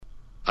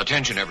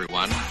Attention,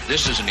 everyone.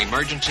 This is an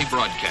emergency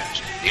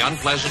broadcast. The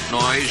unpleasant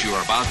noise you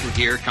are about to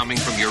hear coming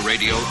from your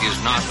radio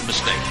is not a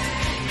mistake.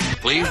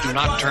 Please do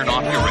not turn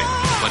off your radio,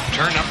 but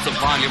turn up the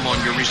volume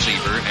on your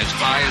receiver as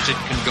high as it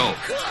can go.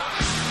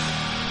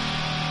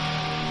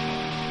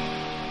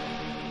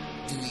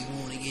 Do we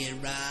want to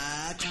get right?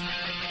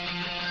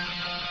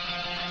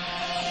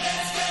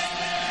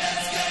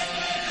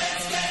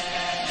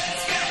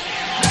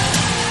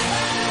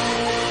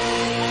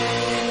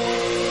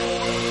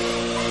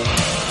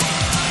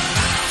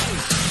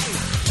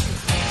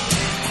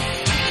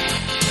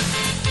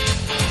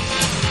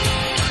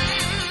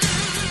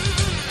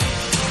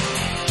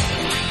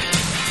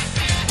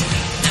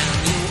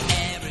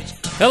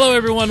 Hello,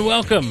 everyone.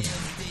 Welcome.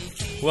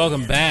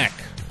 Welcome back.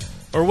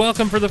 Or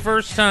welcome for the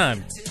first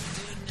time.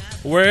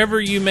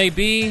 Wherever you may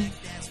be,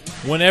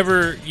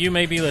 whenever you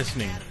may be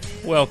listening,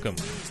 welcome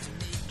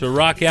to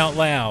Rock Out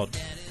Loud.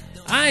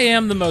 I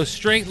am the most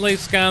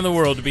straight-laced guy in the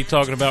world to be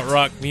talking about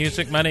rock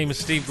music. My name is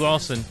Steve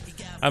Glosson.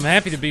 I'm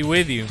happy to be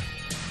with you.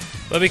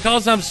 But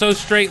because I'm so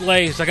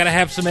straight-laced, I got to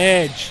have some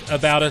edge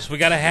about us. We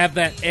got to have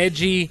that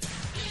edgy,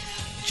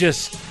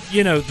 just,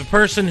 the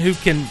person who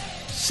can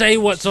say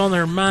what's on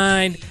their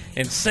mind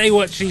and say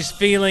what she's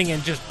feeling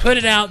and just put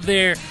it out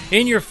there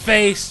in your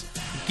face.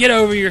 Get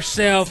over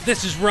yourself.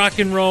 This is rock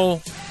and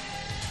roll.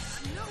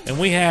 And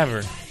we have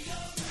her.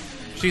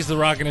 She's the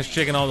rockinest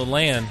chick in all the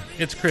land.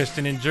 It's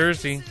Kristin in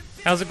Jersey.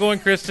 How's it going,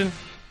 Kristin?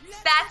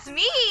 That's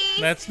me.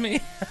 That's me.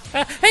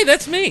 Hey,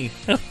 that's me.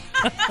 How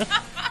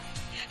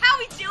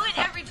we doing,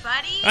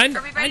 everybody? I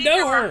Everybody know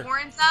throw her. our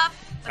horns up.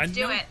 Let's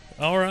do it.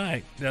 All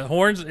right. The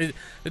horns,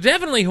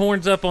 definitely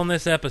horns up on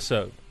this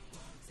episode.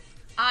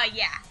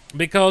 Yeah.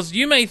 Because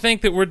you may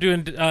think that we're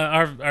doing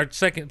our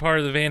second part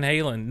of the Van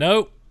Halen.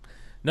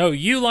 No,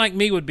 you like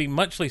me would be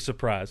muchly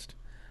surprised.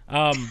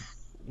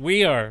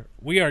 We are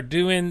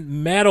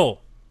doing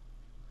metal.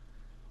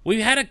 We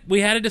had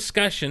a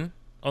discussion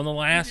on the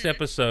last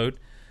episode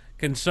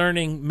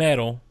concerning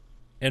metal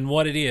and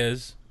what it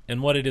is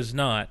and what it is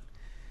not,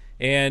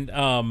 and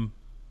what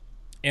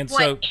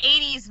so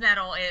 80s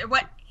metal is,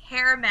 what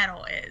hair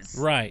metal is.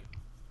 Right.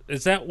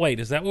 Is that what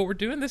we're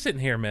doing? This isn't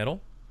hair metal.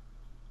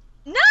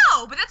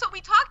 No, but that's what we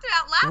talked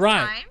about last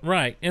time.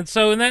 Right. And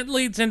that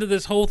leads into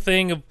this whole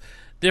thing of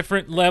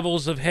different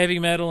levels of heavy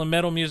metal and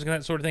metal music and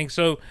that sort of thing.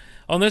 So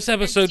on this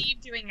episode, and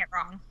Steve doing it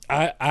wrong.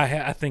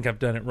 I think I've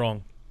done it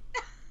wrong.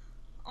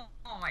 oh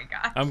my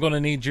god. I'm gonna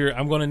need your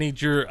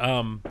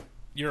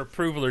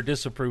approval or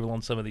disapproval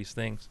on some of these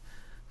things.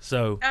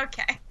 So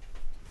okay.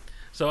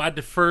 So I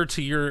defer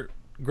to your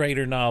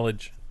greater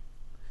knowledge.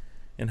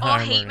 And all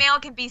hate mail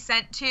can be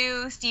sent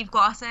to Steve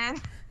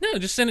Glosson. No,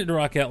 just send it to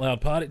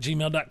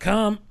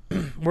rockoutloudpod@gmail.com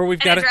where we've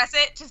got address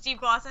it to Steve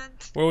Glosson.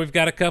 Where we've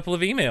got a couple of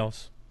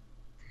emails.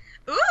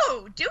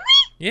 Ooh, do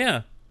we?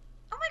 Yeah.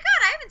 Oh my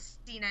god, I haven't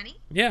seen any.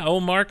 Yeah,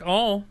 old Mark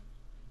All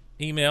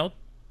emailed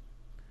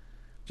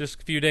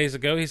just a few days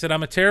ago. He said,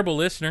 "I'm a terrible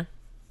listener,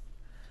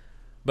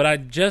 but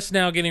I'm just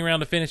now getting around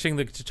to finishing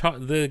let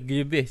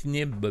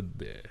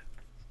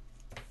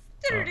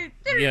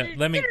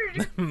me.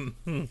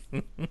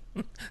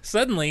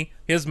 Suddenly,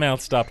 his mouth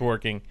stopped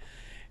working.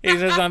 He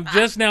says, "I'm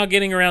just now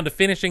getting around to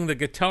finishing the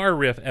guitar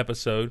riff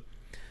episode.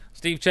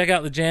 Steve, check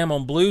out the jam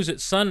on Blues at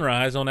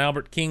Sunrise on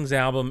Albert King's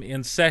album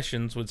In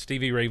Sessions with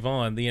Stevie Ray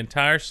Vaughan. The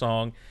entire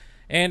song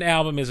and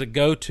album is a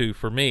go-to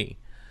for me.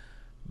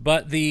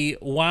 But they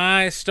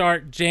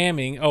start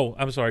jamming about...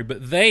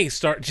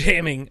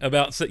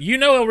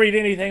 he'll read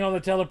anything on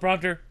the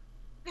teleprompter.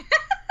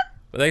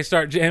 But they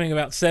start jamming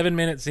about 7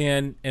 minutes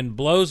in and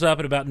blows up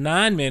at about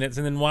 9 minutes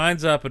and then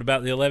winds up at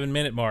about the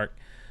 11-minute mark.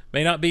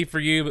 May not be for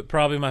you, but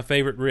probably my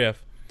favorite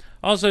riff.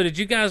 Also, did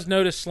you guys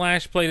notice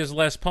Slash played his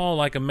Les Paul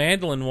like a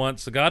mandolin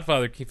once the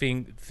Godfather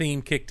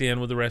theme kicked in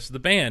with the rest of the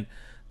band?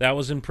 That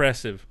was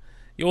impressive.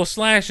 Yeah, well,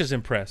 Slash is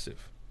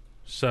impressive.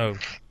 So, he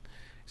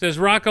says,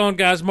 rock on,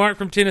 guys. Mark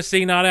from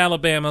Tennessee, not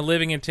Alabama.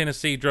 Living in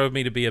Tennessee drove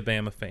me to be a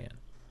Bama fan.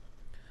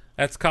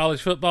 That's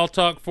college football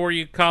talk for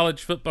you.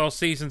 College football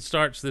season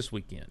starts this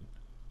weekend.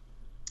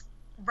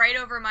 Right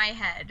over my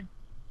head.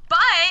 But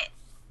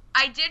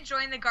I did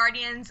join the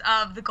Guardians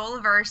of the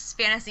Gulliverse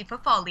Fantasy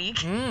Football League.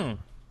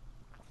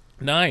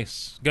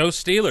 Nice. Go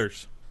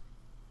Steelers.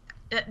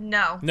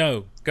 No.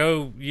 No.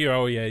 Go.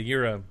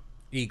 You're a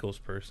Eagles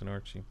person,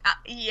 aren't you?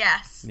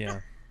 Yes.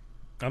 Yeah.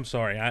 I'm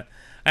sorry. I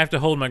have to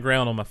hold my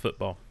ground on my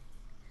football.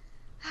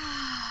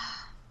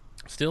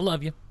 Still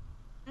love you.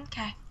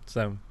 Okay.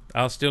 So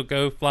I'll still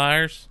go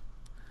Flyers.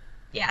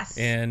 Yes.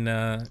 And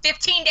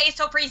 15 days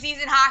till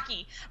preseason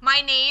hockey.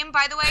 My name,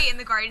 by the way, in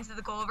the Guardians of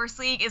the Gulliverse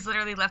League is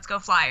literally Let's Go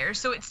Flyers.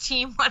 So it's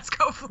Team Let's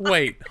Go Flyers.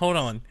 Wait, hold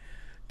on.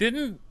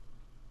 Didn't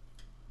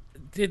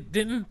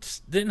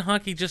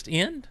hockey just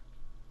end?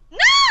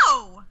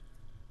 No.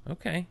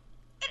 Okay.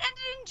 It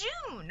ended in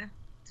June.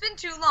 It's been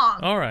too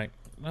long. All right.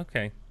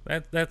 Okay.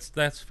 That's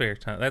fair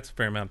time. That's a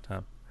fair amount of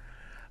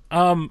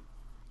time.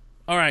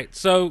 All right.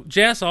 So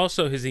Jess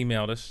also has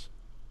emailed us.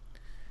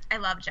 I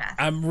love Jess.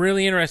 I'm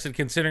really interested,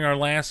 considering our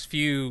last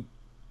few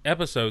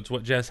episodes,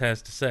 what Jess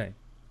has to say.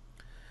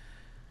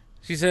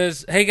 She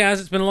says, hey guys,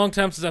 it's been a long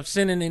time since I've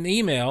sent in an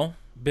email.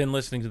 Been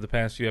listening to the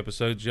past few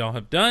episodes y'all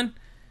have done,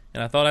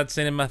 and I thought I'd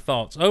send in my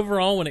thoughts.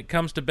 Overall, when it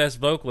comes to best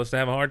vocalist, I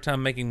have a hard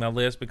time making my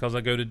list because I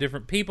go to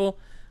different people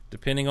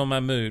depending on my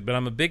mood. But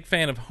I'm a big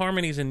fan of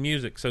harmonies in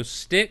music, so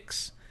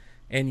Styx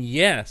and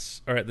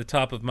Yes are at the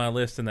top of my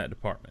list in that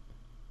department.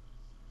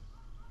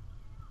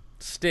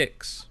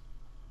 Styx.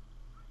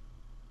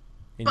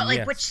 And But, like,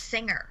 Yes. which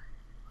singer?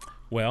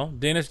 Well,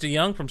 Dennis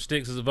DeYoung from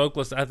Styx as a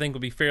vocalist I think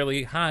would be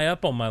fairly high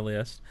up on my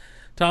list.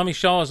 Tommy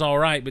Shaw is all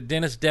right, but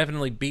Dennis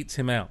definitely beats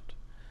him out.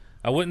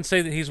 I wouldn't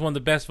say that he's one of the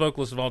best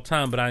vocalists of all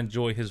time, but I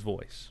enjoy his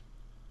voice.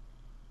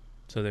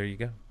 So there you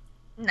go.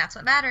 And that's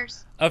what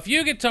matters. A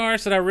few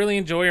guitarists that I really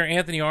enjoy are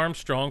Anthony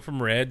Armstrong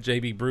from Red,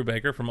 J.B.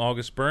 Brubaker from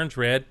August Burns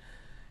Red,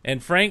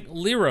 and Frank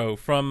Lero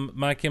from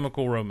My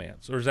Chemical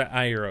Romance. Or is that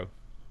Iero?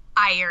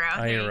 Iero.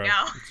 There you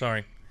go.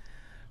 Sorry.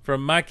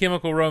 From My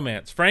Chemical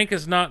Romance. Frank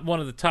is not one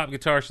of the top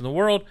guitarists in the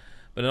world,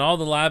 but in all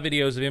the live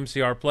videos of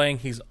MCR playing,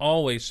 he's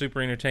always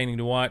super entertaining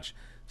to watch.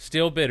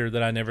 Still bitter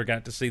that I never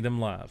got to see them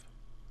live.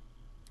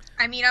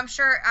 I mean, I'm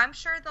sure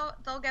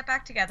they'll get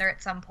back together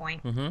at some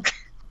point. Mm-hmm.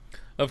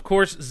 Of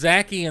course,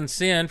 Zachy and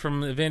Sin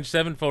from Avenged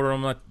Sevenfold are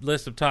on my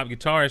list of top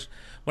guitarists.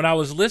 When I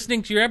was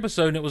listening to your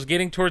episode and it was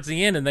getting towards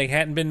the end and they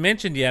hadn't been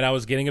mentioned yet, I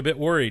was getting a bit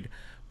worried.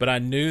 But I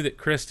knew that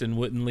Kristin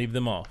wouldn't leave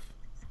them off.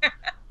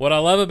 What I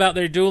love about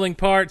their dueling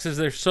parts is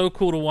they're so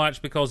cool to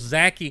watch because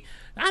Zachy,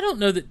 I don't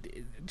know that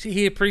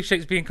he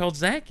appreciates being called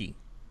Zachy.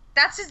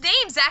 That's his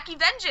name, Zachy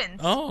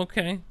Vengeance. Oh,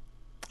 okay.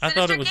 I Sinister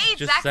thought it was Gates,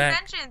 just Zachy Zach.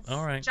 Vengeance.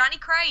 All right. Johnny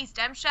Christ,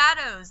 M.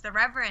 Shadows, The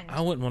Reverend.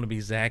 I wouldn't want to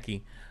be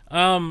Zachy.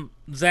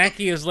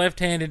 Zachy is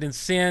left-handed and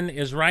Sin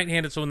is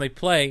right-handed, so when they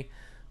play,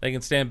 they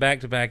can stand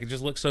back-to-back. It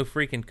just looks so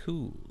freaking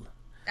cool.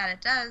 That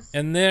it does.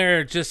 And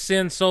they're just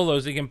Sin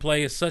solos he can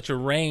play is such a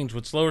range,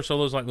 with slower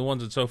solos like the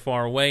ones that's So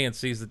Far Away and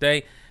Seize the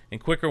Day, and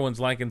quicker ones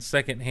like in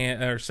Second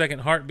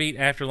Heartbeat,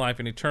 Afterlife,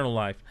 and Eternal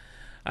Life.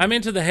 I'm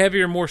into the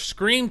heavier, more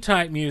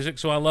scream-type music,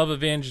 so I love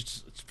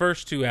Avenged's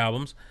first two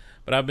albums,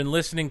 but I've been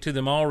listening to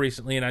them all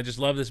recently, and I just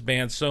love this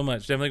band so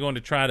much. Definitely going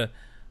to try to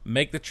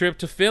make the trip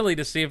to Philly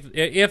to see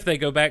if they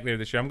go back there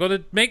this year. I'm going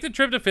to make the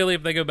trip to Philly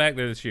if they go back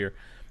there this year.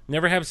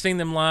 Never have seen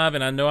them live,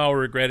 and I know I will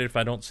regret it if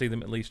I don't see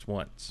them at least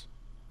once.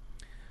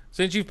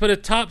 Since you've put a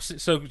top...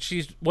 So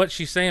what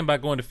she's saying by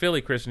going to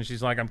Philly, Kristin,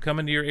 she's like, I'm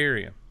coming to your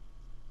area.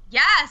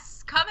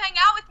 Yes, come hang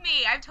out with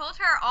me. I've told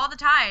her all the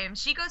time.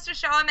 She goes to a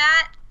show I'm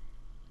at,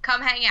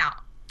 come hang out.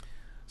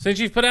 Since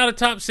you've put out a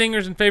top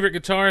singers and favorite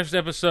guitarist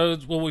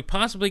episodes, will we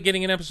possibly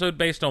getting an episode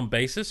based on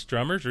bassists,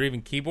 drummers, or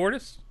even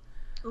keyboardists?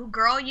 Ooh,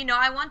 girl, you know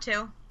I want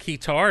to.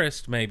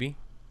 Guitarist, maybe.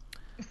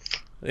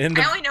 I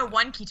only know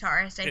one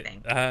guitarist, I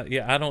think.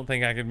 Yeah, I don't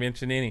think I could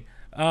mention any.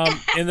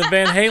 In the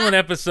Van Halen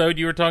episode,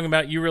 you were talking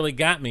about You Really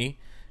Got Me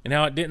and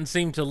how it didn't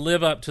seem to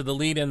live up to the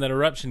lead-in that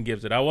Eruption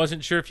gives it. I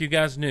wasn't sure if you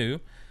guys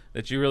knew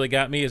that You Really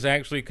Got Me is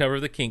actually a cover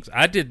of the Kinks.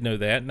 I did know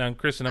that. Now,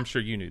 Kristin, I'm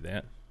sure you knew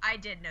that. I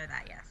did know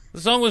that, yes.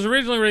 The song was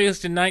originally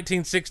released in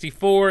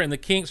 1964, and the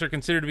Kinks are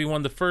considered to be one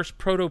of the first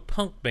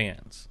proto-punk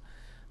bands.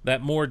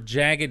 That more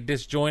jagged,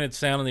 disjointed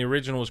sound in the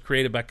original was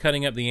created by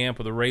cutting up the amp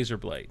with a razor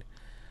blade.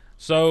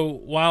 So,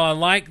 while I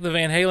like the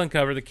Van Halen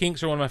cover, the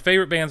Kinks are one of my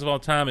favorite bands of all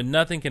time, and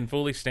nothing can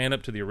fully stand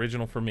up to the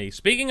original for me.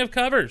 Speaking of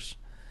covers,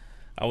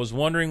 I was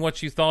wondering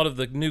what you thought of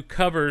the new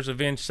covers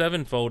Avenged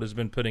Sevenfold has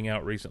been putting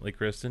out recently,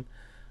 Kristin.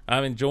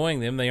 I'm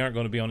enjoying them. They aren't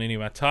going to be on any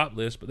of my top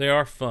lists, but they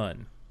are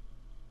fun.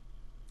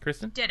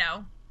 Kristin?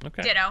 Ditto.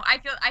 Okay. Ditto. I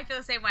feel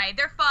the same way.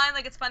 They're fun.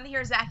 Like, it's fun to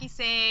hear Zachy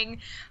sing,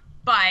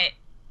 but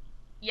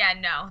yeah,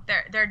 no,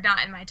 they're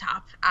not in my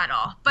top at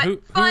all.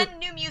 But fun,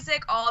 new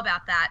music, all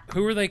about that.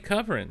 Who are they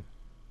covering?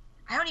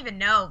 I don't even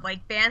know.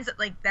 Like, bands that,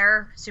 like,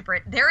 they're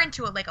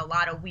into it, like, a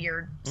lot of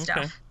weird stuff.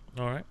 Okay.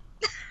 All right.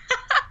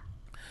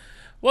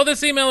 Well,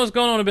 this email has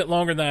gone on a bit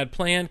longer than I had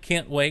planned.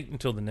 Can't wait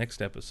until the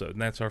next episode,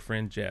 and that's our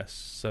friend Jess.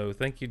 So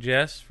thank you,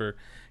 Jess, for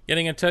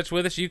getting in touch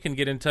with us. You can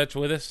get in touch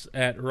with us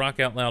at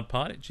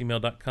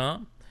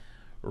rockoutloudpod@gmail.com.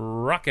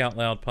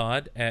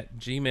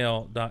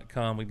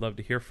 rockoutloudpod@gmail.com. We'd love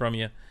to hear from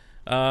you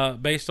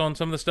based on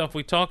some of the stuff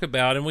we talk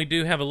about, and we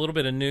do have a little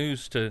bit of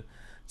news to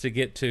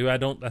get to. I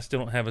still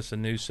don't have us a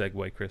news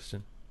segue,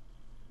 Kristin.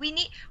 We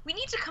need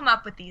to come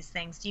up with these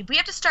things, Steve. We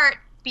have to start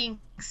being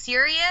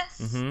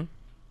serious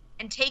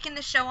and taking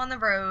the show on the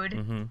road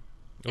and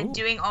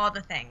doing all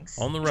the things.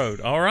 On the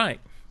road. All right.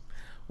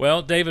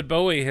 Well, David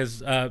Bowie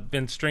has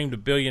been streamed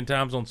 1 billion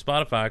times on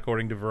Spotify,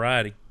 according to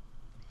Variety.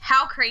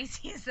 How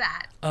crazy is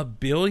that? 1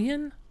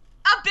 billion? 1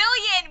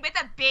 billion with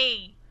a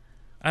B.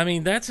 I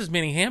mean, that's as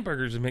many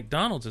hamburgers as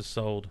McDonald's has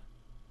sold.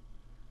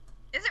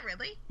 Is it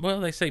really? Well,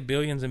 they say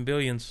billions and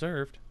billions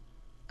served.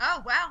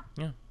 Oh, wow.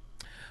 Yeah.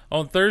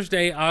 On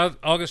Thursday,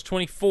 August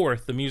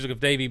 24th, the music of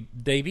David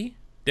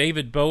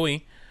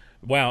Bowie,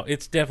 wow,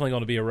 it's definitely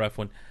going to be a rough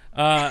one,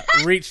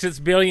 reached its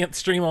 1 billionth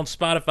stream on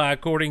Spotify,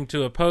 according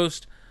to a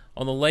post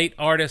on the late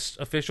artist's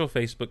official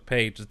Facebook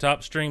page. The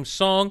top streamed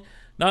song,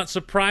 not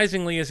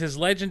surprisingly, is his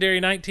legendary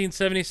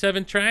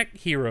 1977 track,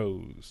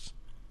 Heroes.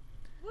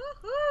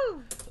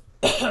 Woohoo!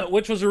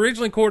 which was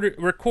originally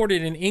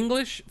recorded in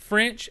English,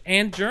 French,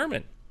 and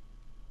German.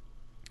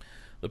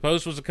 The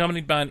post was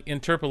accompanied by an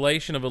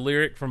interpolation of a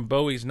lyric from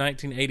Bowie's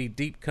 1980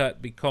 deep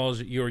cut,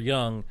 Because You're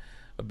Young,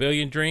 a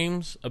billion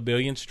dreams, a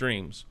billion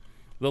streams.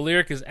 The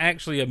lyric is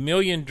actually a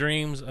million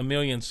dreams, a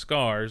million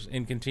scars,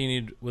 and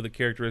continued with a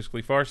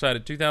characteristically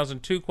far-sighted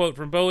 2002 quote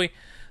from Bowie,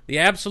 the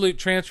absolute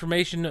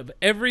transformation of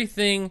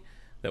everything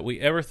that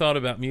we ever thought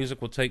about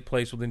music will take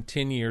place within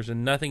 10 years,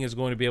 and nothing is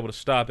going to be able to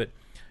stop it.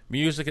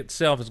 Music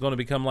itself is going to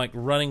become like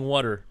running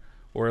water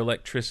or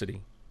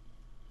electricity.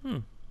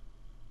 I'm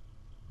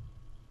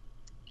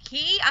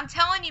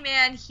telling you,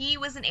 man, he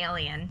was an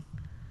alien.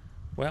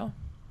 Well,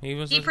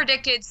 he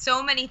predicted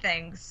so many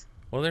things.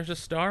 Well, there's a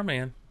star,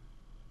 man.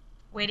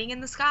 Waiting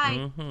in the sky.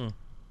 Mm-hmm.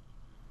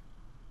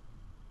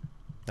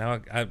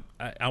 Now,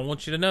 I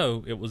want you to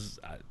know, it was...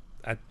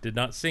 I did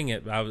not sing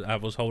it. I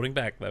was holding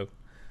back, though.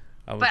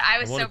 I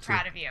was so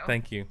proud of you.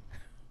 Thank you.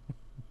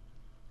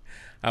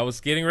 I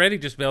was getting ready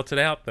to just belt it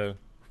out, though.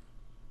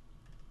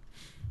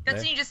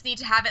 That's when you just need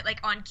to have it, like,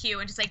 on cue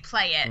and just, like,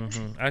 play it.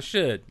 Mm-hmm. I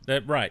should.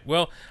 Right.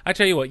 Well, I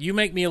tell you what. You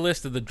make me a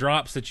list of the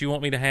drops that you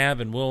want me to have,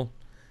 and we'll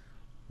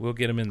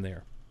get them in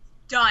there.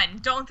 Done.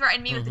 Don't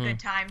threaten me with a good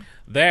time.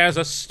 There's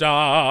a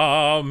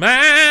star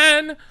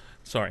man.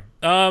 Sorry.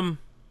 I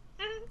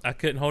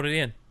couldn't hold it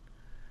in.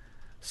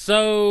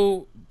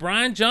 So,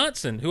 Brian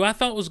Johnson, who I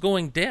thought was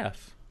going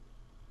deaf.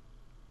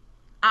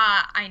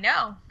 I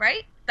know,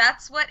 right?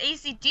 That's what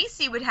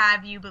AC/DC would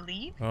have you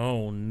believe.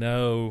 Oh,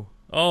 no.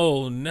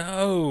 Oh,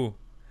 no.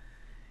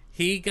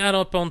 He got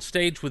up on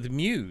stage with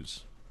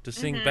Muse to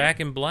sing Back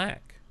in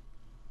Black.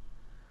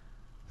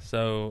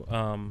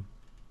 So,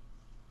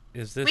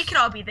 is this... We could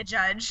all be the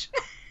judge.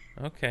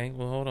 Okay,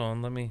 well, hold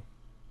on. Let's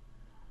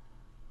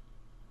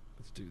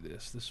do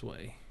this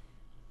way.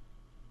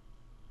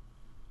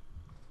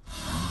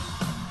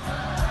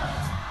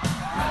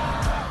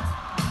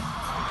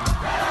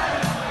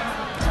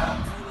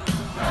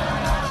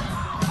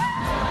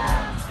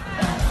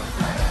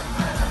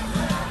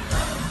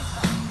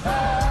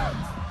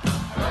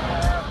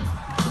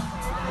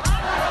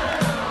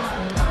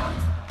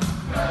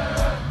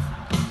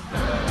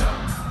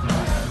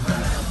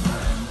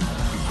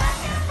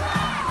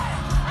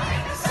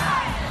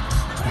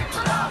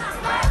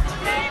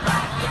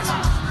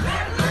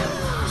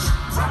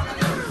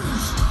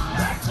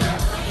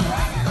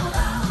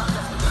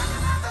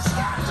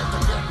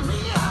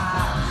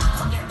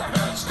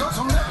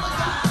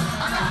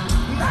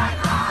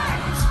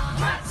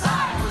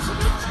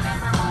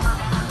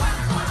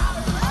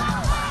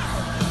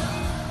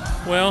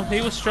 Well, he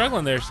was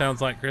struggling there,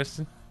 sounds like,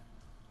 Kristin.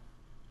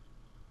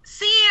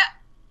 See,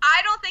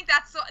 I don't think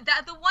that's...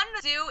 the one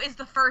to do is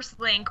the first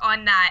link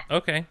on that...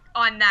 Okay.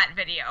 On that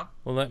video.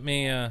 Well, let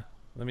me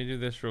do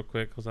this real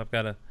quick, because I've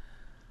got to...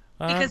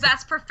 because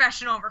that's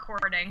professional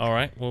recording. All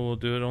right. Well, we'll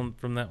do it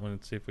from that one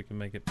and see if we can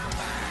make it.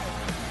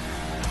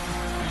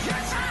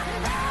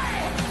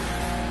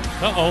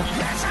 Uh-oh.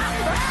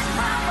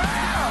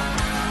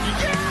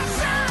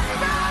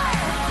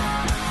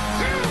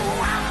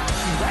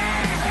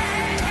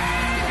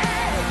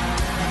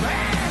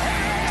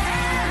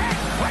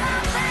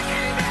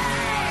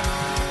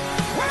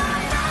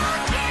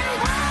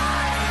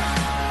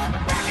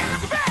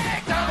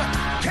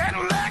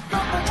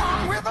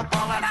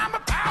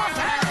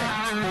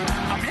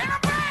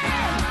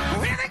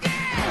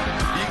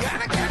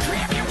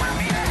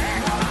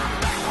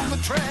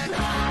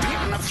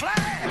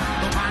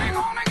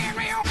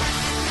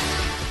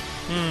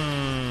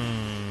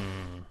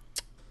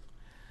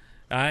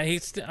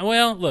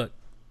 Look,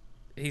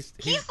 he's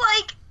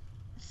like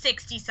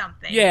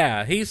 60-something.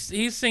 Yeah,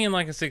 he's singing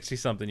like a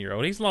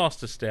 60-something-year-old. He's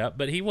lost a step,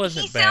 but he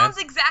wasn't bad. He sounds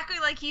exactly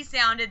like he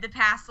sounded the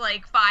past,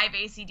 like, 5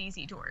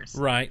 AC/DC tours.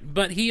 Right,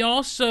 but he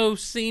also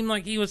seemed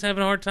like he was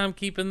having a hard time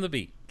keeping the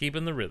beat,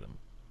 keeping the rhythm.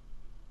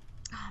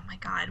 Oh, my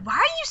God. Why are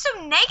you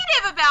so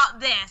negative about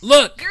this?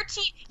 Look!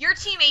 You're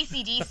Team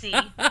AC/DC.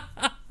 And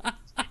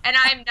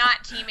I'm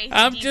not Team AC/DC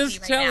I'm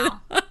just telling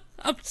now.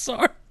 I'm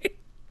sorry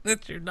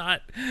that you're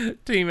not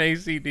Team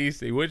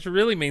AC/DC, which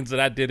really means that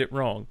I did it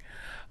wrong.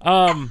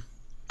 All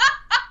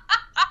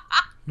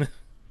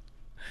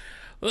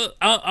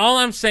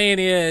I'm saying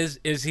is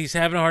he's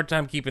having a hard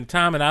time keeping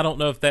time, and I don't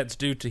know if that's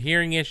due to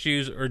hearing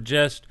issues or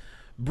just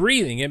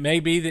breathing. It may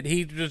be that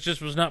he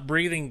just was not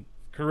breathing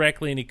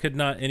correctly, and he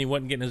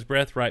wasn't getting his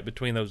breath right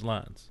between those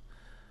lines.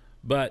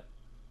 But,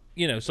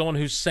 you know, someone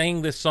who's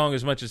sang this song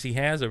as much as he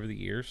has over the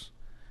years,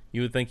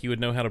 you would think he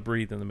would know how to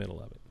breathe in the middle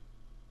of it.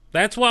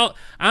 That's why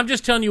I'm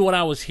just telling you what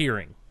I was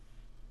hearing.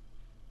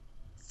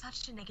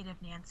 Such a negative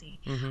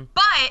Nancy. Mm-hmm.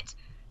 But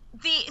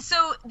the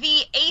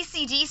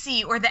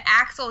AC/DC or the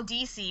Axel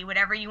DC,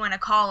 whatever you want to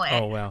call it.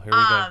 Oh wow, here we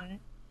go.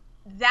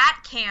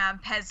 That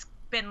camp has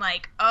been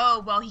like,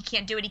 oh well, he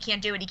can't do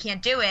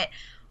it.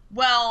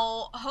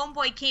 Well,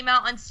 Homeboy came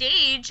out on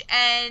stage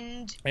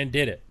and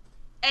did it.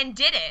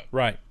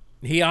 Right.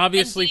 He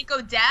obviously and didn't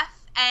go deaf,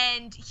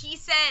 and he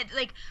said,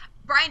 like,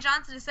 Brian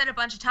Johnson has said a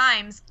bunch of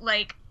times,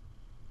 like,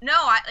 no,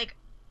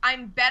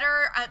 I'm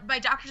better. My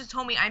doctor just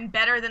told me I'm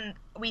better than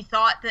we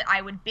thought that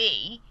I would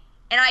be,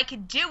 and I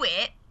could do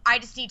it. I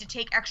just need to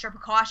take extra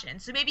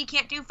precautions. So maybe he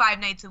can't do 5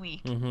 nights a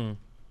week. Mm-hmm.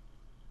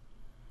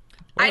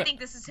 I think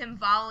this is him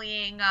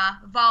volleying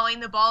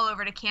the ball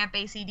over to Camp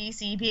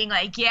ACDC, being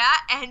like, yeah,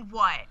 and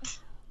what?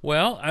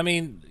 Well, I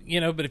mean,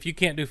 but if you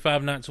can't do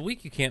 5 nights a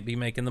week, you can't be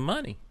making the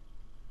money.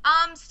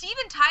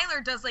 Steven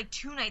Tyler does like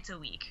 2 nights a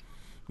week.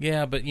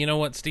 Yeah, but you know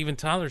what? Steven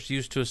Tyler's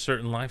used to a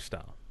certain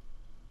lifestyle.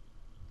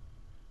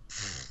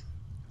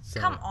 So.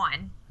 Come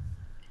on.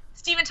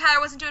 Steven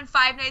Tyler wasn't doing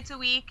 5 nights a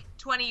week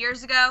 20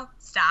 years ago.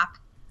 Stop.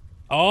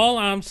 All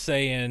I'm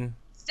saying...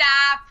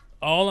 Stop.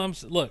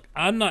 Look,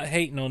 I'm not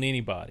hating on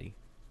anybody.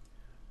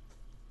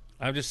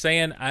 I'm just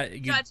saying...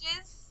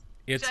 Judges?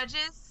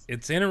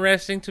 It's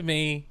interesting to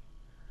me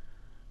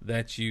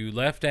that you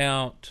left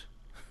out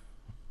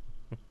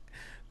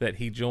that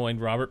he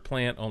joined Robert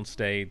Plant on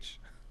stage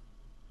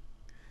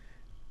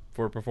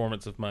for a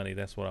performance of Money.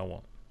 That's what I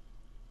want.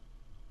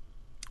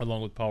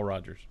 Along with Paul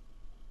Rogers.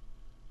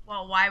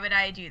 Well, why would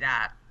I do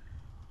that?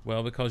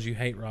 Well, because you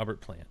hate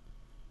Robert Plant.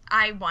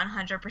 I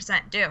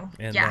 100% do.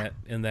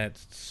 And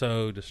that's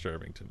so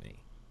disturbing to me.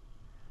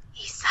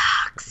 He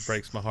sucks. It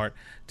breaks my heart.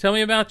 Tell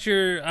me about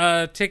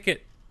your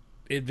ticket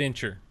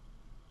adventure.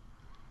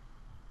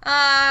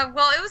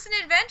 Well, it was an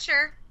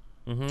adventure.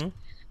 Mm-hmm.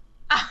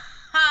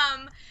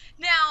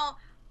 Now,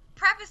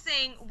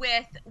 prefacing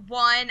with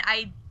 1,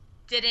 I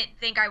didn't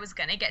think I was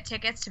gonna get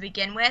tickets to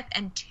begin with,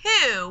 and 2,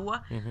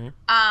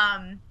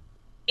 mm-hmm.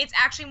 It's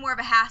actually more of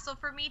a hassle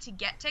for me to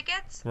get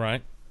tickets.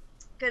 Right.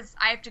 Because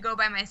I have to go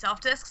by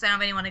myself because I don't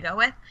have anyone to go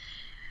with.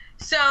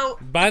 So,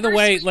 by the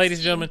way, ladies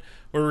and gentlemen,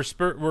 we're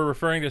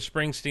referring to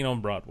Springsteen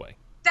on Broadway.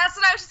 That's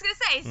what I was just gonna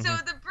say. Mm-hmm. So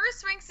the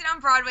Bruce Springsteen on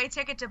Broadway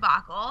ticket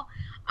debacle.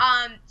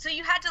 So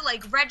you had to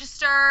like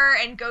register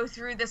and go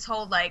through this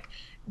whole like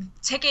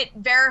ticket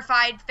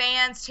verified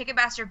fans,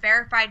 Ticketmaster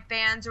verified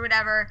fans or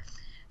whatever.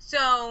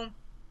 So,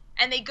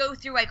 and they go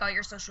through like all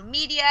your social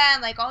media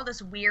and like all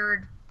this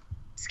weird,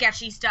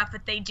 sketchy stuff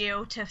that they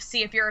do to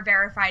see if you're a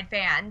verified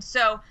fan.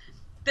 So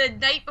the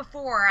night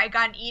before, I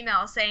got an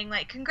email saying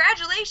like,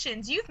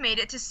 congratulations, you've made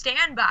it to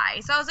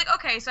standby. So I was like,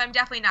 okay, so I'm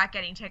definitely not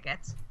getting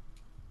tickets.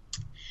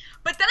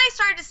 But then I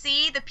started to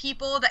see the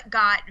people that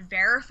got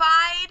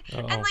verified, Uh-oh.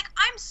 and, like,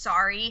 I'm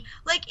sorry.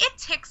 Like, it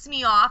ticks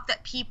me off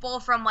that people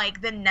from,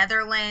 like, the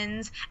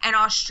Netherlands and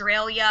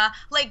Australia,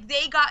 like,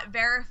 they got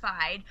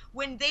verified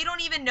when they don't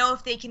even know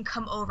if they can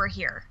come over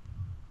here.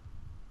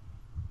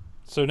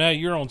 So now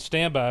you're on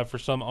standby for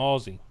some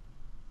Aussie.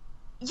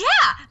 Yeah,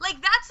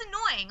 like, that's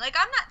annoying. Like,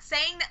 I'm not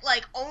saying that,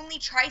 like, only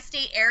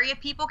tri-state area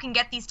people can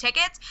get these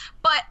tickets,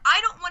 but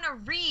I don't want to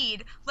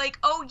read, like,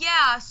 oh,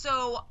 yeah,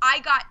 so I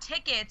got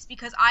tickets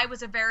because I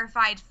was a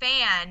verified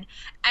fan,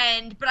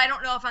 but I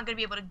don't know if I'm going to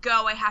be able to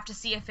go. I have to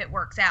see if it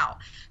works out.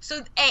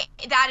 So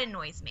that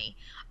annoys me.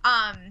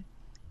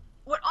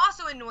 What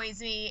also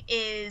annoys me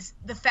is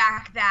the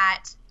fact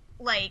that,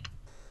 like,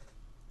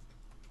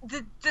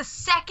 the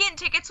second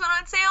tickets went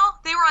on sale,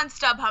 they were on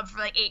StubHub for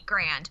like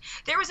 $8,000.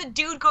 There was a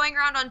dude going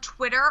around on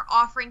Twitter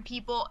offering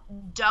people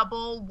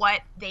double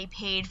what they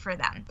paid for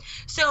them.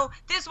 So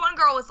this one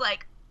girl was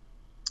like,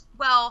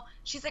 well,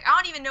 she's like, I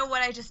don't even know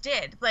what I just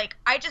did. Like,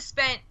 I just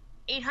spent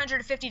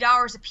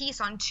 $850 a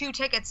piece on 2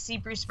 tickets to see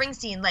Bruce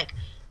Springsteen. Like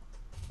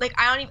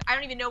I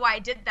don't even know why I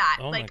did that.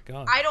 Oh like my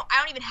God. I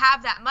don't even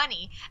have that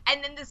money.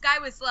 And then this guy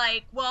was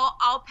like, well,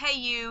 I'll pay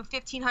you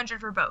 $1,500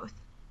 for both.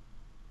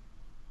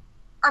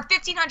 Or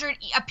 $1,500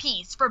 a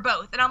piece for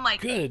both. And I'm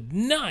like, good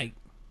night.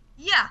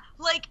 Yeah,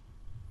 like,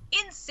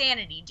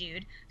 insanity,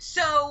 dude.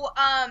 So,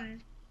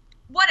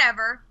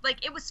 whatever.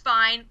 Like, it was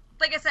fine.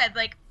 Like I said,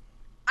 like,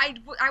 I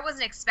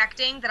wasn't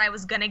expecting that I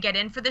was gonna get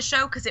in for the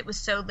show because it was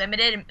so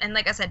limited. And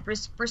like I said,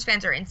 Bruce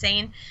fans are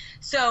insane.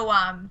 So,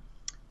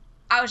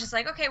 I was just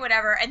like, okay,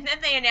 whatever. And then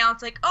they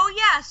announced, like, oh,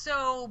 yeah,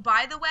 so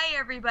by the way,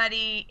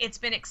 everybody, it's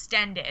been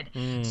extended.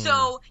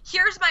 So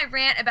here's my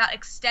rant about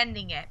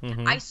extending it.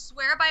 Mm-hmm. I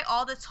swear by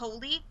all that's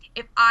holy,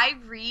 if I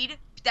read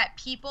that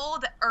people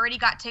that already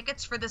got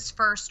tickets for this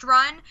first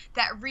run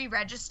that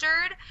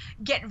re-registered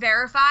get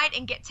verified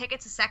and get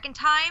tickets a second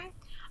time,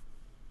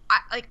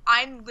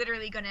 I'm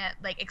literally gonna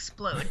like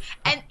explode.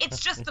 And it's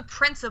just the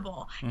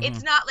principle. Mm-hmm.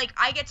 It's not like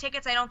I get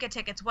tickets, I don't get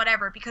tickets,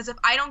 whatever. Because if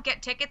I don't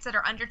get tickets that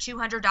are under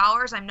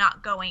 $200, I'm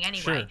not going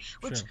anyway.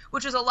 Sure.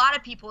 Which was a lot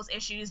of people's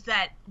issues,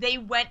 that they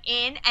went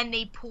in and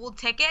they pulled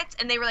tickets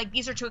and they were like,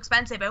 these are too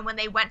expensive. And when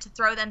they went to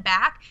throw them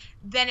back,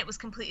 then it was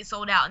completely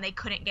sold out and they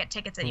couldn't get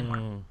tickets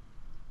anymore.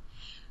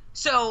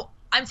 So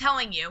I'm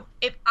telling you,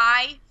 if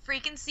I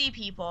freaking see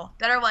people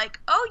that are like,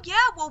 oh, yeah,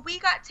 well, we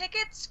got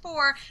tickets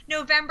for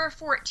November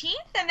 14th,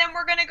 and then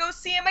we're going to go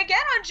see him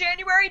again on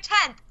January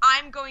 10th,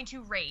 I'm going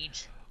to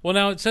rage. Well,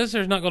 now, it says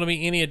there's not going to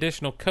be any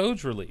additional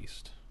codes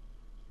released.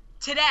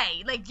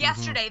 Today, like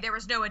yesterday, there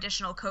was no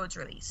additional codes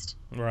released.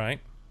 Right.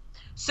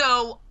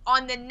 So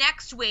on the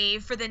next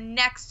wave, for the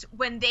next,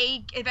 when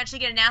they eventually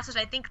get announced,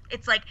 I think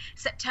it's like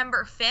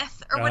September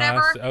 5th or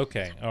whatever.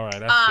 Okay, all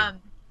right. I see.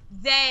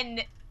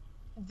 Then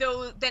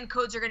though then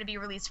codes are going to be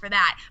released for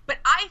that. But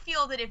I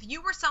feel that if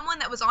you were someone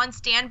that was on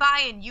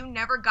standby and you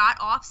never got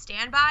off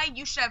standby,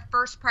 you should have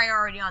first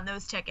priority on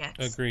those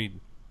tickets. Agreed.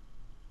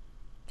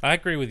 I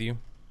agree with you.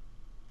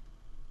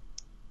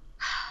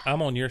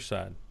 I'm on your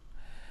side.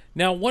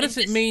 Now, what does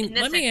it mean?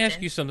 Let me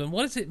ask you something.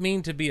 What does it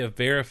mean to be a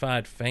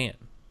verified fan?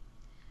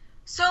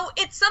 So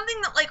it's something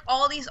that like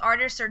all these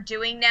artists are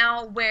doing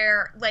now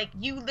where like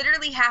you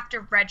literally have to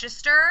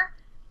register,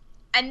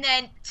 and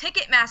then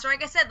Ticketmaster,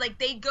 like I said, like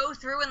they go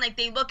through and like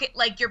they look at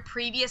like your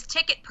previous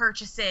ticket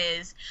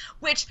purchases,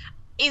 which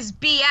is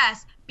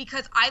BS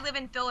because I live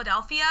in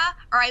Philadelphia,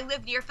 or I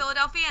live near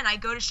Philadelphia, and I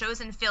go to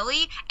shows in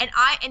Philly, and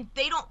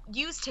they don't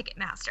use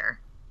Ticketmaster.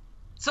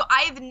 So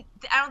I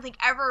don't think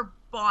ever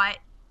bought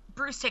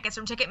Bruce tickets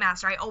from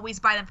Ticketmaster. I always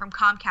buy them from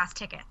Comcast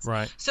Tickets.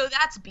 Right. So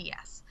that's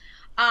BS.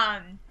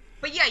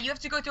 But yeah, you have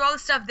to go through all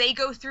this stuff. They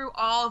go through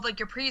all of like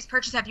your previous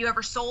purchase. Have you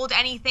ever sold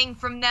anything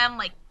from them,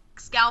 like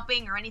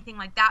scalping or anything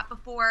like that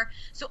before?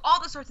 So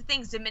all those sorts of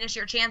things diminish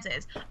your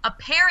chances.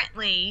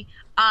 Apparently,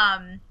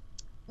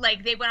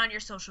 like they went on your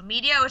social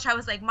media, which I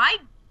was like, my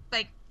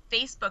like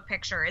Facebook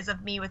picture is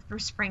of me with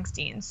Bruce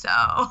Springsteen. So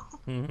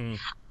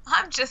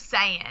I'm just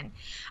saying.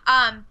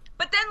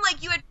 But then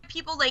like you had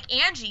people like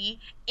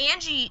Angie.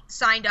 Angie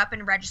signed up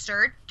and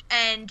registered,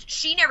 and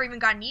she never even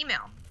got an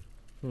email.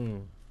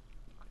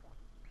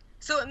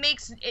 So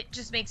it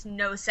just makes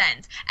no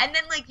sense. And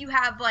then like you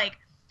have like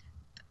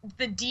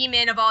the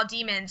demon of all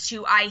demons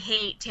who I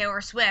hate,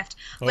 Taylor Swift.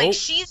 Like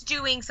she's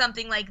doing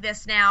something like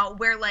this now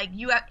where like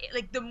you have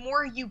like the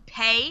more you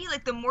pay,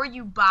 like the more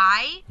you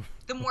buy,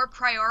 the more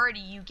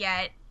priority you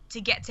get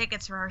to get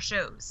tickets for her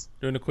shows.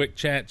 Doing a quick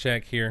chat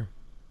check here.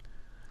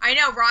 I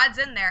know, Rod's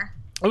in there.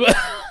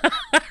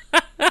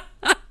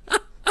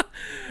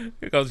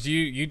 Because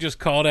you just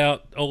called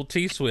out old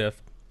T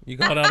Swift. You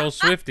called out old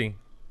Swifty.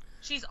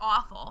 She's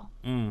awful.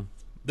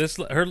 This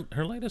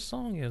her latest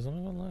song is.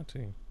 I'm not gonna lie to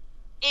you.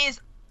 Is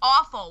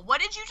awful. What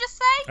did you just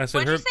say? I said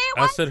What did you say it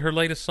was? I said her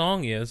latest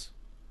song is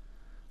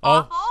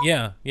awful.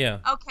 Yeah.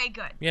 Okay,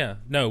 good. Yeah.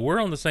 No, we're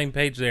on the same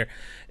page there.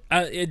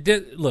 It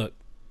did look.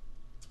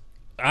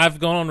 I've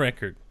gone on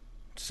record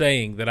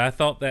saying that I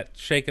thought that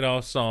 "Shake It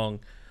Off" song.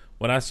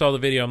 When I saw the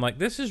video, I'm like,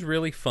 this is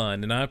really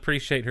fun, and I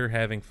appreciate her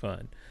having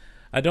fun.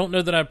 I don't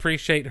know that I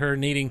appreciate her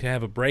needing to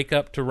have a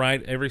breakup to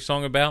write every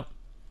song about.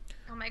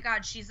 Oh my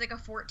God, she's like a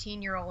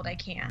 14-year-old. I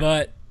can't.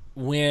 But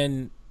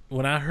when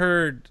I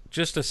heard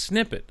just a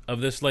snippet of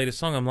this latest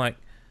song, I'm like,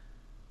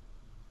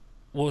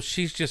 well,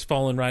 she's just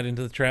fallen right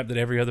into the trap that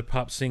every other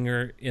pop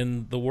singer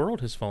in the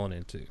world has fallen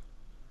into.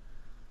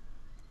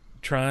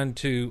 Trying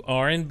to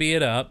R&B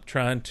it up,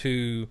 trying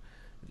to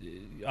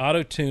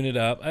auto-tune it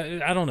up.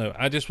 I don't know.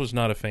 I just was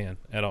not a fan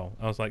at all.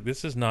 I was like,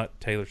 this is not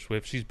Taylor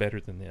Swift. She's better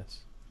than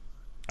this.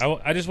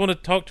 I just want to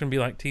talk to her and be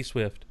like, T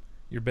Swift,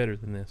 you're better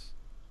than this.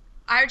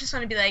 I just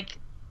want to be like,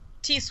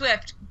 T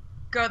Swift,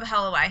 go the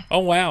hell away. Oh,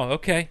 wow.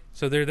 Okay.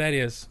 So there that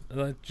is.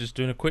 Just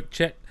doing a quick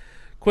chat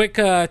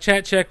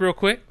check real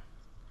quick.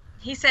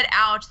 He said,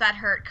 ouch, that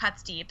hurt,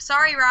 cuts deep.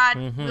 Sorry, Rod.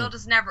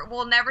 Mm-hmm.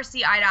 We'll never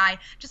see eye to eye.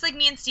 Just like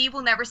me and Steve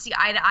will never see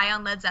eye to eye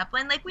on Led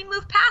Zeppelin. Like, we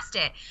moved past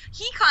it.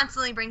 He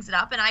constantly brings it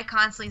up, and I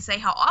constantly say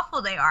how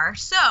awful they are.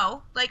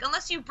 So, like,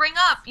 unless you bring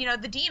up,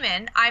 the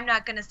demon, I'm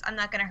not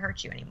gonna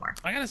hurt you anymore.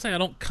 I gotta say, I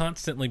don't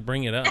constantly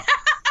bring it up.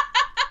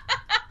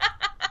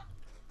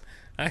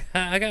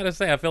 I gotta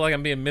say, I feel like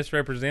I'm being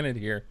misrepresented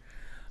here.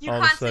 You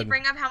constantly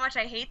bring up how much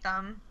I hate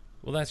them.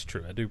 Well, that's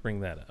true. I do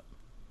bring that up.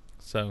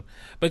 So,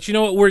 but you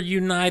know what? We're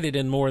united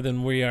in more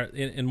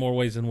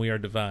ways than we are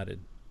divided.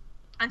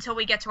 Until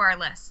we get to our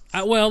lists.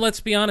 Well, let's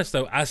be honest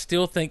though. I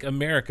still think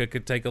America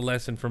could take a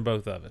lesson from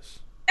both of us.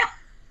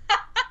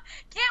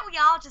 Can't we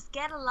all just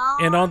get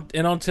along?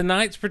 And on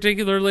tonight's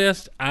particular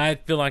list, I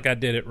feel like I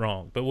did it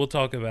wrong. But we'll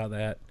talk about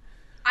that.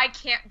 I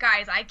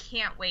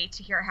can't wait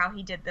to hear how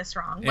he did this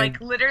wrong. And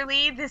like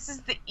literally, this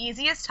is the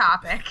easiest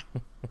topic.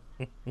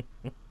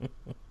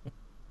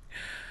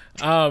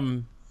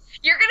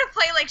 You're going to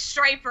play like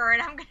Striper,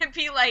 and I'm going to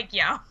be like,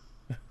 yo.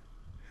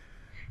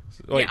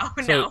 Wait,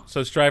 no.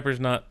 So Striper's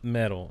not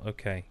metal.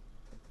 Okay.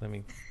 Let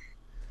me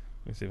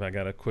see if I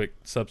got a quick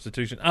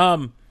substitution.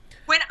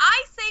 When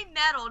I say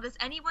metal, does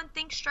anyone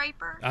think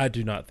Striper? I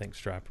do not think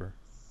Striper.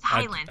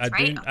 Silence,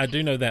 right? I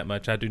do know that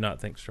much. I do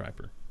not think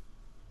Striper.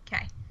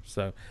 Okay.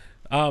 So,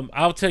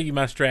 I'll tell you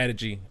my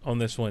strategy on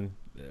this one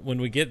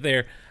when we get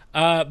there.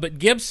 But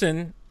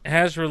Gibson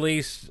has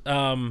released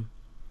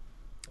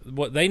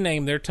what they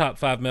name their top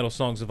 5 metal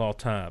songs of all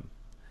time.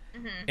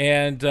 Mm-hmm.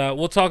 And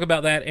we'll talk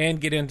about that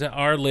and get into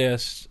our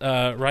list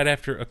right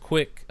after a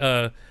quick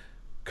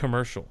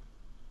commercial.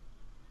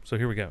 So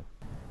here we go.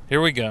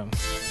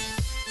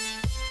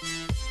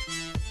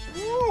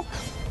 Woo!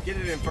 Get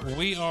it in first.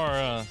 We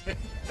are...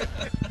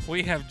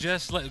 we have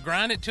just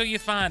grind it till you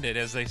find it,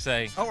 as they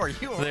say. Oh, are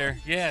you there?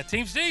 Yeah,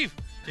 Team Steve.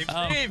 Team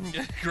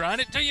Steve.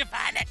 Grind it till you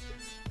find it.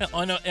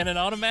 In an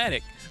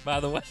automatic, by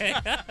the way.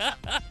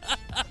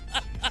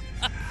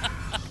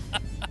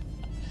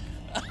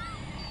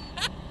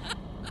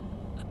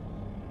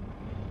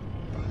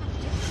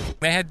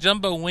 They had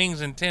jumbo wings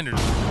and tenders.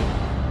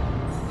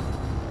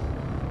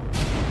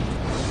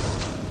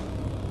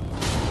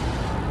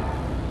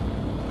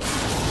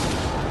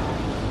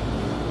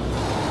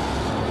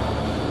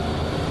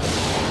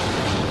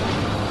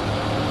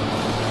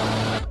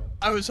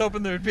 I was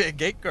hoping there would be a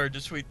gate guard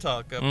to Sweet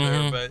Talk up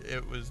there, but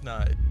it was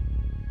not.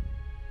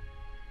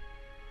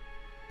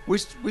 We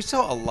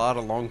saw a lot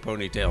of long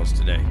ponytails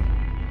today.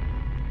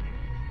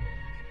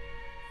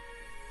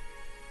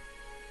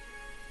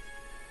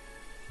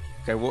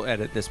 Okay, we'll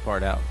edit this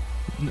part out.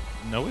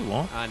 No, we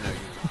won't. I know you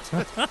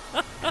won't.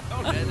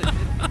 Don't edit it.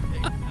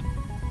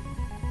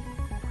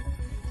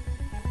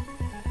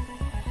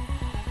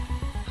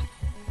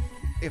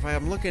 If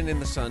I'm looking in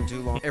the sun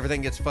too long,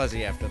 everything gets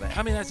fuzzy after that.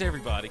 I mean, that's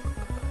everybody.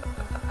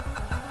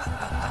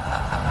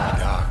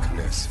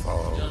 Darkness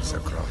falls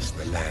across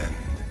the land.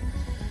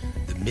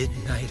 The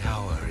midnight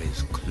hour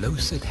is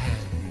close at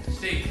hand.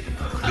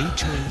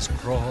 Creatures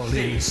crawl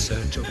in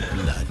search of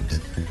blood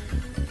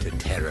to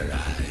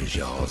terrorize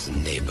y'all's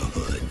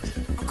neighborhood.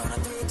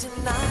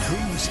 And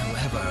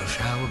whosoever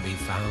shall be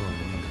found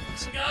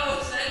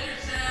Go, save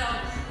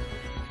yourselves.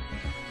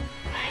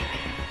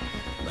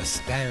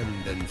 must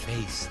stand and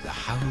face the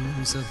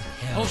hounds of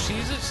hell. Oh,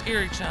 she's a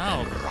scary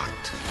child. and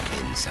rot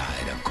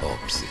inside a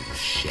corpse's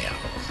shell.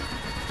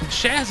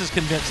 Shaz is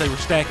convinced they were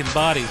stacking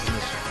bodies in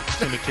this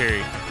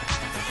cemetery.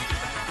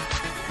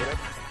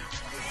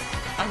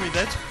 I mean,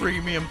 that's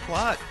premium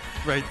plot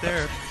right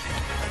there.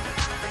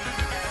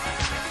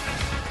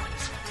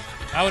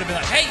 I would have been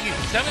like, hey, you,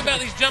 tell me about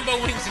these jumbo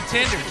wings and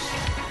tenders.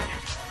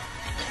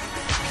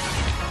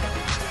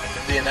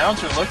 The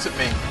announcer looks at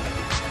me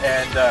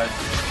and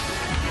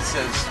he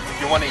says,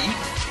 "You want to eat?"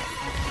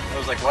 I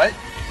was like, "What?"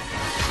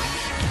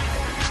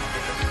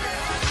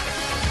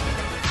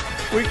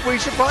 We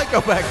should probably go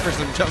back for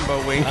some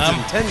jumbo wings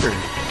and tenders.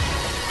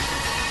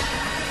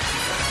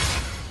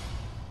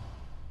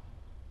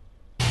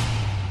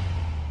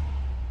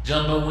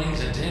 Jumbo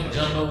wings and Tim,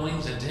 jumbo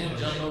wings and Tim,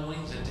 jumbo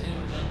wings and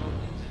Tim, jumbo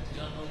wings and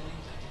jumbo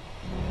wings and Tim.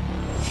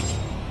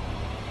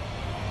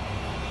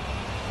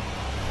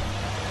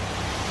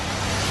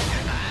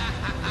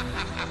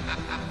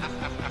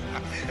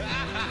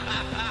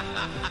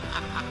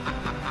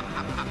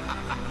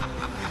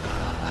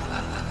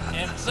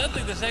 And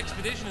suddenly this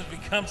expedition has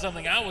become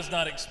something I was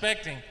not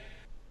expecting.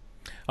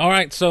 All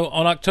right, so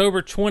on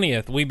October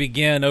 20th, we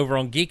begin over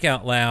on Geek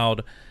Out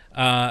Loud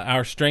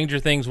our Stranger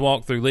Things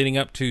walkthrough leading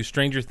up to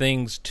Stranger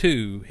Things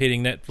 2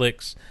 hitting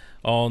Netflix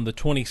on the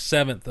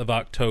 27th of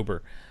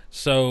October.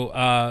 So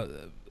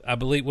I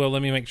believe, well,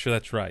 let me make sure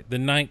that's right. The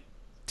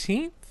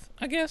 19th,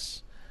 I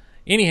guess?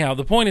 Anyhow,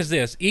 the point is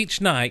this. Each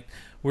night,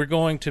 we're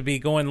going to be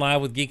going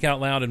live with Geek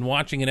Out Loud and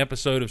watching an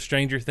episode of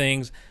Stranger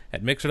Things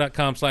at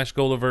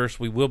mixer.com/Golaverse.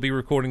 We will be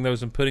recording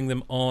those and putting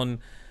them on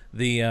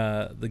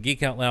the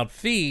Geek Out Loud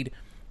feed.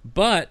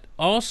 But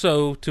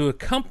also to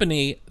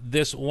accompany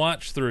this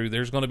watch through,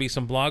 there's going to be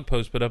some blog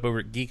posts put up over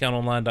at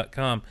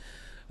geekoutonline.com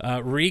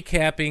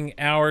recapping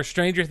our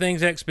Stranger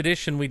Things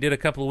expedition we did a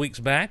couple of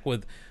weeks back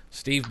with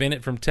Steve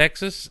Bennett from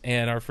Texas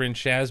and our friend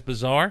Shaz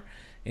Bazaar.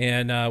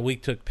 And we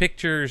took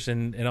pictures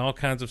and all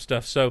kinds of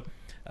stuff. So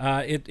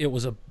it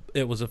was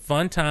a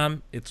fun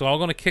time. It's all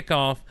going to kick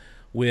off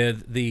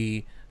with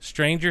the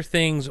Stranger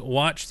Things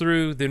watch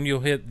through. Then you'll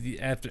hit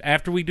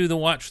after we do the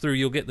watch through,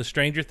 you'll get the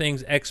Stranger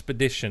Things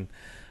expedition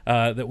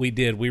that we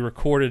did. We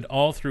recorded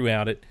all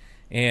throughout it,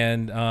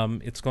 and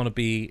it's going to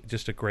be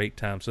just a great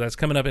time. So that's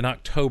coming up in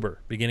October,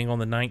 beginning on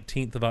the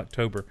 19th of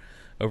October,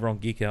 over on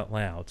Geek Out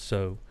Loud.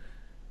 So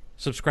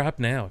subscribe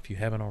now if you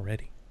haven't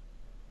already.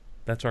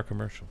 That's our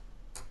commercial.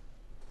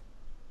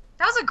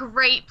 That was a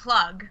great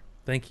plug.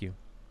 Thank you.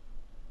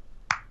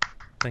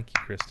 Thank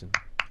you, Kristen.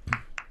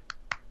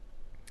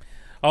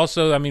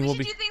 Also, I mean, We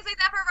should do things like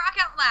that for Rock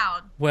Out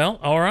Loud. Well,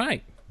 all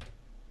right.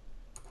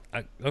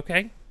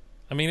 Okay.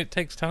 I mean, it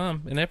takes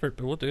time and effort,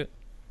 but we'll do it.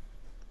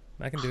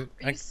 I can do it.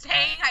 Are you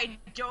saying I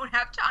don't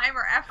have time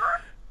or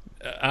effort?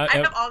 I I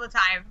have all the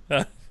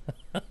time.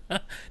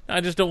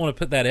 I just don't want to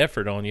put that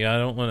effort on you. I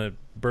don't want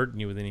to burden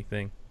you with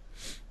anything.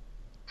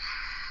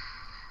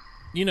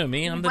 You know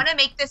me. We want to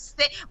make this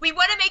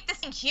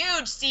thing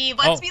huge, Steve.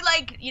 Let's be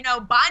like,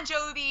 Bon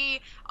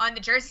Jovi on the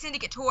Jersey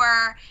Syndicate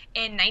tour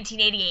in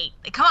 1988.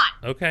 Like, come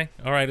on. Okay.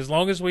 All right. As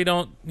long as we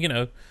don't,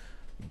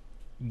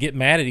 get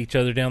mad at each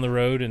other down the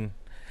road. And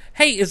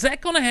hey, is that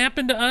going to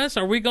happen to us?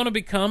 Are we going to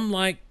become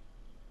like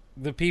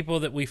the people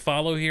that we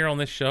follow here on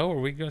this show?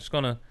 Are we just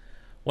going to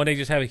one day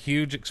just have a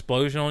huge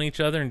explosion on each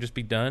other and just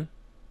be done?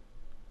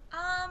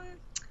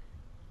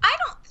 I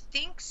don't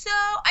think so.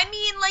 I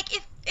mean, like,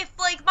 if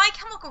like My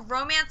Chemical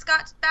Romance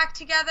got back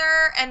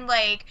together and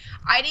like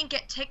I didn't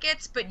get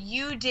tickets but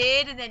you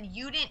did and then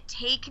you didn't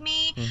take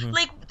me,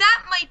 like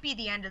that might be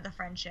the end of the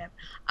friendship.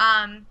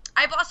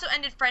 I've also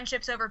ended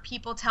friendships over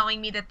people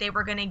telling me that they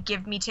were going to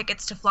give me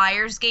tickets to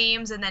Flyers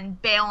games and then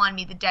bail on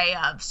me the day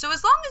of. So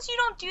as long as you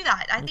don't do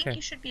that, I think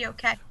you should be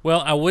okay.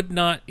 Well, I would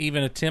not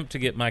even attempt to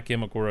get My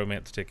Chemical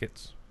Romance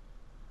tickets.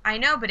 I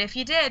know, but if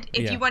you did,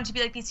 if you wanted to be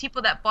like these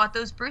people that bought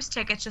those Bruce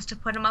tickets just to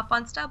put them up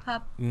on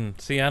StubHub.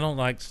 See, I don't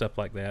like stuff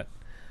like that.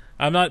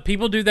 I'm not.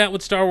 People do that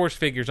with Star Wars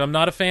figures. I'm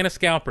not a fan of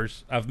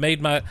scalpers. I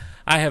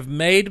have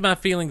made my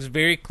feelings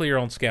very clear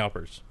on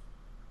scalpers.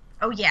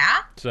 Oh yeah?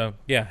 So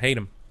yeah, hate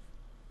them.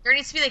 There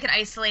needs to be like an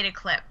isolated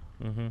clip.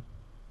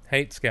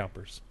 Hate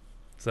scalpers.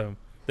 So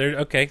There.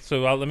 Okay,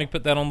 so let me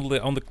put that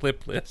on the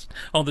clip list,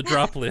 on the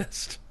drop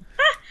list.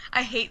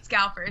 I hate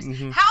scalpers.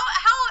 Mm-hmm.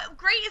 How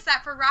great is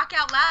that for Rock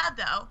Out Loud,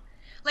 though?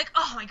 Like,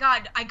 oh my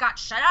God, I got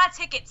shut out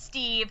tickets,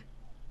 Steve.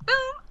 Boom.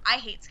 I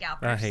hate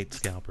scalpers. I hate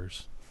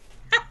scalpers.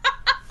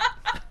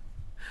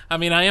 I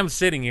mean, I am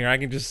sitting here. I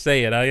can just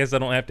say it. I guess I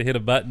don't have to hit a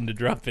button to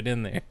drop it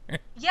in there.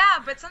 Yeah,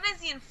 but sometimes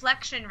the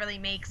inflection really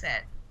makes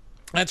it.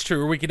 That's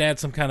true. Or we could add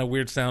some kind of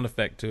weird sound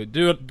effect to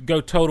it.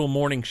 Go total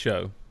morning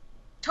show.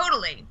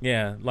 Totally.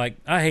 Yeah, like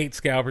I hate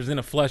scalpers in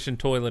a flushing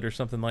toilet or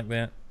something like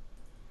that.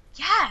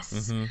 Yes.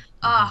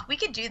 Mm-hmm. We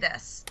could do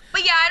this.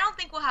 But yeah, I don't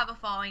think we'll have a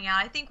falling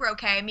out. I think we're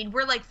okay. I mean,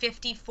 we're like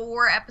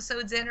 54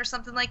 episodes in or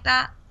something like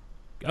that.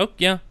 Oh,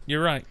 yeah,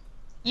 you're right.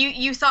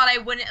 You thought I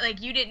wouldn't,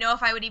 like, you didn't know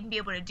if I would even be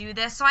able to do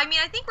this. So I mean,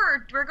 I think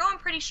we're going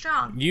pretty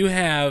strong. You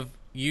have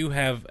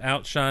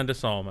outshined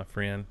us all, my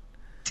friend.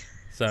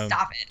 So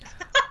Stop it.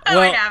 Well,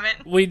 I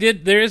haven't. We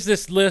did. There is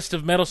this list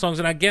of metal songs,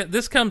 and I get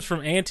this comes from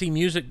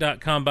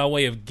antimusic.com by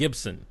way of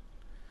Gibson,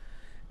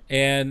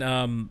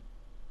 and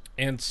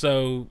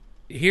so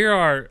here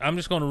are. I'm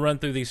just going to run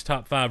through these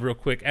top 5 real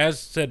quick, as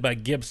said by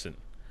Gibson.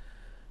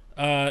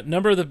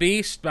 Number of the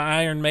Beast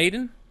by Iron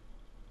Maiden.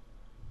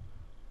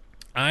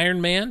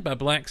 Iron Man by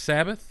Black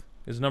Sabbath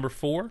is number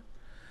 4.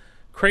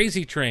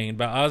 Crazy Train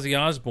by Ozzy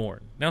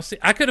Osbourne. Now, see,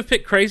 I could have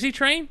picked Crazy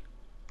Train.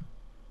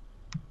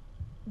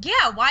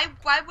 Yeah, why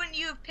wouldn't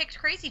you have picked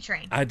Crazy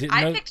Train? I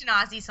picked an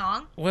Ozzy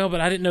song. Well, but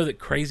I didn't know that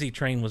Crazy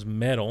Train was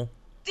metal.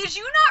 Did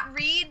you not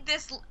read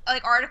this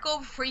article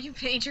before you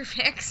made your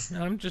picks?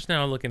 I'm just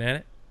now looking at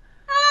it.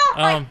 Oh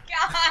my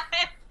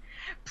God.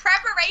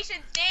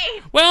 Preparation,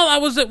 Steve. Well, I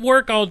was at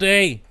work all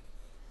day.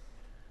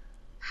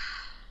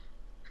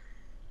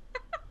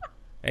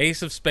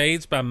 Ace of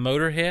Spades by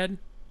Motorhead.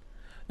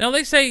 Now,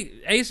 they say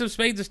Ace of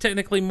Spades is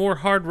technically more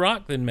hard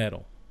rock than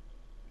metal.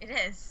 It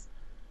is.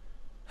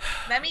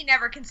 Lemmy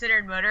never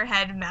considered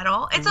Motorhead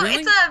metal.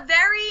 Really?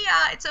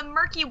 It's a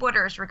murky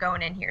waters we're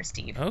going in here,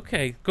 Steve.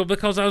 Okay, cool,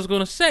 because I was going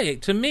to say,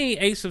 to me,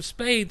 Ace of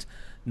Spades,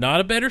 not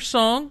a better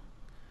song,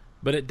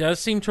 but it does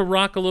seem to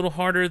rock a little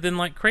harder than,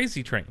 like,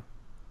 Crazy Train.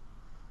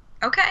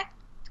 Okay.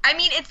 I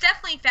mean, it's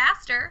definitely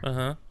faster.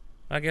 Uh-huh.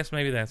 I guess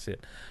maybe that's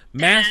it.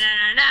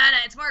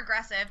 It's more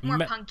aggressive, more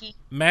punky.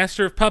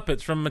 Master of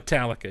Puppets from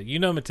Metallica. You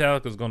know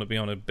Metallica's going to be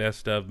on a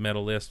best of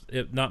metal list,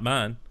 not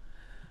mine.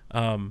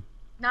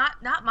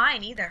 Not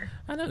mine either.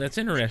 I know, that's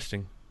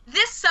interesting.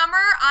 This summer,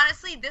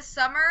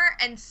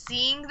 and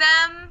seeing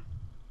them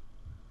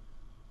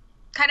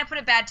kind of put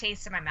a bad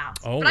taste in my mouth.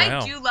 Oh, but wow.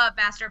 I do love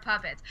Master of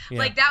Puppets. Yeah.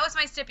 Like, that was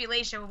my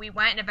stipulation when we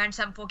went and Avenged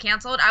Sevenfold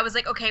canceled. I was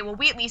like, okay, well,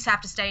 we at least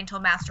have to stay until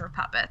Master of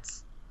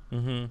Puppets.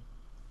 Mm-hmm.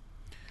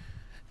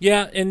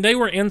 Yeah, and they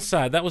were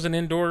inside. That was an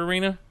indoor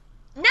arena?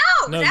 No,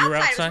 No, it was you were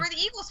outside. outside? It was where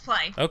the Eagles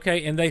play.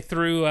 Okay, and they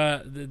threw,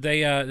 did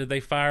they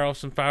fire off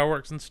some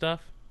fireworks and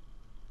stuff?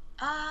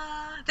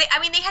 They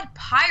had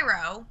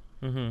pyro.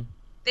 Mm-hmm.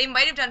 They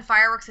might have done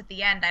fireworks at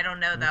the end. I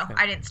don't know, though. Okay.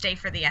 I didn't stay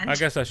for the end. I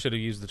guess I should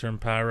have used the term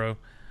pyro.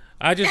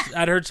 I'd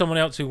heard someone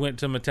else who went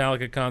to a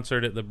Metallica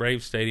concert at the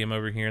Braves Stadium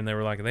over here, and they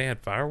were like, they had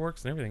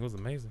fireworks and everything. It was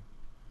amazing.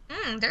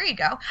 There you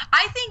go.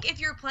 I think if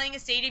you're playing a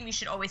stadium, you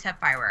should always have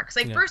fireworks.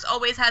 Like, Yeah. Bruce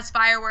always has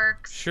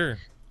fireworks. Sure.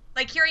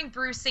 Like, hearing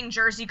Bruce sing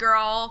Jersey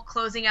Girl,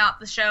 closing out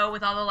the show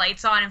with all the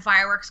lights on and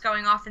fireworks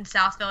going off in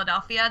South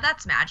Philadelphia,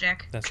 that's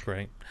magic. That's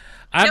great.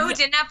 You know who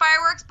didn't have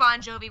fireworks?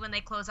 Bon Jovi when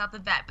they close out the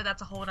vet, but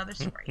that's a whole other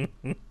story.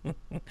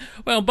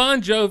 Well,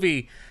 Bon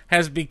Jovi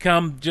has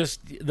become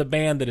just the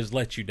band that has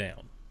let you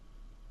down.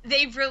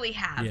 They really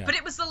have. Yeah. But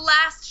it was the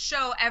last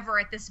show ever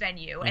at this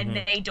venue, and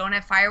they don't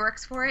have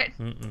fireworks for it.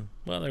 Mm-mm.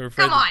 Well, they were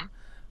afraid. Come on.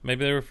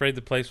 Maybe they were afraid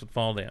the place would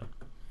fall down.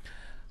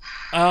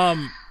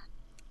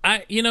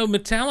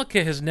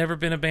 Metallica has never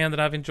been a band that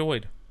I've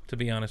enjoyed, to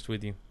be honest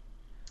with you.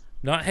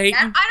 Not hating.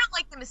 I don't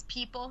like them as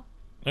people.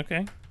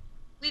 Okay.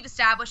 We've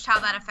established how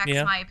that affects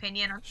Yeah. my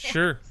opinion. On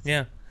Sure,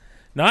 yeah.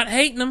 Not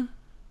hating them,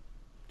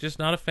 just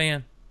not a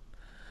fan.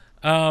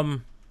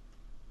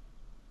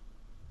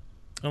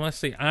 Let's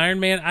see,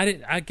 Iron Man.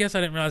 I guess I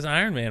didn't realize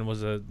Iron Man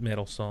was a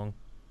metal song.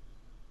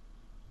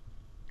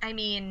 I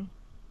mean,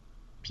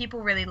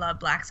 people really love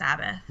Black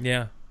Sabbath.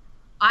 Yeah.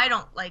 I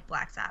don't like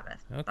Black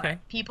Sabbath. Okay.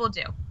 But people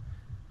do.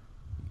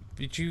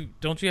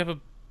 Don't you have a?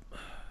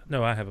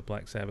 No, I have a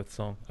Black Sabbath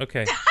song.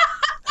 Okay.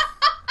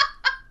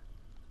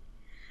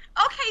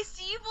 Okay,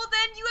 Steve. Well,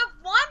 then you have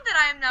one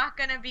that I'm not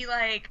gonna be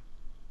like,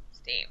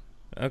 Steve.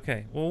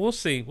 Okay. Well, we'll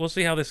see. We'll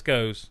see how this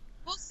goes.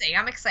 We'll see.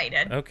 I'm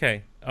excited.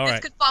 Okay. All this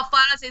right. could fall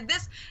flat. I say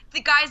this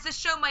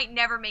show might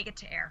never make it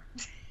to air.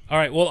 All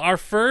right. Well, our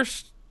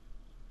first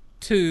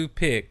 2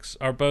 picks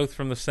are both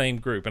from the same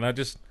group, and I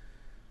just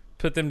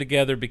put them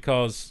together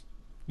because,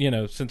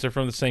 since they're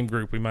from the same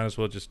group, we might as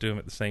well just do them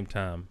at the same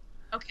time.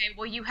 Okay.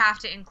 Well, you have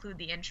to include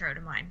the intro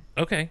to mine.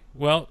 Okay.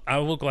 Well, I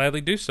will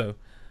gladly do so.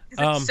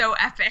 Because it's so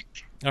epic.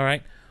 All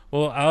right.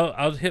 Well,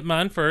 I'll hit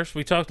mine first.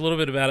 We talked a little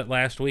bit about it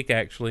last week,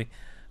 actually.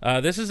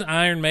 This is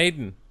Iron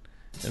Maiden,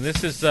 and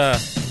this is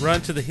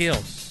Run to the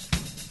Hills.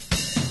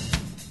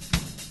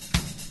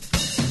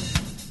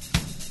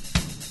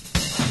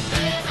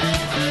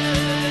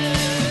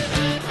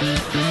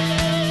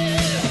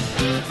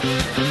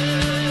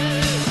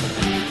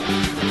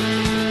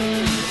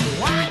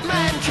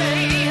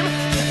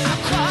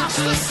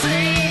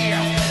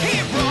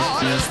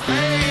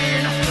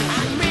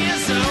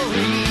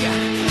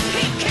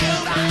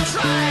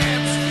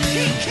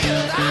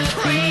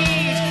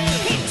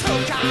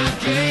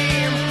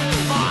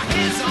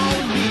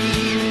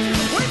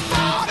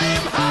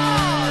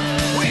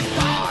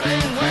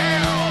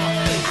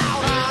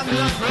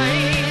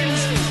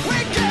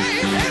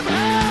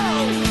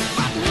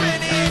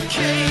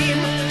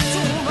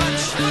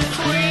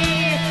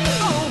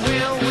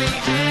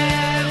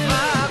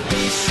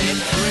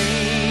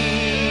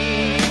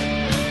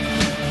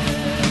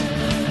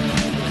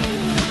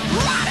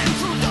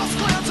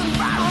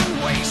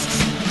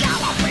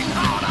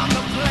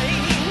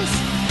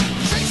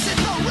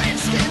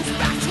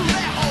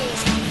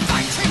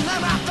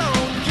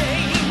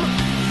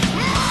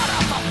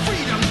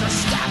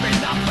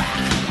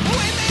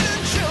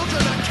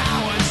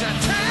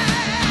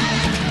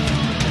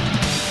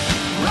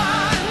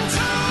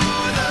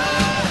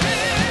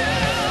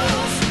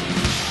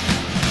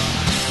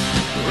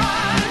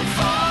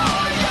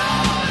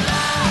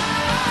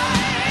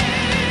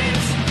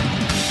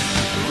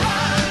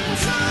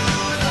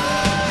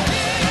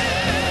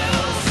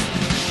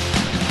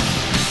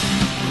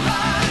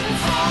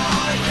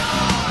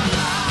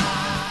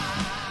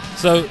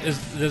 So,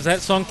 does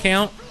that song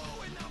count?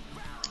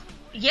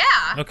 Yeah.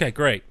 Okay,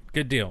 great.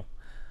 Good deal.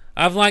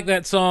 I've liked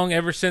that song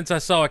ever since I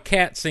saw a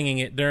cat singing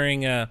it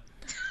during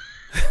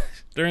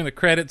during the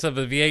credits of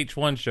a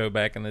VH1 show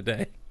back in the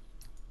day.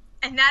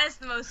 And that is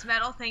the most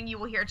metal thing you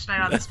will hear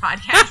tonight on this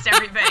podcast,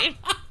 everybody.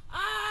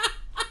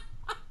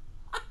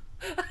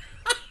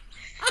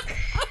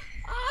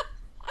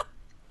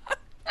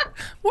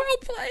 Well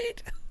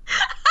played.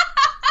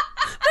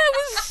 That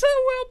was so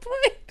well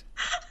played.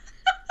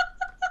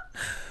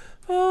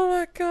 Oh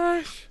my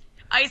gosh.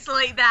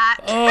 Isolate that.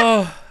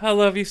 Oh, I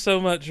love you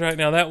so much right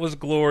now. That was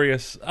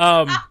glorious.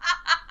 That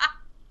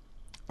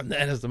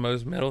is the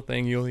most metal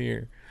thing you'll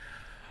hear.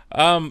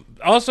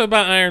 Also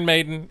about Iron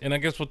Maiden, and I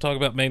guess we'll talk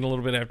about Maiden a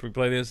little bit after we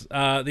play this.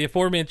 The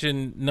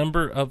aforementioned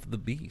Number of the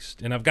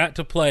Beast, and I've got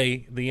to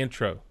play the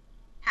intro.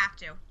 Have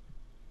to.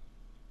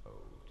 Oh,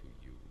 to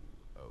you,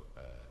 O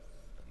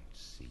earth and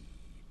sea,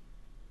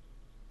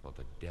 for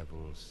the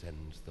devil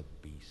sends the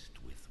beast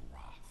with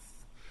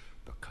wrath,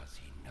 because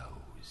he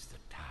knows the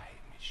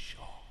time is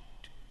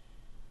short.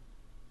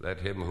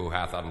 Let him who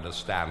hath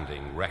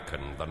understanding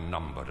reckon the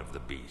number of the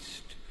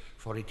beast,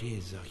 for it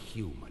is a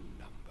human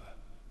number.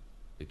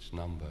 Its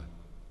number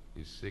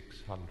is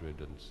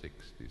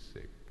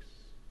 666.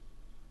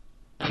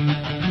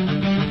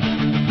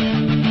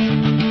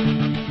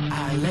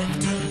 I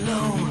left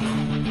alone.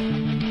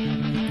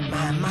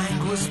 My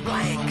mind was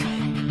blank.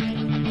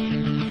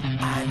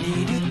 I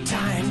needed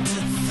time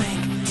to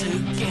think, to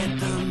get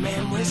the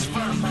memories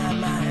from my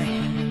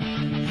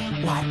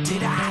mind. What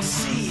did I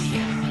see?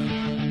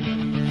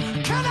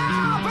 Can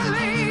I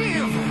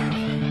believe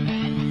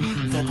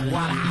that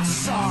what I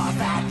saw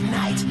that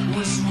night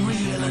was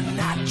real and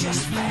not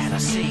just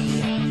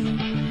fantasy?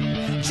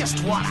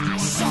 Just what I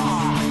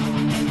saw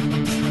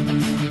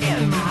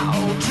in my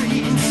old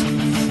dreams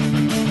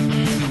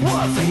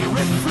were the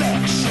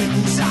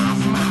reflections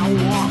of my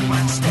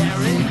Walkman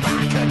staring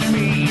back at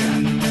me.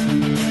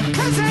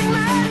 'Cause in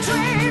my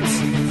dreams,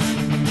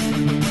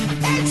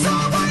 it's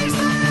always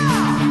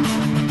there,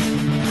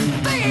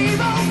 the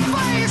evil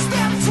face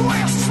that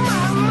twists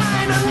my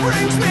mind and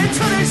brings me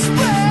to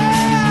despair.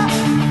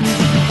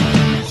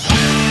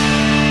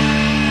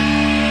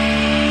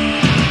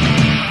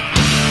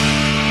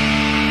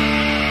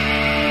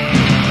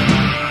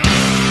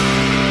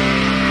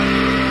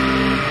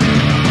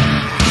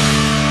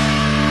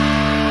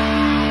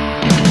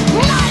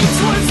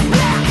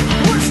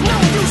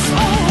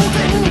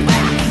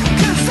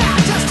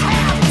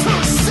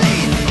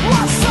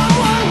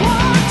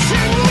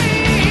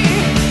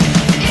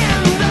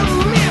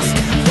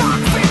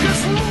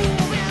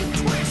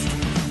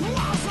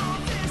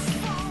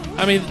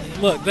 I mean,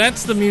 look,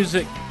 that's the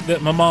music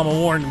that my mama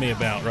warned me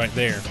about right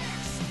there.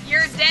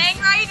 You're dang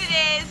right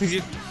it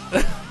is.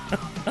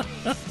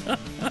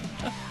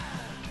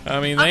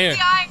 I mean, Up there.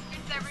 the irons,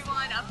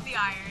 everyone. Up the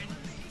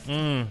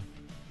irons.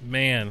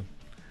 Man,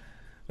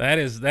 that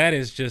is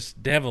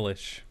just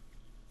devilish.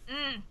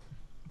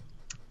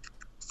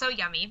 So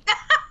yummy.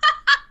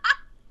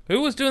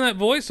 Who was doing that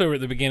voiceover at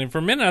the beginning? For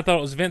a minute, I thought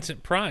it was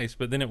Vincent Price,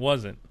 but then it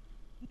wasn't.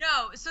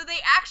 No, so they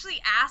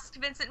actually asked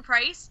Vincent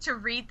Price to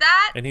read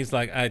that. And he's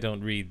like, I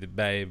don't read the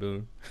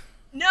Bible.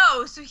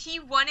 No, so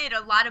he wanted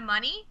a lot of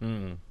money.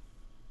 Mm.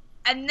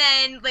 And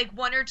then, like,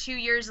 1 or 2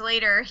 years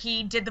later,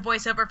 he did the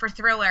voiceover for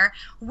Thriller,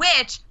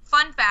 which,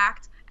 fun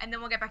fact, and then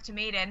we'll get back to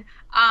Maiden,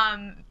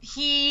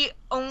 he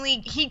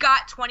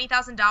got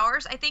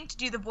 $20,000, I think, to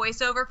do the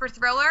voiceover for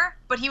Thriller,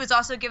 but he was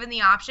also given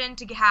the option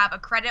to have a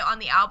credit on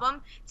the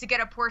album to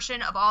get a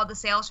portion of all the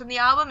sales from the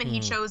album, and he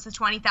chose the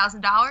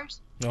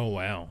 $20,000. Oh,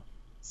 wow.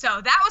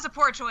 So that was a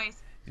poor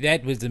choice.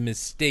 That was a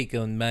mistake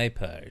on my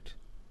part.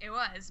 It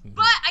was.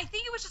 But I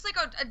think it was just like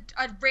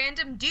a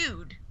random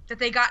dude that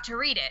they got to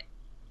read it.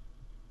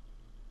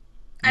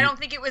 I don't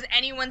think it was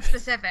anyone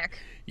specific.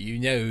 You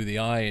know the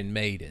Iron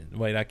Maiden.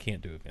 Wait, I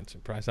can't do a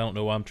Vincent Price. I don't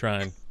know why I'm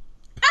trying.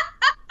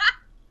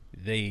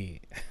 the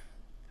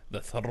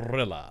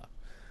Thriller.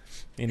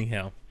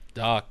 Anyhow,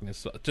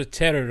 darkness to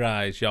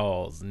terrorize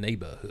y'all's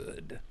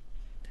neighborhood.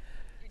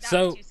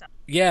 So,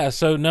 yeah,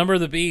 so Number of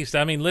the Beast.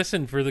 I mean,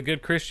 listen, for the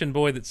good Christian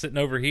boy that's sitting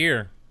over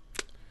here.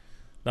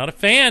 Not a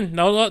fan.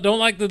 No, don't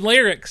like the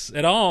lyrics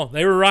at all.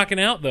 They were rocking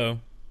out, though.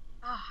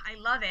 Oh, I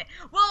love it.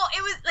 Well,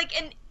 it was like,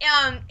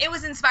 it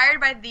was inspired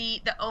by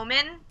the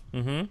Omen.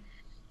 Mm-hmm.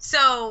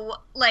 So,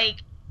 like,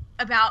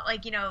 about,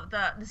 like, you know,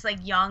 this, like,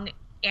 young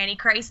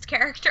Antichrist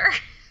character.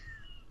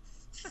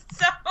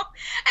 So,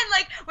 and,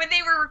 like, when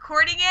they were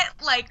recording it,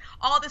 like,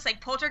 all this,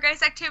 like,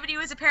 poltergeist activity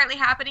was apparently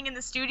happening in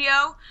the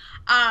studio.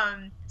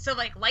 So,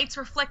 like, lights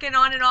were flicking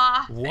on and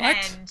off. What?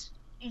 And,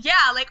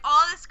 yeah, like,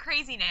 all this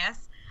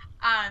craziness.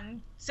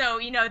 So,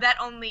 you know, that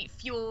only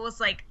fuels,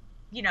 like,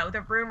 you know,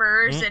 the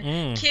rumors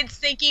and kids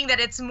thinking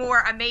that it's more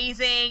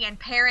amazing and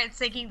parents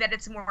thinking that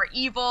it's more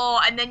evil.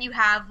 And then you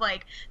have,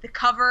 like, the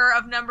cover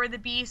of Number of the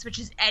Beast, which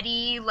is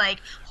Eddie, like,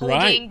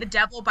 holding the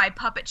devil by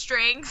puppet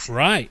strings.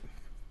 Right.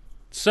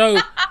 So,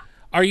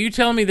 are you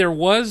telling me there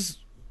was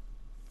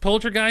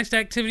poltergeist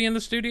activity in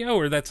the studio,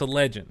 or that's a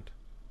legend?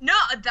 No,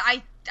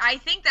 I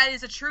think that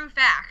is a true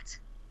fact.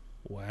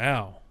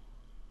 Wow.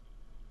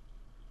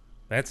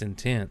 That's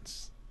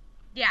intense.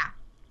 Yeah.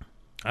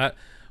 I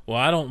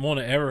don't want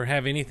to ever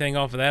have anything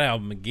off of that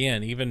album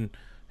again, even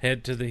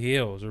Head to the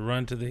Hills or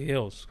Run to the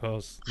Hills,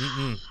 because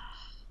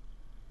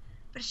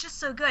But it's just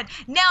so good.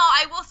 Now,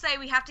 I will say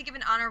we have to give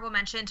an honorable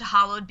mention to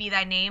Hallowed Be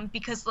Thy Name,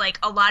 because, like,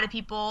 a lot of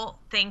people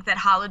think that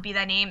Hallowed Be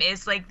Thy Name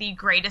is, like, the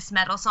greatest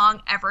metal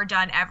song ever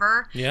done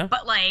ever. Yeah.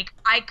 But, like,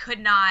 I could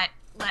not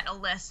let a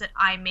list that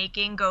I'm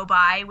making go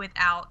by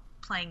without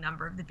playing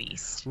Number of the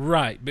Beast.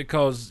 Right,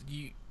 because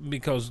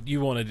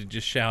you wanted to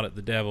just shout at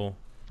the devil.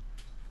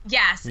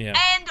 Yes. Yeah.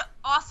 And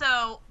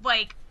also,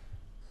 like,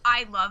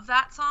 I love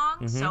that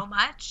song so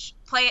much.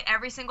 Play it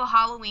every single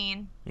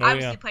Halloween.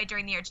 Obviously play it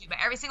during the year too, but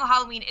every single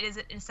Halloween it is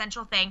an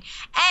essential thing.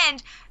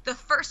 And the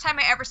first time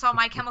I ever saw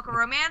My Chemical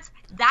Romance,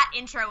 that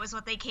intro was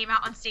what they came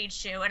out on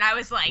stage to, and I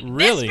was like,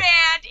 really? This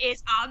band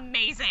is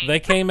amazing. They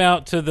came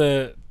out to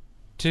the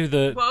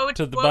Woe Bible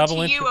to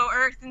intro. you, O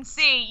earth and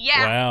sea.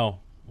 Yeah.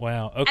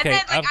 Wow. Okay. And then,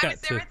 like, I've I got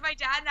was there to. with my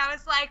dad, and I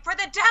was like, "For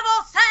the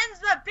devil sends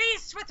the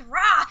beast with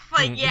wrath."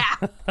 Like, yeah.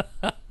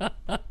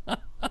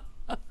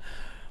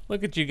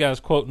 Look at you guys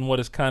quoting what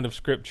is kind of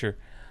scripture.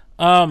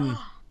 Hold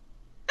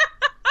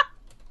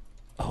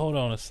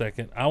on a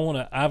second.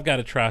 I've got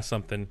to try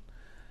something,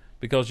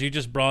 because you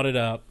just brought it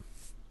up.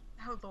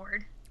 Oh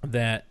Lord.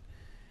 That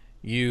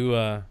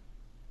you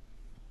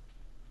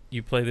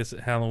play this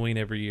at Halloween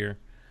every year,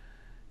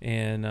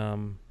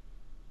 and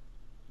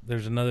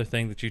there's another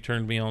thing that you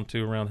turned me on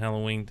to around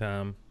Halloween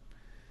time.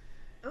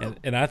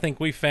 And I think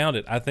we found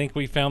it. I think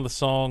we found the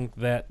song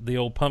that the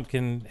old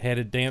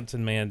pumpkin-headed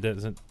dancing man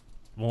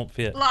won't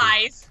fit.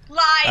 Lies.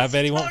 I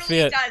bet he won't totally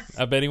fit. Does.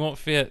 I bet he won't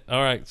fit.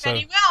 All right, so Bet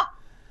he will.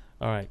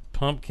 all right,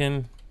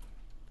 pumpkin.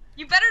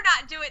 You better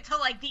not do it till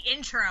like the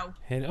intro.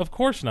 Head, of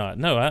course not.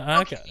 No,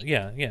 Okay.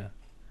 yeah.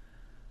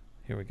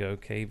 Here we go,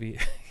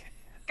 KV.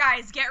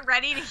 Guys, get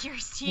ready to hear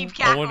Steve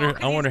cackle. I wonder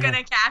he's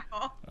gonna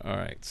cackle. All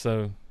right,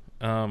 so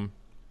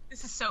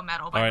This is so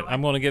metal. all By right, the way.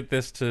 I'm going to get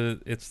this to,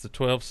 it's the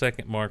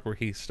 12-second mark where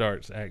he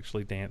starts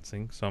actually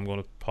dancing. So I'm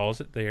going to pause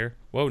it there.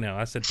 Whoa, now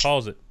I said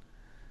pause it.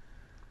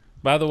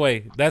 By the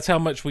way, that's how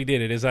much we did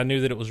it, is I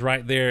knew that it was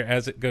right there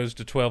as it goes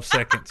to 12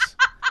 seconds.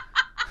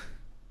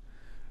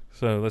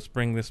 So let's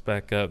bring this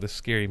back up, the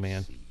scary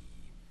man.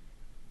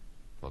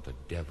 For the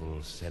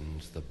devil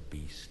sends the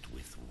beast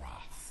with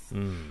wrath,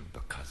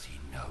 because he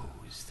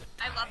knows the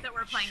time I love that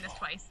we're playing this short.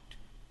 twice.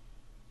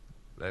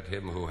 Let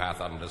him who hath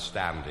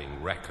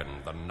understanding reckon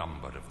the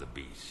number of the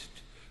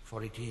beast,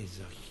 for it is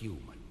a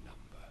human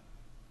number.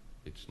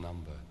 Its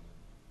number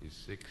is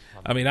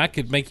 600. I mean, I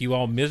could make you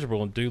all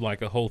miserable and do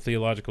like a whole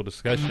theological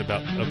discussion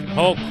about, okay,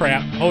 oh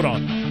crap, hold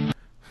on.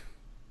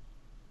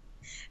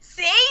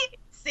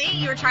 See,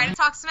 you were trying to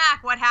talk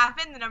smack. What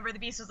happened? The Number of the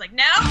Beast was like,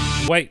 no.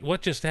 Wait,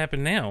 what just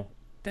happened now?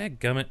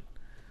 Dadgummit.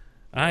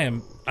 I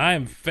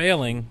am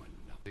failing.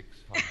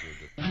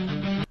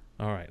 600.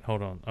 All right,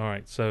 hold on. All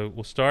right, so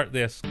we'll start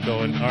this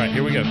going. All right,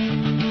 here we go.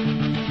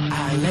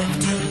 I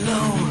left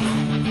alone.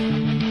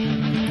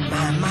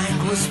 My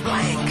mind was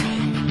blank.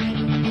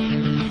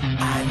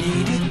 I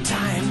needed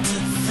time to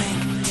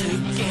think, to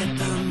get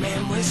the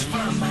memories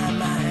from my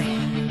mind.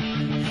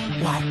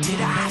 What did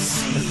I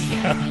see?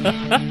 Can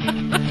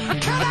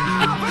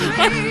I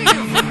believe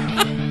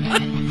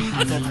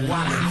that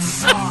what I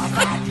saw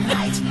that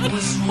night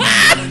was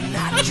real and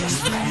not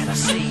just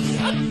fantasy?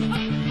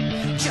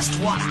 Just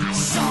what I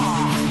saw.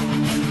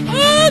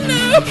 Oh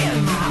no!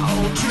 In my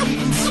old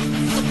dreams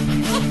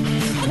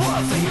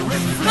were the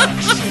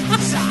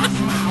reflections of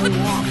my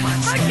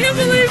woman's I can't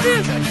believe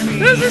this.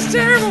 This is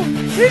terrible.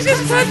 He's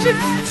just touching.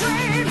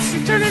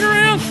 He's turning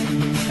around,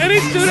 and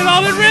he's doing it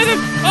all in rhythm.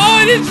 Oh,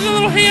 and it's a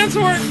little hands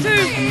work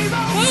too.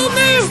 Oh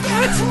no!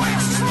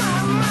 twists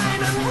my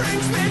mind and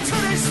brings me to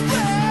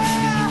despair.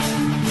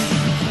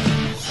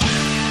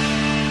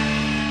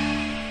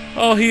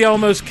 Oh, he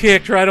almost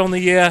kicked right on the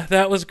yeah.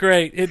 That was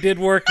great. It did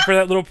work for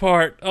that little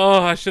part.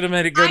 Oh, I should have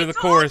made it go to the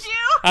told chorus. you.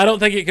 I don't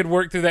think it could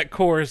work through that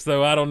chorus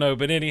though. I don't know,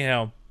 but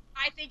anyhow.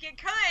 I think it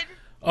could.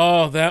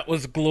 Oh, that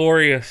was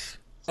glorious.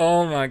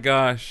 Oh my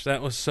gosh,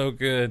 that was so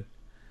good.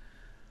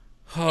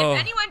 Oh. If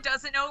anyone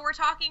doesn't know what we're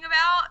talking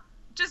about,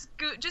 just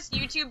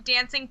YouTube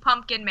Dancing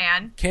Pumpkin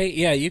Man.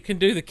 Yeah, you can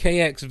do the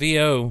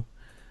KXVO.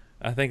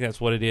 I think that's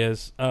what it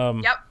is.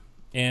 Yep.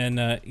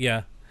 And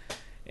yeah.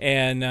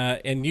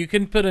 And you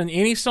can put in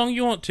any song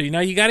you want to. Now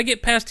you got to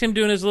get past him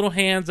doing his little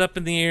hands up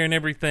in the air and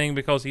everything,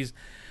 because he's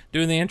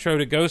doing the intro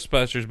to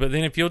Ghostbusters. But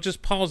then if you'll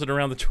just pause it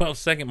around the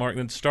 12-second mark,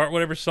 then start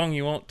whatever song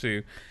you want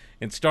to,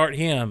 and start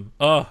him.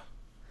 Oh,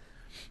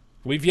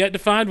 we've yet to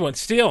find one.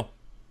 Still.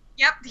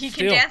 Yep, he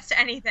can Still. dance to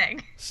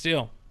anything.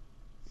 Still.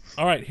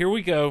 All right, here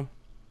we go.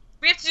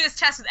 We have to do this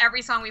test with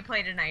every song we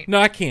play tonight. No,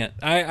 I can't.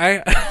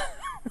 I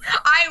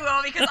I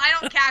will, because I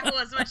don't cackle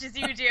as much as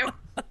you do.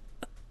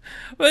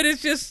 But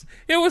it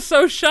was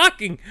so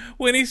shocking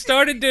when he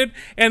started doing,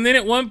 and then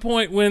at one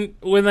point when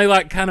they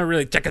like kind of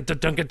really,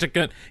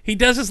 he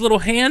does his little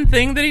hand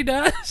thing that he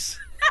does.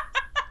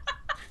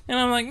 And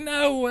I'm like,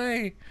 no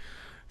way.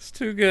 It's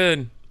too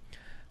good.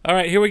 All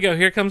right, here we go.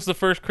 Here comes the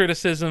first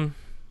criticism.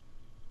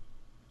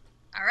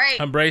 All right.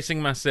 I'm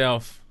bracing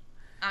myself.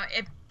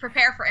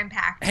 Prepare for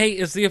impact. Hey,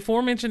 is the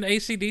aforementioned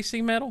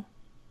AC/DC metal?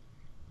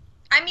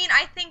 I mean,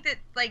 I think that,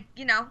 like,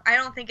 you know, I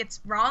don't think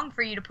it's wrong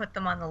for you to put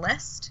them on the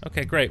list.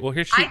 Okay, great. Well,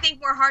 here's I think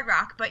more hard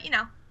rock, but, you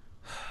know.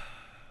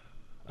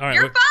 All right,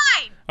 You're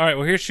fine! All right,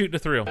 well, here's Shoot the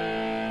Thrill.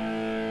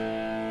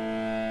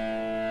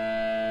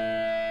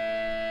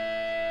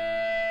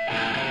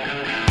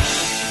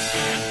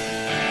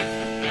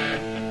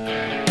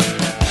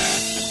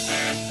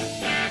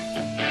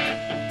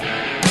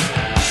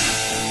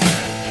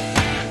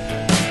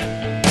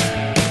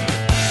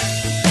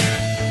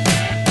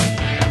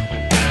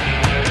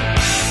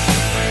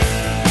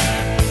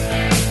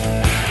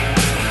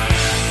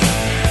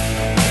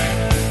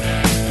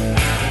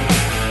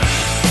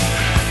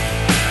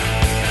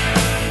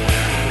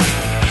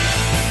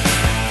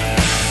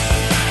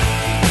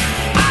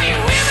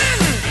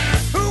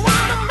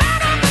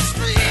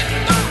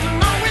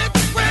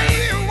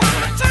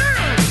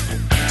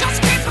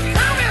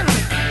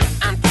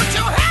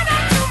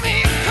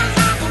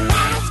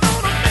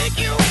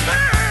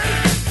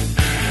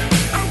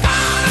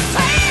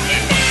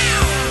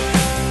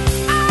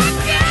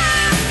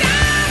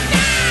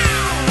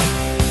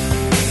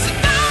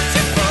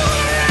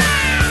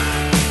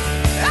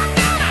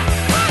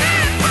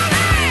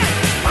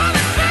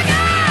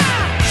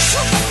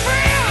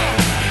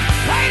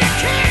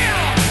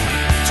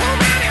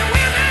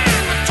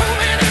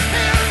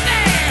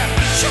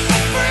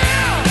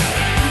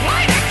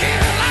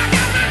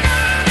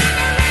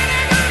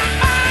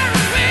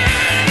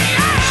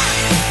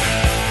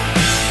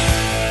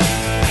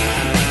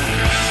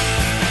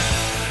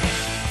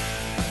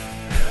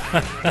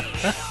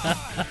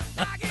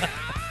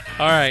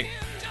 All right.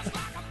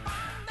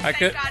 Thank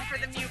God for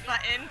the mute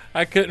button.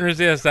 I couldn't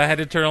resist. I had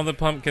to turn on the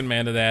Pumpkin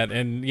Man to that,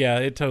 and yeah,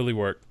 it totally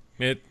worked.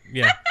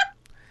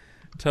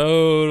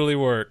 Totally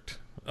worked.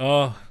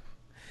 Oh,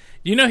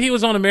 you know he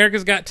was on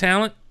America's Got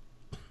Talent?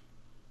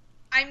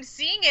 I'm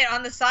seeing it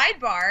on the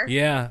sidebar.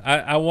 Yeah,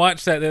 I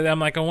watched that. I'm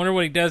like, I wonder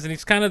what he does, and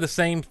he's kind of the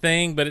same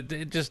thing, but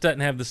it just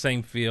doesn't have the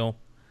same feel.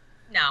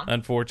 No.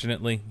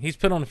 Unfortunately. He's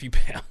put on a few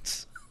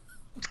pounds.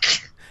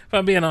 If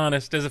I'm being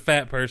honest, as a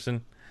fat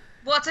person.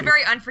 Well, it's a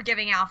very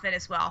unforgiving outfit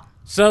as well.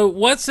 So,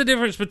 what's the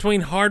difference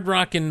between hard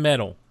rock and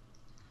metal?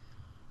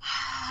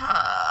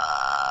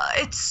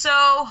 It's so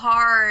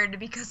hard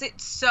because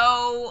it's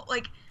so,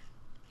 like,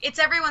 it's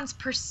everyone's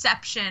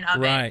perception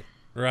of it.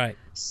 Right.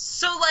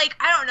 So, like,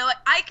 I don't know.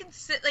 I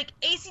consider, like,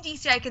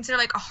 AC/DC I consider,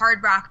 like, a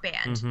hard rock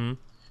band. Mm-hmm.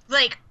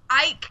 Like,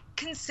 I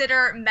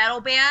consider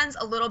metal bands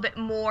a little bit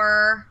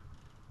more...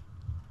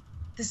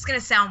 This is going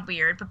to sound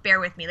weird, but bear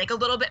with me. Like, a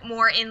little bit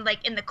more in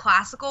the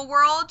classical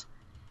world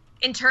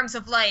in terms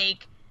of,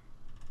 like,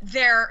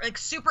 their, like,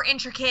 super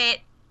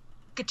intricate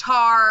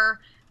guitar,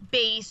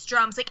 bass,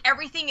 drums. Like,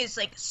 everything is,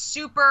 like,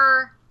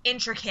 super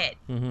intricate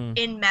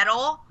in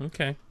metal.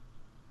 Okay.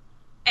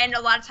 And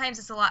a lot of times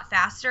it's a lot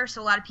faster,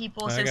 so a lot of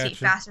people associate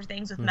faster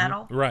things with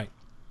metal. Right.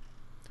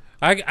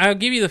 I'll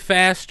give you the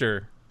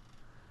faster.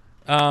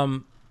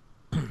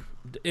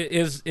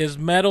 Is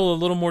metal a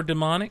little more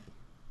demonic?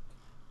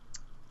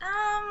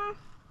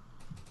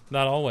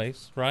 Not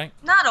always, right?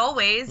 Not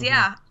always,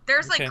 yeah.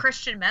 There's, like,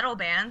 Christian metal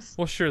bands.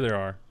 Well, sure there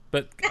are.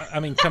 But, I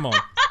mean, come on.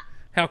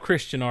 How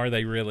Christian are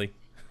they, really?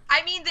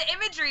 I mean, the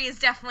imagery is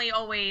definitely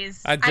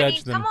always... I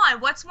judge them. Come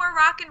on. What's more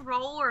rock and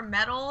roll or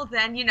metal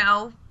than, you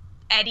know,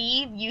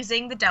 Eddie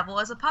using the devil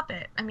as a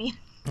puppet? I mean...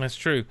 That's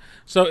true.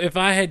 So, if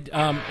I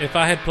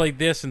had played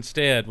this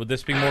instead, would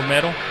this be more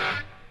metal?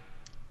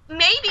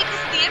 Maybe,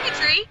 because of the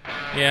imagery.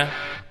 Yeah.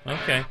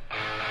 Okay.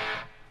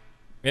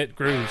 It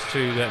grooves,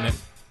 too, doesn't it?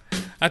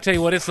 I tell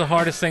you what, it's the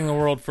hardest thing in the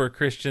world for a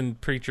Christian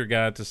preacher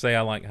guy to say,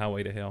 I like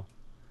Highway to Hell.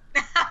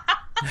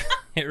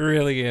 It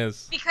really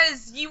is.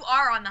 Because you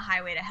are on the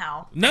highway to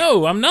hell.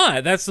 No, I'm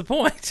not. That's the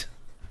point.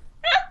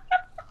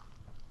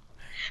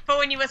 But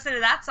when you listen to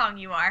that song,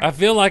 you are. I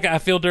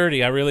feel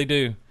dirty. I really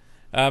do.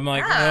 I'm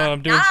like,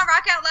 I'm doing... Not on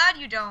Rock Out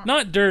Loud, you don't.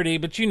 Not dirty,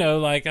 but, you know,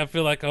 like, I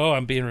feel like,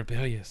 I'm being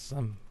rebellious.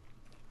 I'm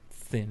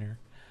thinner.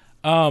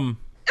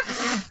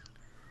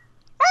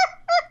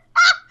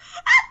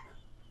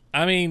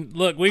 I mean,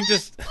 look,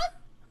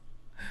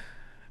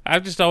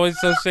 I've just always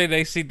associated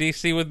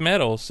AC/DC with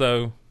metal,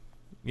 so,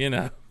 you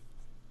know.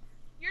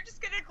 You're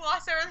just going to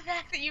gloss over the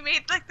fact that you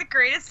made, like, the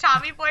greatest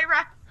Tommy Boy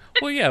record?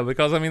 Well, yeah,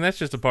 because, I mean, that's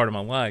just a part of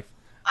my life.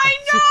 I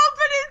know,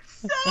 but it's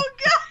so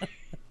good.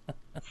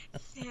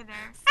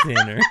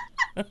 Thinner.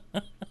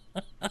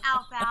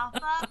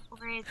 Alfalfa,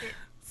 or is it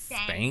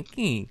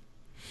Spanky?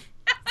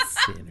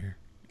 Thinner.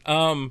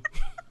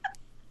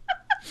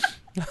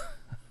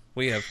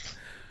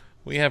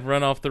 We have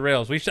run off the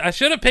rails. I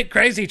should have picked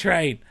Crazy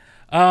Train.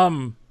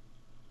 You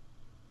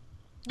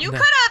could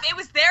have. It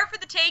was there for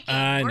the taking.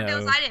 I Lord know.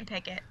 knows I didn't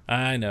pick it.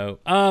 I know.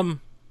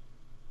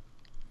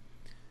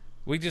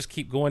 We just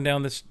keep going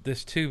down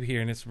this tube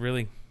here, and it's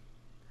really...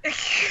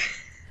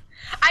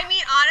 I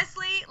mean,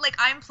 honestly, like,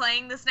 I'm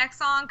playing this next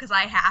song because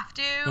I have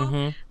to.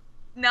 Mm-hmm.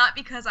 Not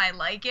because I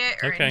like it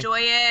or enjoy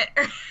it.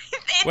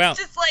 It's well,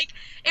 just like,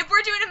 if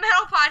we're doing a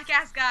metal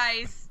podcast,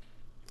 guys...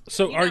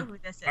 So You know who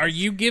this is. are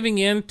you giving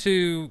in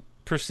to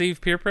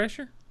perceived peer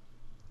pressure?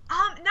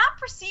 Not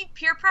perceived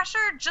peer pressure,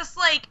 just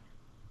like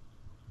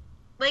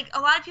a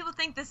lot of people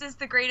think this is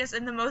the greatest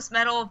and the most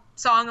metal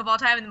song of all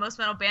time and the most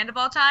metal band of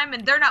all time,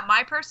 and they're not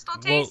my personal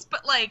taste,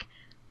 but like,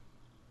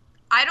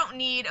 I don't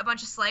need a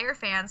bunch of Slayer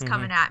fans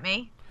coming at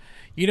me.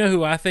 You know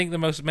who I think the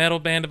most metal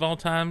band of all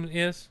time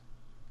is?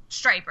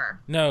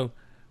 Striper. No.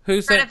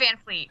 Who's Greta that? Van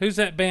Fleet. Who's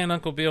that band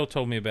Uncle Bill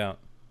told me about?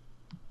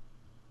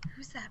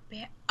 Who's that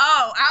band?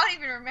 Oh, I don't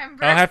even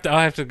remember. I'll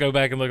have to go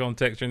back and look on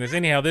texture in this.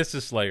 Anyhow, this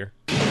is Slayer.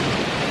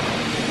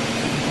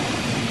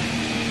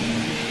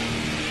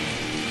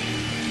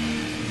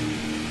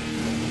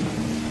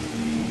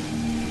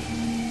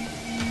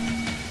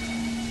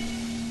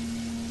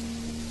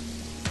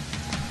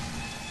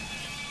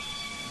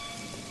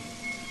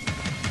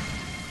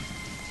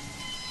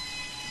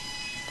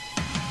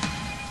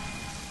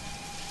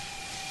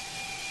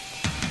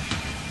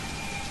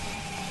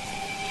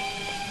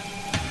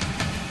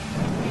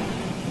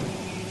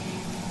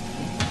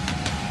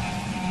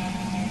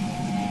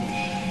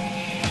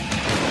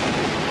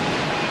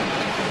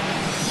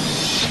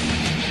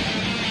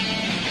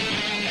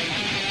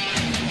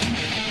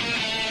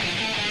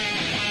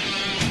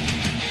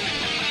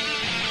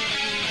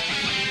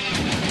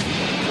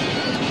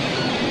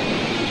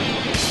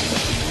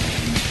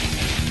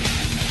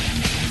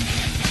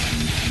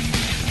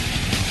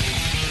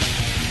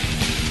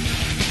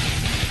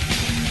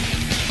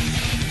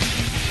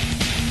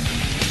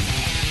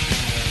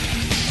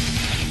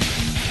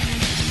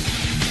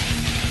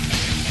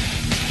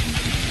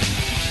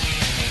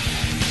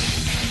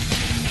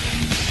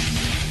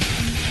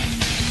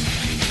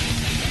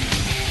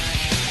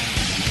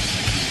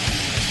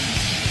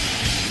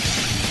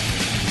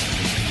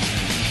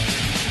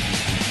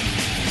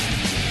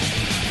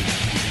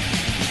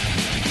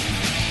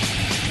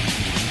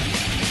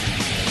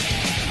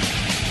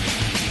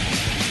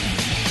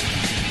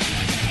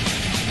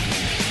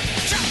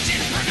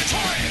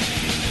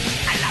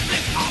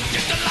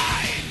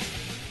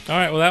 All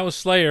right, well, that was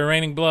Slayer,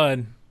 Raining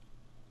Blood.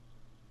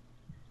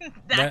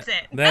 That's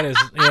it. That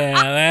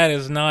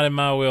is not in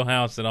my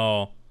wheelhouse at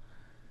all.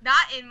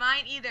 Not in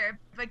mine either.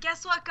 But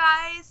guess what,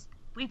 guys?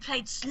 We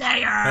played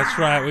Slayer. That's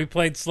right. We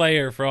played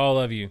Slayer for all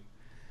of you.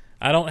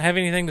 I don't have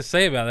anything to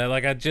say about that.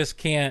 Like, I just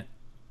can't.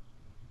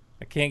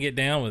 I can't get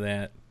down with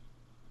that.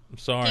 I'm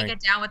sorry. Can't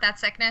get down with that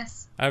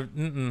sickness.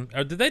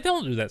 They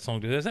don't do that song,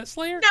 do they? Is that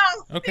Slayer?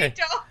 No, okay. they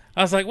don't.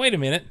 I was like, wait a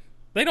minute.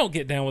 They don't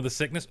get down with the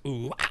sickness.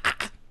 Ooh.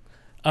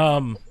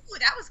 Ooh,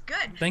 that was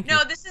good. Thank you.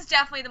 No, this is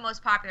definitely the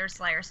most popular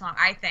Slayer song,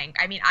 I think.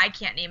 I mean, I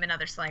can't name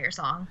another Slayer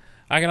song.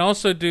 I can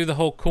also do the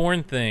whole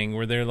Korn thing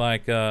where they're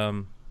like,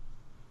 oh,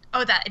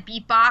 that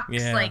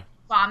beatbox, like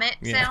vomit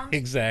sound.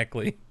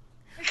 Exactly.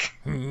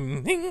 All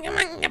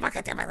you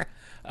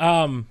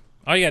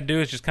gotta do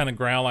is just kind of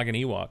growl like an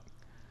Ewok.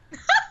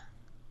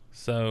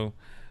 So,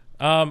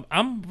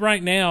 I'm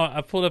right now.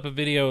 I pulled up a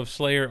video of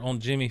Slayer on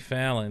Jimmy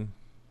Fallon,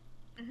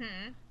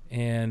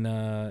 and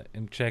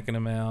I'm checking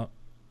them out.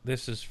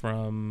 This is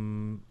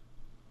from.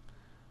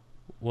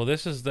 Well,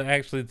 this is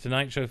actually the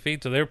Tonight Show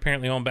feed, so they're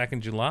apparently on back in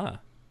July.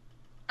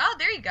 Oh,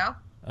 there you go.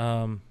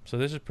 So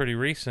this is pretty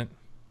recent.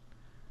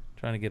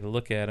 Trying to get a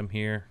look at them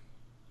here,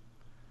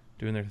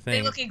 doing their thing.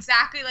 They look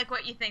exactly like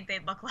what you think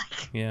they'd look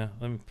like. Yeah,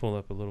 let me pull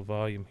up a little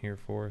volume here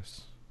for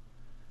us.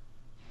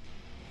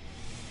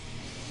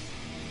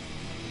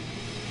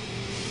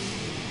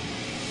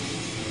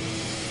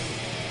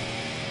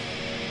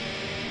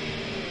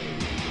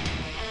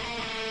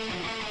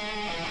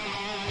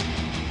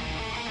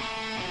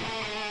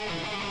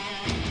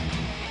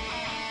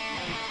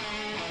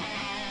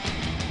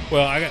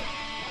 Well,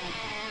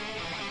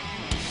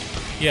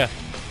 yeah,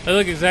 they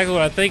look exactly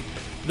what I think.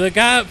 The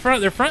guy up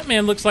front, their front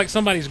man, looks like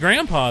somebody's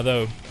grandpa,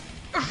 though.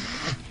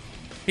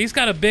 He's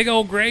got a big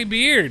old gray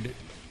beard.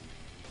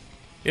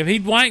 If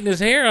he'd whiten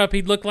his hair up,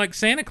 he'd look like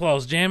Santa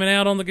Claus jamming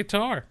out on the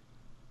guitar.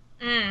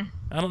 I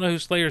don't know who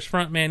Slayer's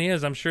front man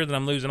is. I'm sure that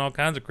I'm losing all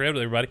kinds of credit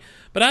with everybody.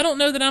 But I don't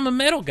know that I'm a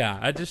metal guy.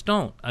 I just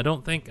don't. I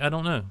don't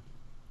know.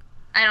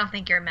 I don't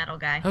think you're a metal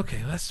guy.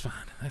 Okay, that's fine.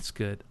 That's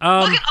good.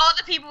 Look at all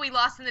the people we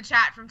lost in the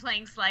chat from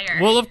playing Slayer.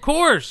 Well, of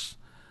course.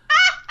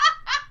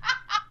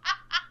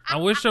 I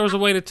wish there was a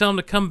way to tell them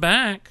to come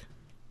back.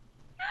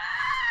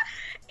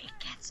 It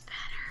gets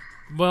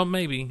better. Well,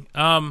 maybe.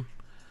 I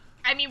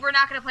mean, we're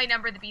not going to play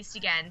Number of the Beast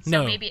again,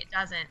 so maybe it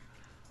doesn't.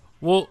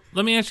 Well,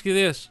 let me ask you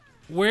this: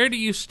 where do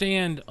you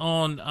stand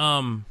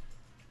on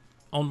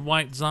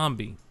White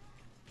Zombie?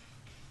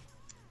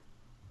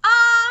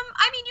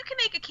 I mean, you can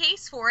make a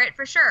case for it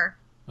for sure.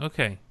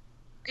 Okay.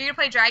 Are you gonna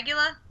play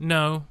Dragula?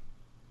 No.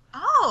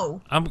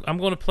 Oh. I'm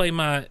going to play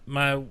my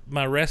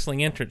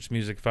wrestling entrance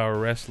music if I were a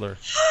wrestler.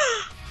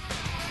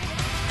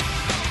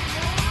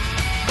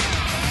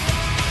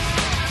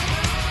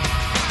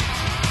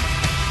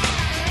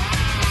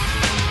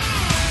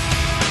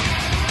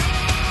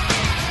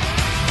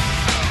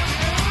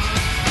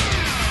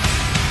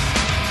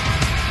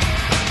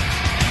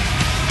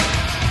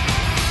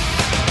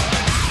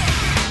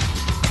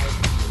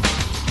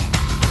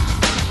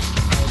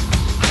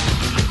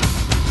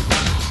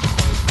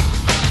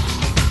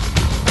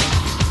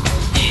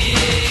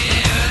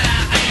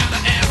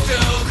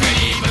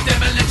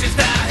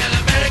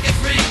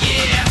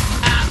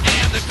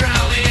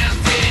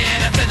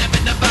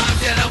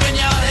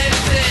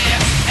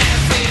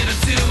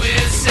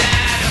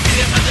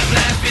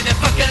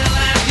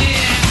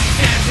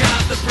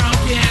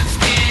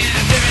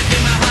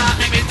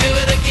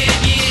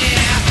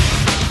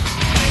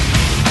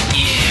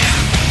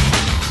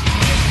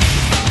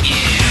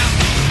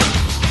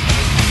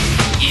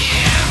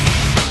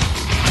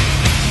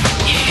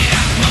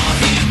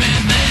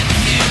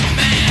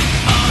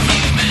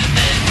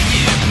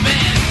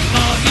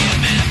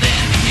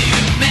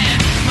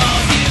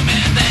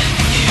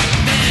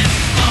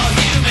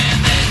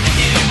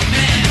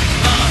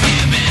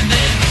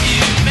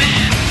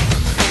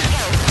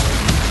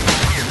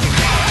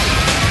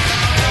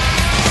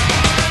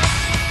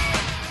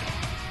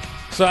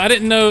 So I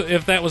didn't know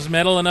if that was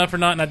metal enough or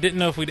not, and I didn't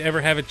know if we'd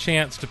ever have a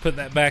chance to put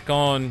that back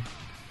on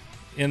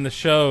in the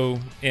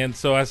show. And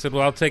so I said,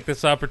 well, I'll take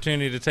this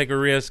opportunity to take a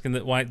risk, and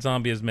that White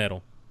Zombie is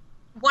metal.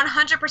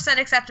 100%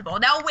 acceptable.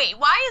 Now, wait,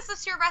 why is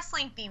this your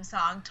wrestling theme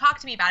song? Talk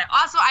to me about it.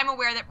 Also, I'm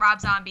aware that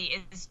Rob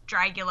Zombie is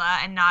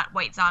Dragula and not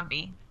White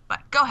Zombie, but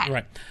go ahead.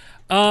 Right.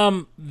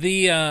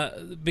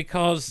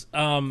 Because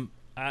I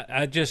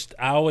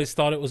always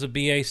thought it was a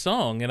BA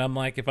song, and I'm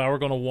like, if I were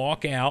going to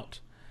walk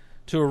out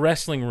to a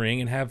wrestling ring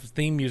and have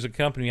theme music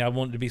accompany me, I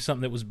want it to be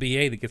something that was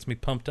BA that gets me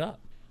pumped up.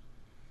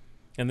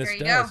 And this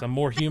does. Go. I'm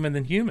more human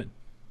than human.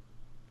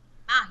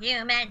 More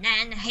human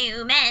than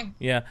human.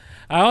 Yeah.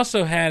 I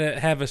also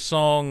have a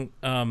song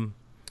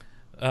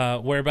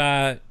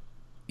whereby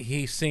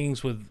he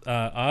sings with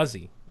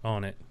Ozzy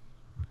on it.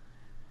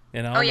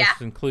 And I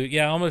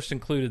almost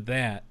included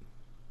that.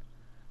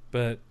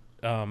 But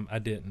I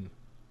didn't.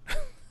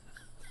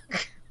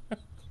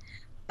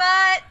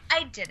 But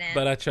I didn't.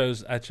 But I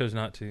chose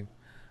not to.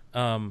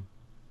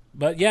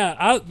 But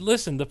yeah,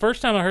 listen, the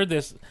first time I heard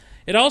this,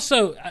 it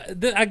also,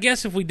 I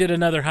guess if we did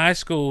another high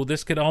school,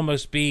 this could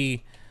almost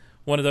be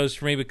one of those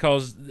for me,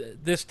 because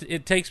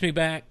it takes me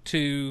back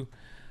to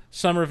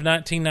summer of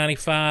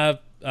 1995,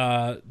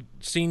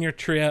 senior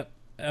trip.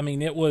 I mean,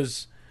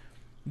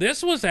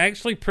 this was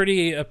actually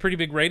a pretty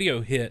big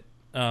radio hit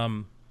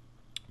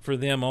for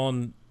them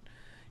on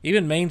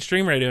even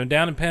mainstream radio. And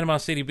down in Panama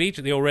City Beach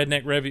at the old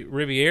Redneck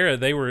Riviera,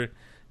 they were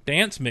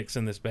dance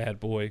mixing this bad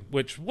boy,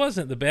 which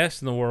wasn't the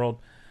best in the world.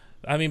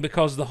 I mean,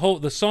 because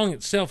the song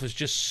itself is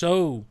just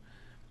so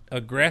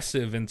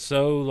aggressive and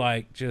so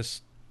like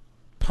just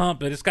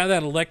pump, but it's got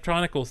that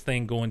electronical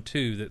thing going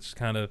too that's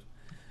kind of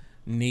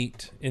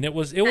neat. And it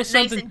was that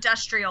something nice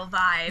industrial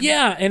vibe.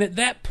 Yeah, and at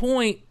that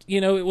point,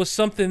 it was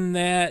something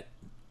that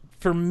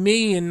for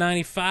me in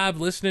 95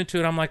 listening to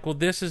it, I'm like, well,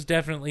 this is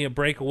definitely a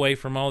breakaway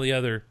from all the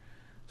other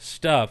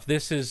stuff.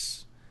 This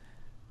is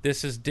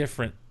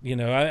different.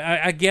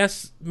 I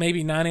guess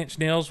maybe 9 Inch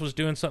Nails was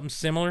doing something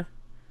similar.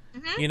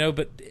 Mm-hmm.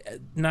 But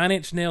 9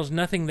 Inch Nails,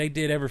 nothing they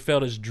did ever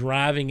felt as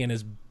driving and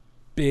as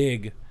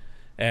big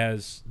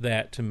as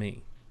that to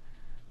me,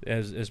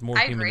 as more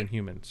human than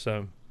human.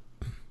 So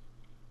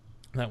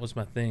that was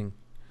my thing.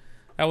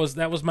 That was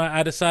my.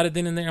 I decided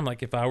then and there, I'm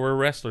like, if I were a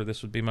wrestler,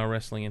 this would be my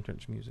wrestling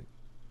entrance music.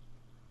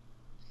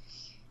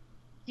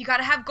 You got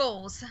to have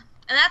goals, and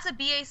that's a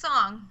BA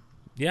song.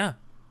 Yeah.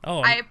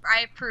 Oh, I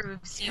approve,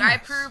 Steve. Yes. I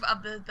approve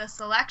of the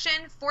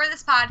selection for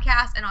this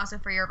podcast and also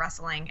for your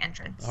wrestling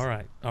entrance. All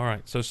right.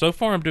 So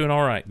far I'm doing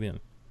all right then.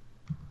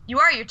 You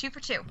are. You're 2 for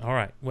 2. All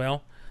right.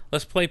 Well,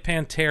 let's play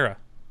Pantera.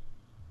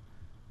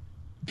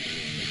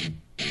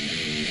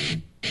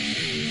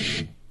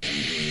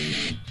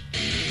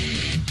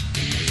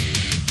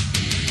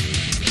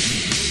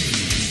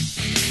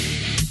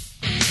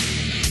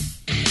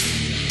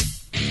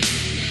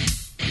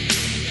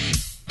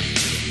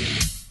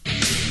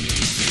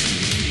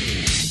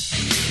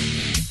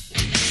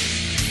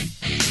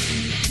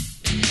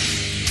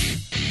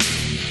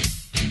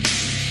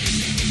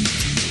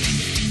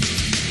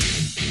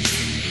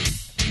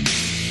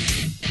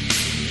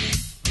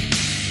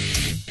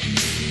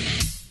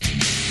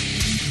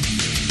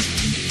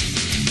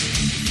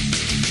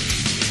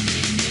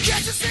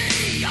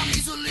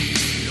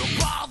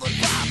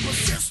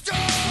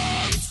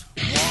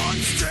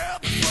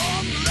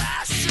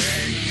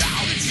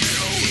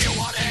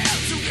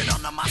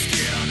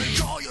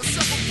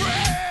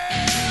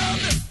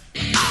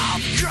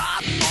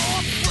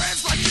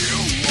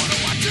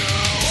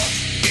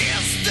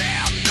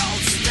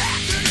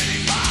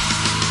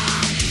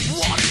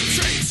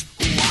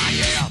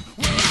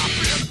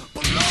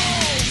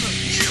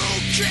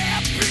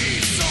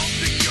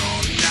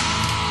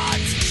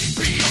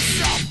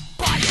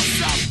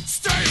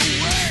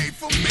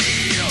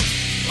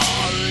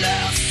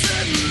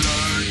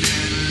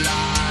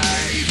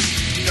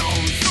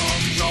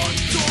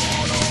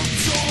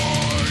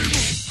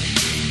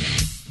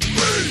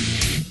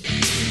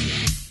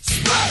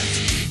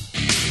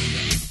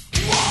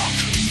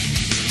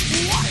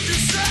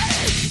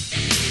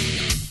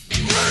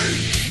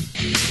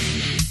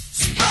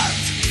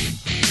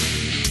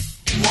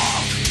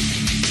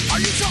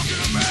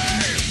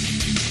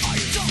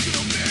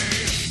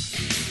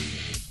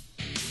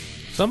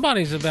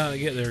 Somebody's about to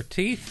get their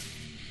teeth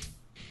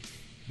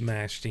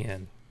mashed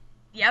in.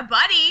 Yeah,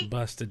 buddy.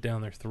 Busted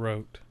down their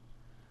throat.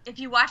 If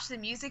you watch the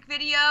music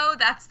video,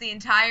 that's the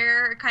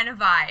entire kind of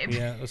vibe.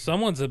 Yeah,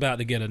 someone's about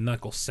to get a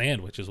knuckle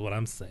sandwich is what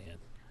I'm saying.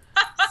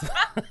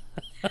 I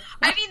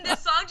mean,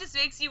 this song just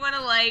makes you want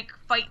to, like,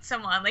 fight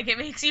someone. Like, it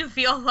makes you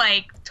feel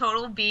like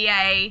total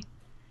BA.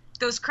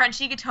 Those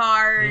crunchy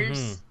guitars.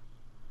 Mm-hmm.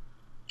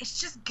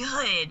 It's just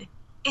good.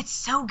 It's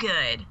so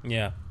good.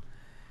 Yeah.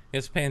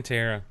 It's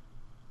Pantera.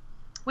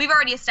 We've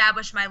already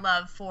established my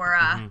love for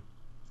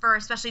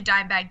especially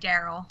Dimebag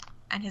Darrell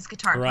and his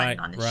guitar playing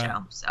on this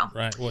show. So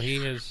right. Well,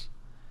 he's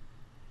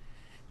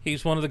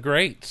one of the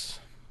greats.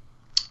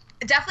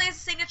 It definitely has a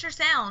signature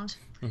sound.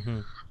 Mm-hmm.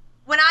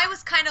 When I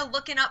was kind of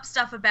looking up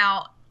stuff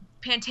about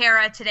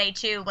Pantera today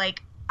too,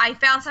 like I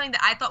found something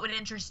that I thought would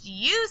interest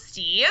you,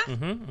 Steve.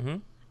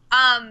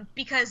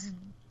 Because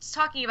it's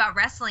talking about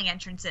wrestling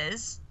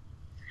entrances.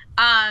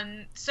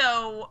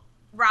 So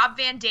Rob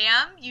Van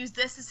Dam used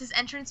this as his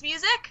entrance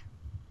music.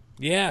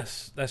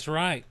 Yes, that's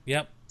right.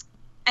 Yep.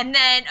 And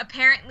then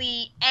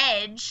apparently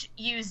Edge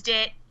used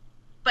it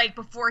like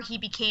before he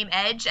became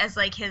Edge as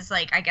like his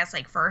like I guess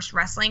like first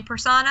wrestling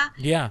persona.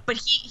 Yeah. But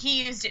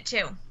he used it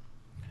too.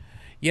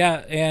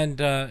 Yeah, and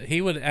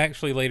he would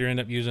actually later end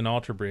up using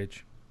Alter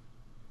Bridge.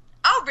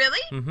 Oh, really?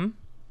 Mm-hmm.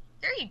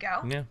 There you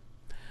go. Yeah.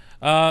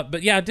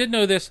 But yeah, I did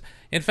know this.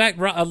 In fact,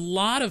 a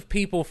lot of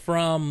people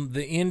from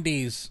the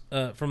indies,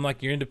 from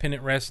like your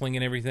independent wrestling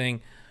and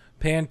everything,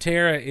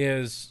 Pantera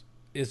is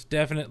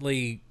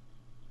definitely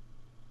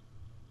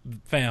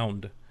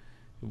found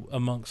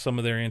amongst some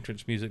of their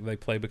entrance music they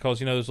play, because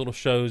you know those little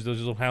shows, those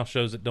little house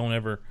shows that don't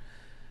ever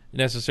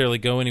necessarily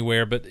go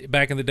anywhere. But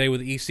back in the day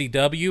with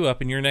ECW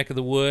up in your neck of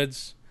the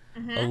woods,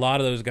 a lot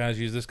of those guys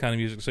use this kind of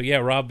music. So yeah,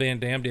 Rob Van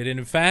Dam did. And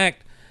in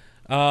fact,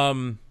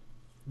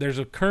 there's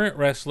a current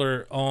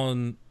wrestler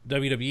on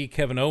WWE,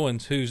 Kevin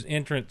Owens, whose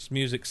entrance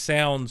music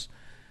sounds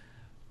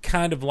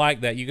kind of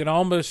like that. You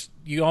almost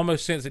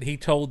sense that he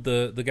told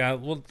the guy,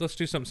 well, let's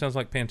do something that sounds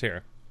like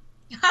Pantera.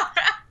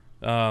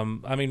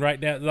 I mean, right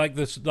now, like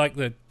this, like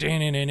the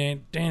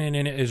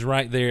is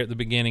right there at the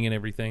beginning and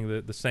everything.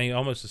 The same,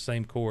 almost the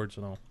same chords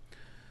and all.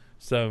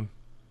 So,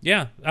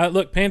 yeah,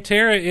 look,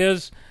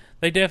 Pantera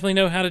they definitely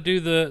know how to do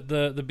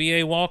the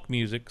BA walk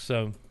music.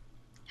 So,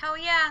 hell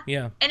yeah,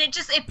 yeah. And it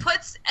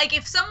puts like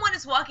if someone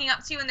is walking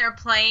up to you and they're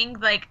playing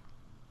like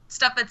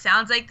stuff that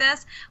sounds like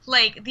this,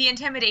 like the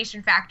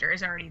intimidation factor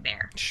is already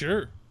there.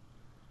 Sure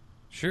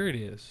it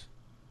is.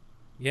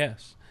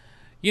 Yes.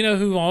 You know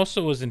who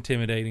also was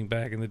intimidating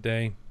back in the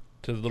day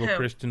to the little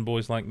Christian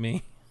boys like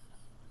me?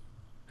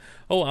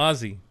 Oh,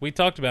 Ozzy. We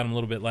talked about him a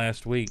little bit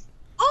last week.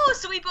 Oh,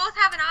 so we both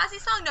have an Ozzy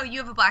song? No, you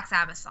have a Black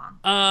Sabbath song.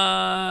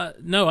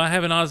 No, I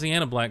have an Ozzy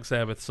and a Black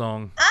Sabbath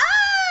song.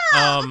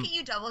 Ah, look at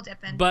you double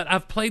dipping. But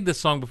I've played this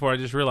song before, I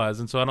just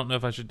realized, and so I don't know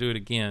if I should do it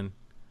again.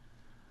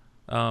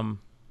 Follow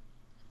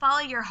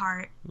your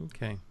heart.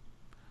 Okay.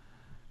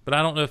 But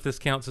I don't know if this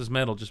counts as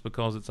metal just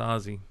because it's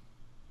Ozzy.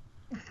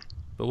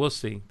 But we'll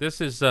see.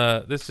 This is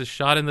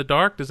Shot in the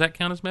Dark. Does that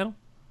count as metal?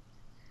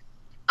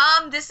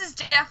 This is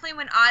definitely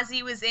when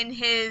Ozzy was in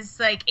his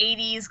like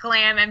 80s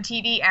glam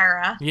MTV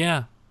era.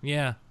 Yeah.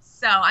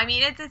 So, I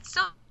mean, it's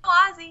still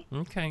Ozzy.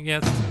 Okay,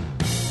 yes.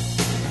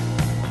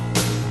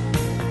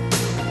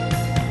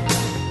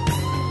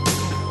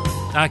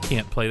 I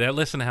can't play that.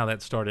 Listen to how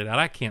that started out.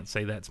 I can't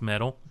say that's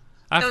metal.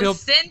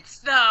 Those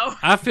synths, though.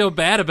 I feel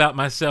bad about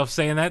myself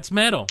saying that's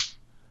metal.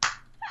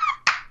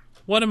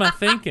 What am I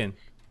thinking?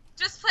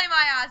 Just play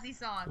my Ozzy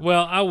song.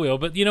 Well, I will,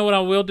 but you know what I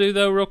will do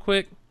though, real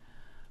quick?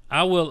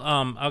 I will.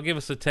 I'll give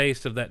us a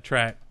taste of that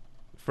track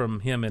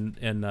from him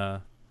and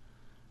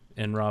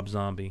Rob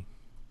Zombie,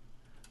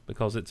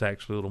 because it's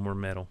actually a little more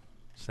metal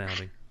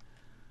sounding.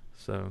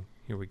 So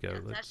here we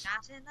go. Let's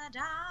shot in the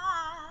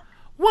dark.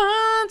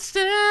 One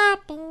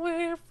step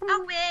away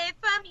from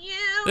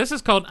you. This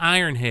is called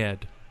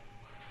Ironhead.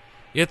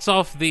 It's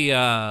off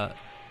the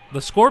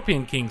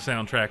Scorpion King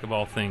soundtrack of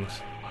all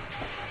things.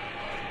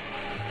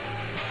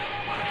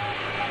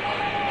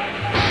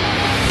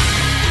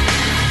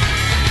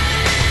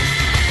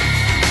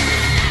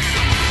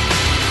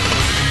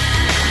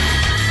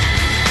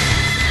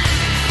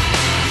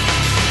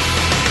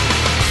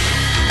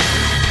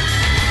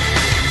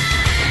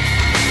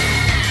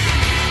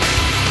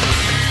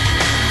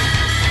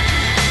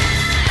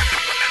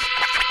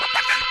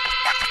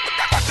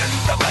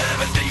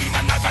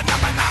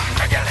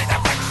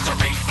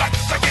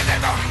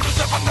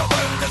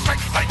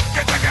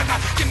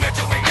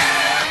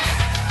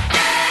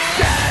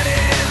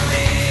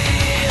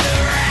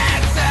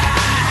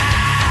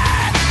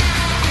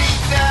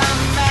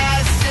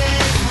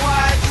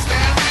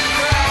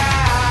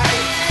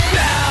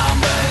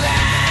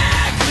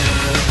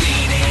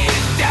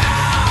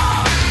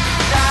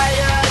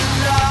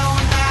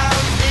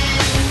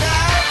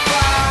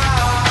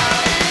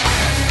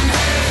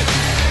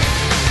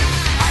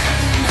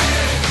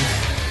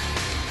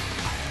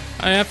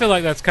 I feel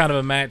like that's kind of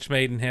a match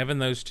made in heaven,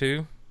 those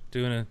two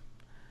doing a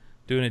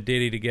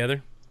ditty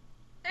together.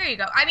 There you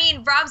go. I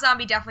mean, Rob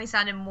Zombie definitely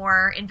sounded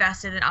more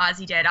invested than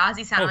Ozzy did.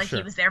 Ozzy sounded like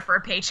he was there for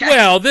a paycheck.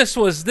 Well, this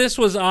was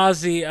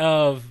Ozzy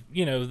of,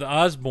 the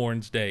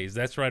Osbournes days.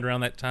 That's right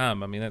around that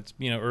time. I mean, that's,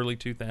 early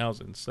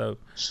 2000s. So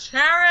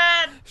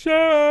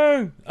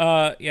Sharon.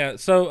 Yeah.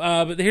 So,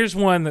 but here's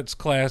one that's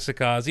classic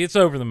Ozzy. It's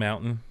Over the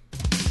Mountain.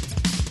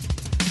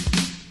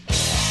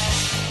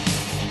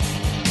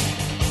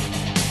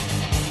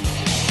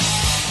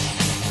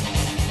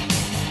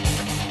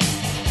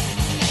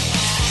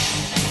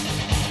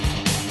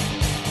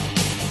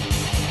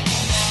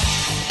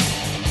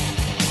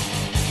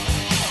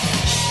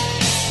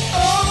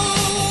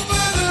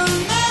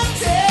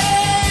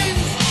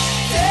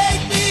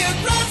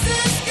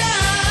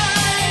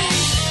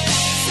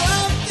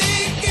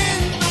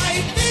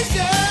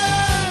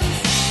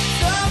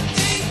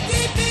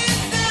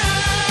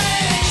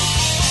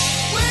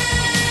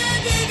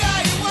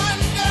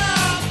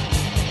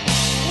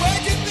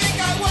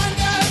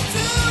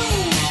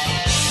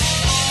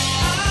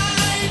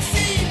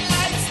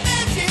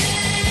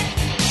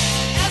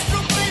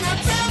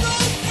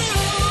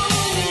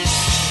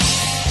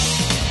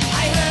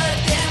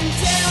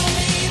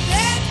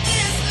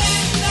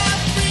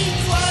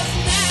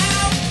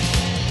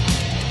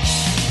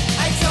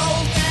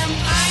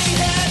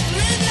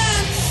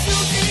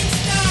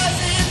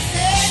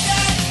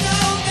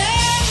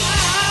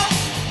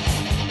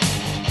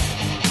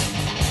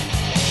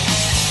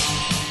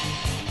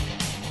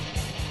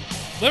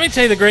 Let me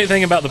tell you the great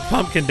thing about the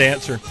pumpkin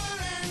dancer.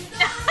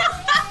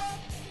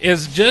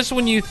 Is just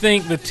when you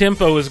think the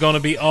tempo is going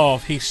to be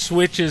off, he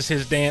switches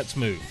his dance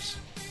moves.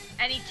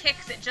 And he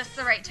kicks at just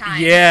the right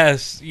time.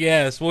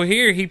 Yes. Well,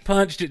 here he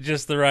punched at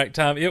just the right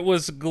time. It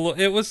was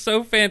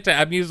so fantastic.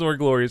 I'm using the word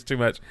glorious too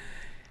much.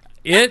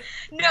 No,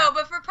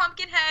 but for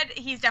Pumpkinhead,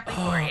 he's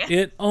definitely glorious.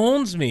 It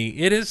owns me.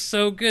 It is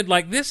so good.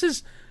 Like, this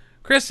is,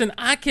 Kristin,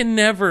 I can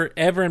never,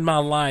 ever in my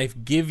life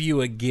give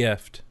you a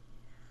gift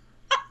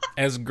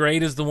as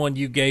great as the one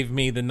you gave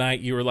me the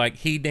night you were like,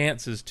 he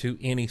dances to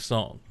any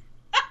song.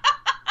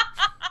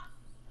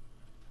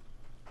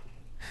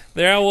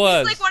 There I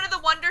was. He's like one of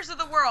the wonders of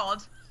the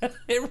world.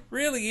 It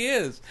really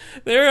is.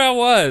 There I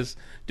was,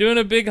 doing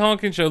a big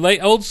honking show.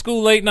 Old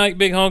school late night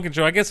big honking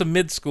show. I guess a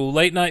mid-school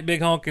late night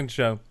big honking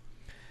show.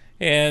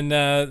 And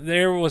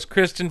there was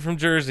Kristin from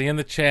Jersey in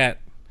the chat,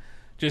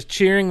 just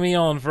cheering me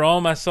on for all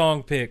my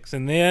song picks.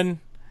 And then,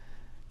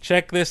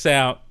 check this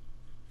out.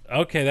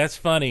 Okay, that's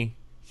funny.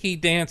 He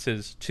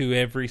dances to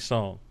every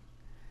song.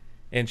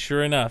 And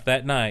sure enough,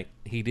 that night,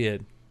 he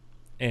did.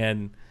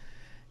 And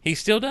he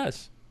still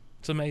does.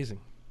 It's amazing.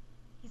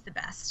 He's the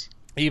best.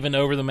 Even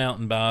Over the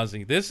Mountain by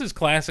Ozzy. This is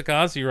classic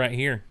Ozzy right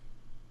here.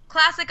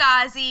 Classic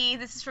Ozzy.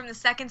 This is from the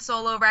second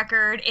solo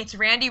record. It's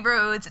Randy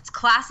Rhoads. It's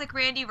classic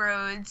Randy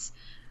Rhoads.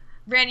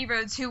 Randy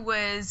Rhoads, who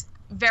was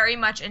very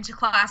much into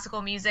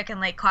classical music and,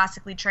 like,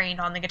 classically trained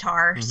on the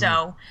guitar. Mm-hmm.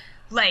 So,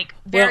 like,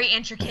 very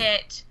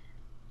intricate.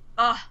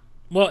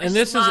 Well, and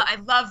I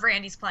love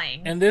Randy's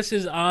playing. And this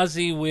is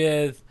Ozzy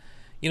with,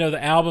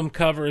 the album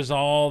cover is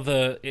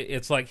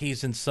it's like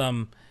he's in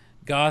some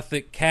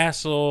Gothic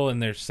castle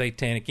and there's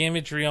satanic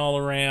imagery all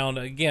around.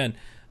 Again,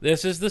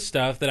 this is the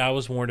stuff that I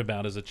was warned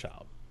about as a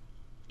child.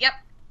 Yep.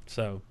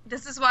 So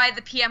this is why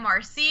the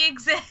PMRC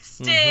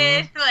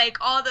existed, like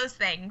all those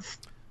things.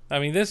 I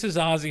mean, this is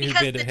Ozzy who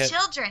bit a head.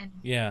 Children.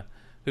 Yeah,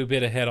 who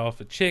bit a head off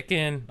a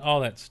chicken,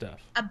 all that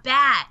stuff. A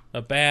bat,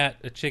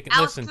 a chicken.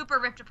 Alice Cooper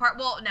ripped apart.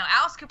 Well, no,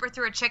 Alice Cooper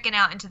threw a chicken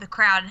out into the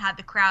crowd and had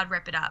the crowd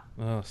rip it up.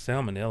 Oh,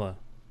 salmonella.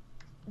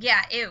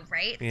 Yeah, ew,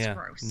 right? It's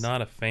gross.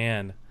 Not a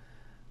fan.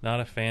 Not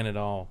a fan at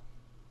all.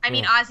 I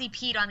mean, Ozzy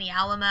peed on the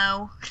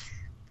Alamo.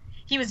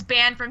 He was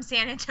banned from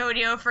San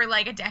Antonio for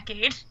like a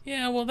decade.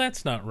 Yeah, well,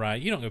 that's not right.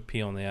 You don't go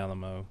pee on the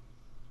Alamo.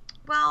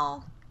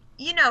 Well,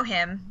 you know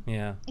him.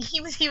 Yeah.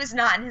 He was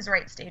not in his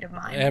right state of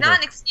mind. Ever. Not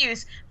an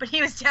excuse, but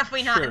he was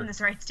definitely not in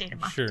his right state of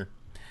mind. Sure.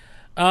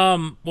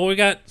 Well, we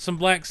got some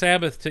Black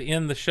Sabbath to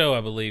end the show,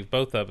 I believe,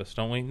 both of us,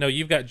 don't we? No,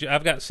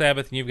 I've got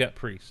Sabbath and you've got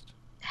Priest.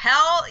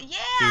 Hell yeah!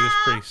 Judas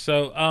Priest.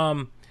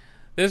 So,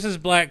 this is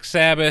Black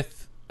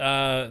Sabbath.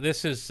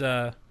 This is,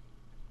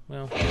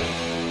 well...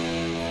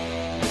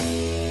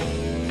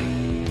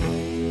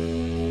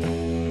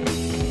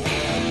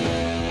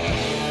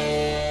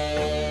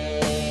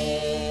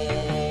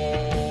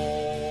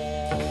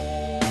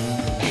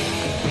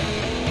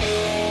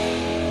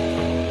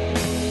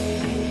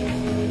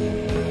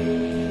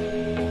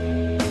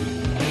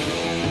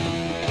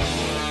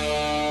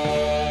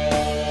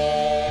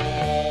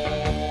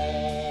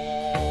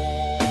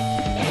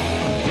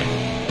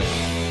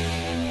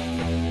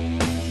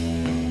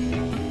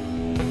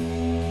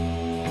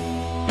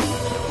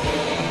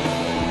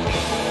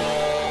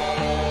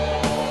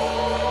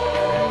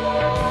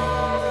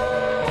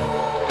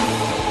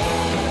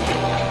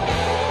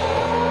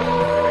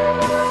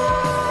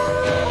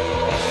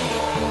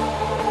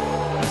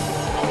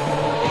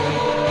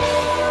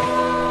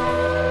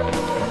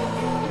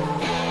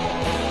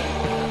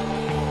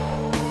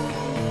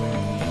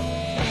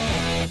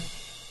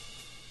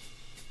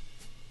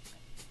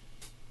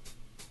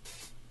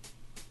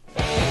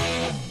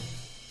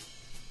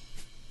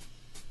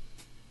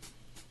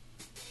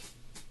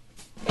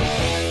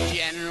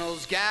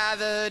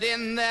 Gathered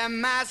in their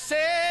masses,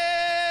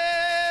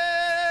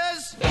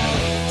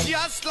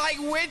 just like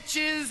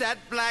witches at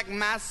black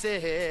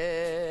masses.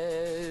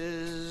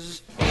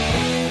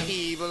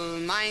 Evil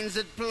minds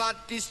that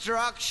plot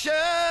destruction,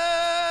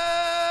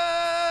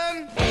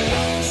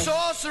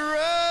 sorcerer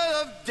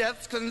of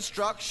death's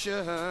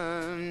construction.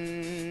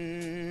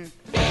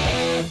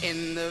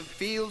 In the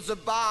fields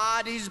of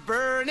bodies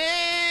burning,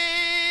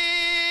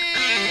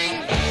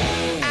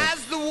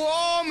 as the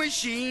war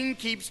machine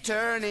keeps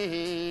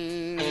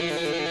turning,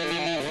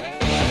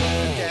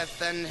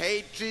 death and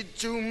hatred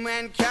to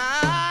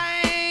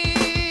mankind,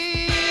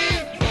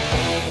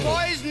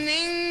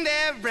 poisoning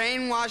their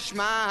brainwashed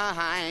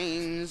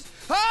minds.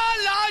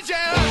 Oh Lord,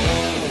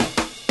 yeah.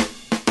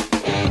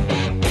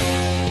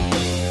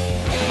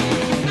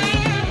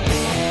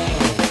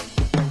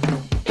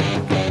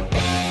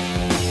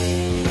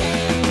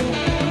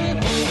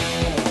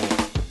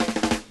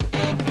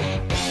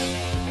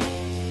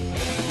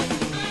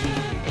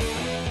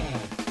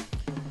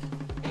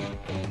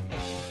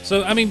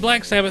 So, I mean,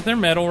 Black Sabbath, they're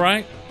metal,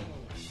 right?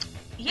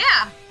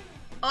 Yeah.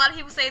 A lot of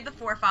people say the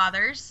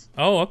Forefathers.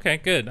 Oh, okay,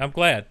 good. I'm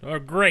glad. Or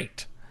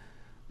great.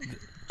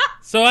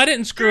 So I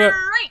didn't screw up.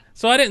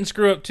 So I didn't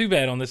screw up too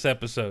bad on this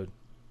episode.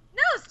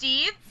 No, it's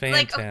Steve.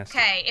 Fantastic. Like,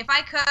 okay, if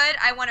I could,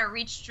 I want to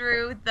reach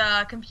through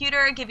the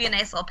computer, give you a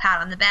nice little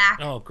pat on the back.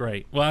 Oh,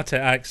 great. Well,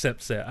 I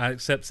accept that. I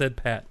accept said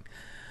pat.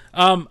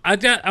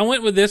 I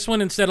went with this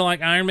one instead of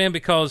like Iron Man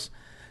because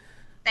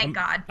Thank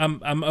God.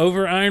 I'm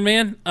over Iron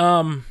Man.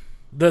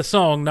 The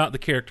song, not the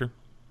character.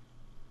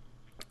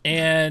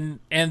 And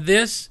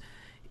this,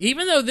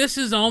 even though this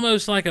is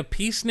almost like a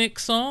peacenik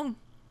song,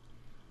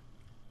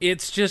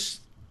 it's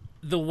just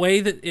the way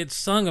that it's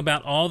sung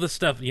about all the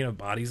stuff,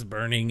 bodies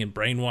burning and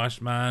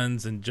brainwashed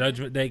minds and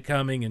Judgment Day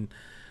coming and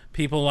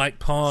people like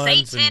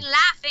pawns. Satan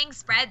laughing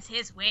spreads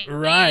his wings.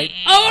 Right.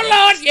 Oh,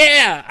 Lord,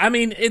 yeah. I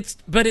mean, it's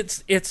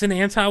an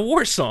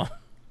anti-war song.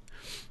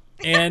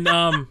 And,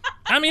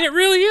 I mean, it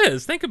really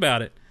is. Think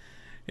about it.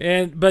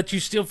 But you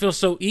still feel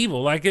so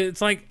evil. Like, it's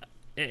like,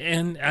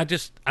 and I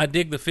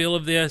dig the feel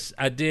of this.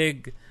 I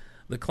dig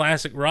the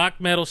classic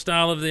rock metal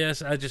style of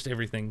this.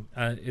 Everything.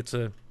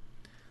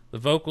 The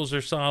vocals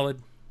are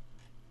solid.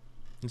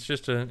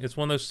 It's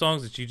one of those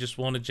songs that you just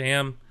want to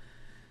jam.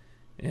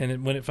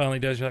 And when it finally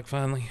does, you're like,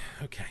 finally,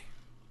 okay,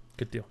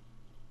 good deal.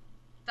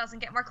 Doesn't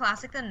get more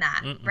classic than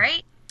that,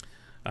 right?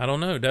 I don't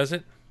know, does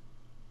it?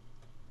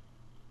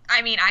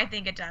 I mean, I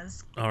think it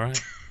does. All right.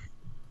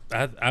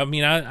 I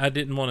mean, I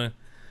didn't want to.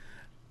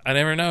 I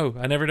never know.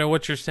 I never know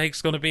what your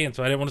take's going to be, and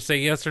so I didn't want to say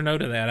yes or no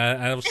to that.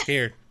 I was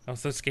scared. I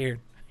was so scared.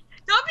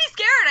 Don't be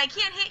scared. I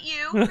can't hit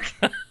you.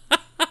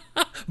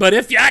 But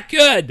if I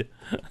could.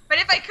 But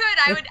if I could,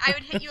 I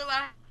would hit you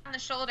on the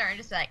shoulder and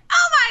just be like,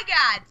 oh my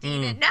God,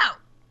 Steven,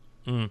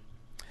 no.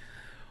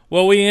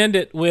 Well, we end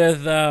it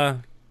with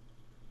a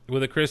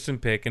Kristin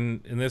pick,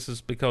 and this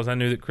is because I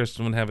knew that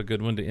Kristin would have a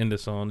good one to end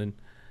us on, and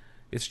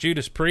it's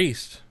Judas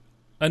Priest.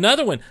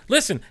 Another one.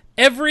 Listen,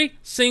 every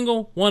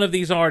single one of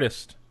these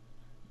artists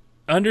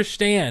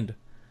understand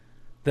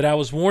that I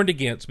was warned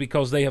against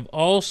because they have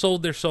all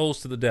sold their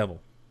souls to the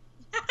devil.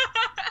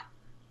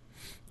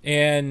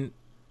 And,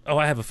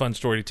 I have a fun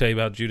story to tell you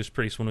about Judas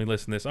Priest when we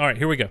listen to this. All right,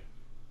 here we go.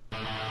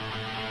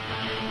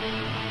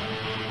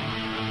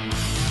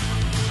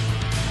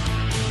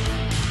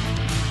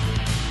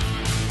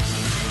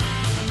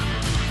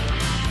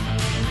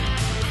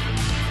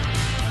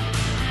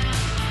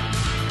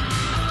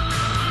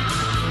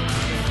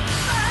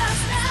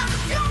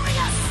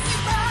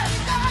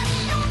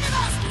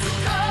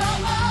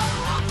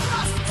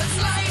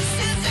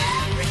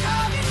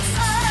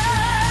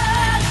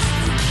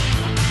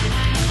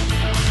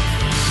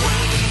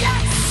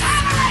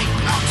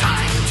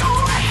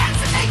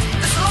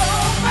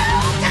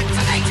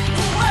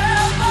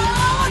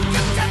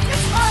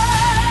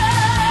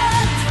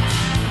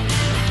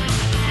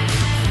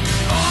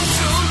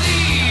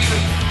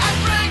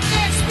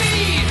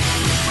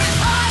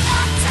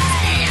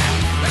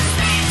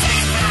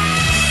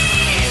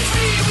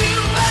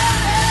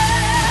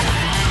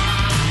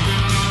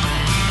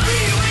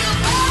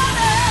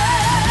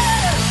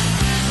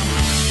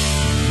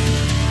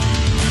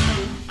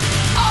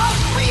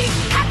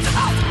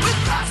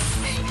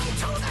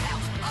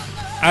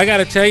 I got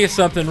to tell you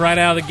something right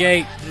out of the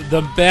gate.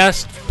 The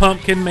best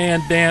Pumpkin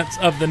Man dance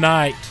of the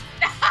night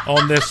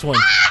on this one.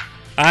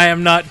 I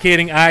am not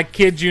kidding. I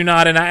kid you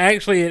not. And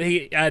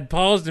I'd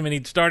paused him and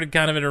he'd started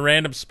kind of in a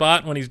random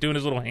spot when he's doing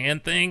his little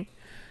hand thing.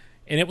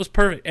 And it was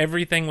perfect.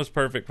 Everything was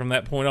perfect from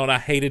that point on. I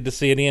hated to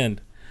see it end.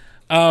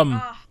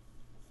 It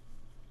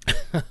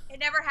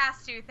never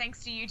has to,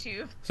 thanks to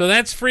YouTube. So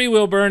that's Free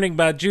Will Burning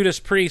by Judas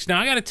Priest.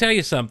 Now, I got to tell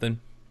you something.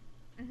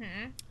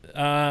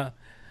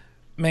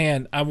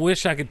 Man, I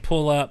wish I could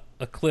pull up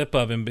a clip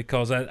of him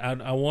because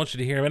I want you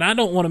to hear him. And I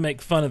don't want to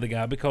make fun of the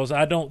guy because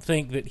I don't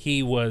think that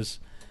he was...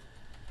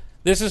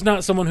 This is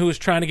not someone who was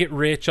trying to get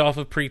rich off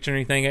of preaching or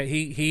anything.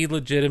 He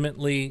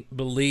legitimately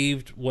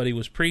believed what he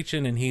was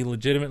preaching, and he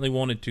legitimately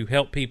wanted to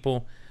help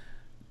people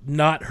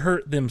not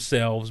hurt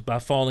themselves by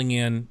falling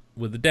in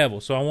with the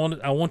devil. So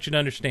I want you to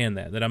understand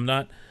that I'm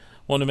not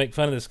wanting to make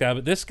fun of this guy.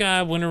 But this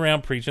guy went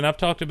around preaching. I've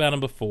talked about him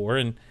before,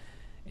 and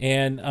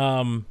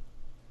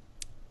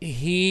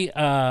he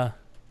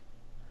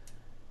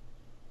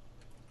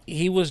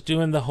was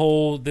doing the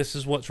whole "this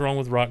is what's wrong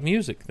with rock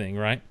music" thing,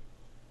 right?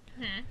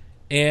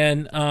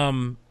 And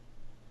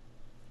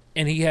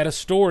he had a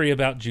story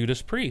about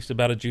Judas Priest,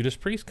 about a Judas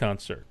Priest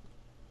concert.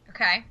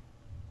 Okay.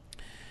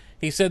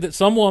 He said that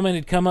some woman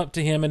had come up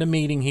to him at a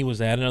meeting he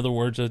was at, in other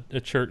words, a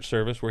church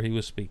service where he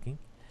was speaking,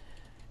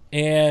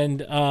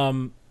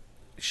 and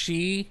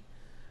she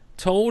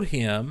told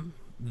him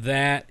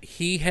that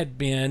she had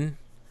been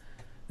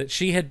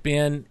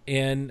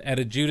at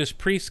a Judas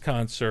Priest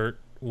concert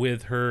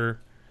with her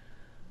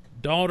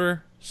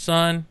daughter,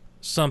 son,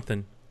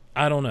 something.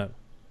 I don't know.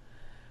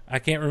 I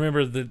can't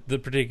remember the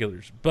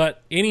particulars.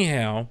 But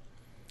anyhow,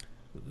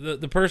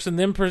 the person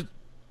then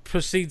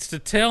proceeds to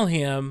tell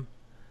him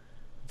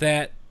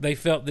that they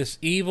felt this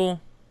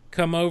evil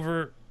come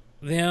over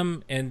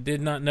them and did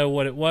not know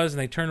what it was.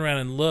 And they turned around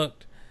and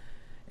looked,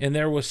 and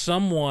there was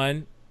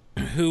someone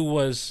who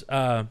was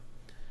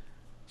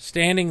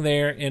standing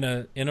there in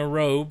a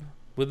robe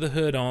with the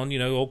hood on,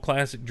 old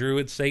classic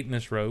Druid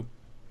Satanist robe,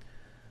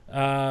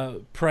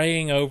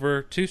 praying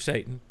over to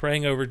Satan,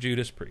 praying over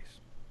Judas Priest,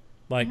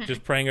 like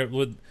just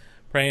praying,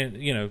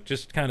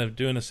 just kind of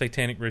doing a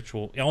satanic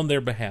ritual on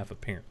their behalf,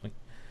 apparently.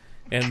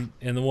 And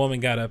the woman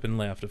got up and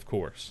left, of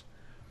course.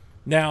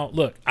 Now,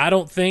 look, I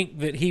don't think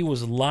that he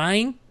was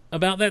lying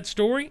about that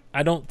story.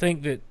 I don't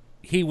think that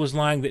he was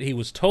lying that he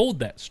was told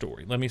that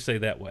story. Let me say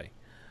that way.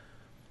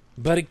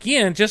 But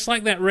again, just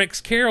like that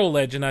Rex Carroll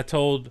legend I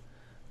told a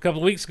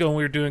couple of weeks ago when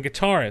we were doing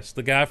Guitarist,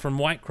 the guy from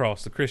White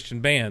Cross, the Christian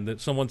band,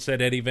 that someone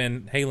said Eddie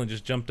Van Halen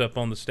just jumped up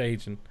on the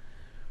stage and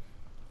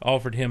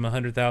offered him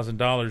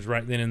 $100,000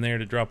 right then and there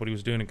to drop what he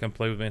was doing and come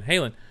play with Van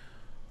Halen.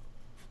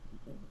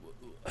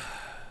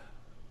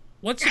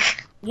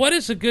 What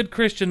is a good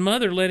Christian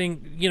mother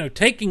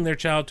taking their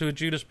child to a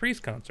Judas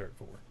Priest concert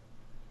for?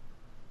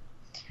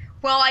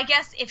 Well, I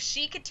guess if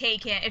she could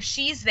take it, if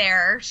she's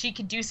there, she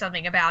could do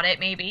something about it,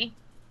 maybe.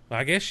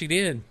 I guess she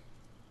did,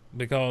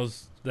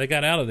 because they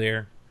got out of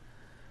there.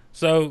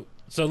 So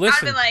listen.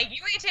 I'd be like,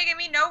 you ain't taking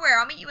me nowhere.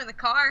 I'll meet you in the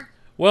car.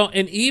 Well,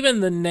 and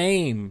even the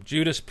name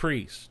Judas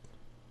Priest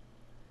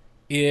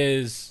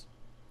is,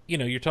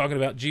 you're talking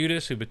about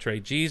Judas who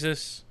betrayed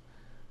Jesus.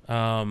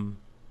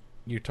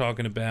 You're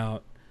talking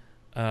about,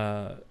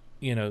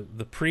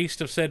 the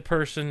priest of said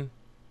person.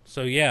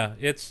 So yeah,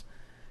 it's,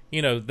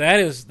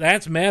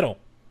 that's metal.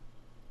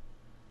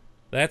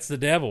 That's the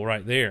devil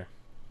right there.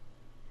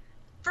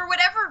 For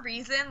whatever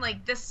reason,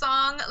 this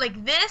song,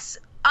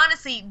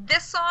 honestly,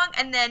 this song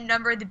and then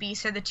Number of the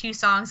Beast are the two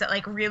songs that,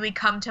 really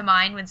come to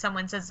mind when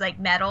someone says,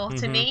 metal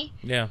to me.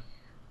 Yeah.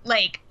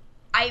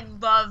 I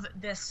love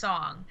this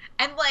song.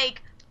 And,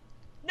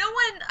 no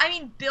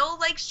one, Bill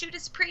likes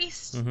Judas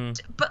Priest,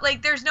 but,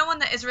 there's no one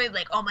that is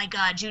really oh my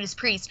God, Judas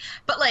Priest.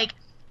 But,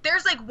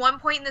 there's one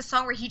point in the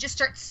song where he just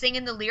starts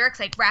singing the lyrics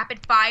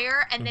rapid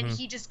fire, and then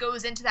he just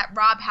goes into that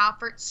Rob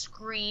Halford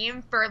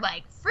scream for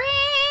freeway,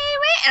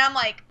 and I'm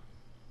like,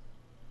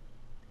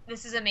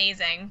 this is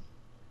amazing.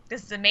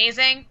 This is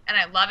amazing, and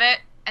I love it,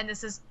 and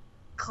this is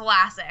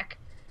classic.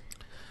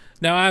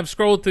 Now, I've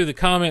scrolled through the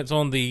comments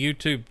on the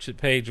YouTube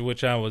page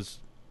which I was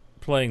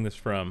playing this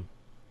from,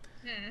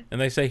 and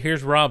they say,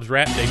 here's Rob's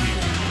rap debut.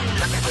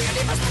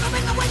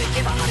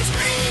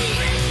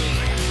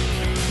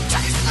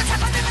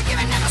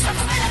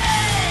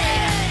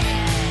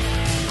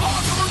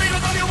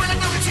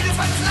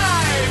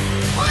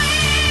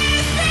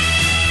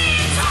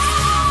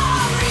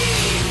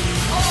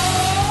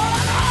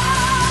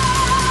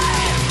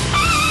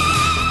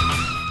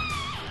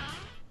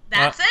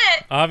 That's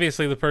it.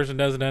 Obviously, the person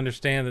doesn't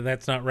understand that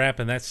that's not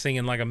rapping. That's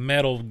singing like a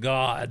metal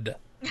god.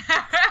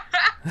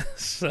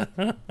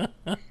 The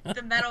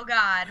metal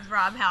god,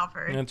 Rob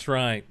Halford. That's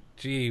right.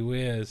 Gee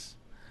whiz.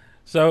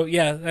 So,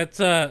 yeah, that's,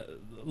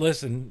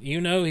 listen,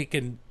 he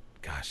can,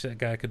 gosh, that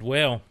guy could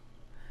wail.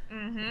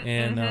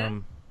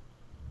 And,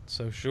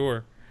 so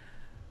sure.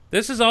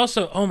 This is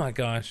also, oh my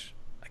gosh,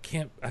 I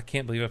can't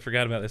believe I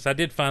forgot about this. I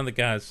did find the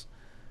guy's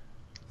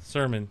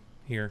sermon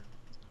here.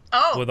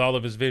 Oh. With all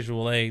of his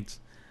visual aids.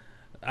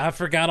 I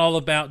forgot all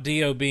about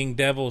Dio being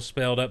devil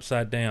spelled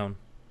upside down.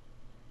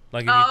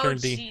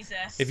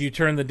 Jesus. If you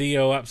turn the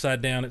Dio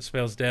upside down, it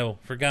spells devil.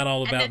 Forgot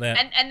all about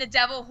that. And the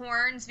devil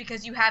horns,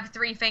 because you have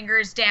 3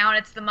 fingers down.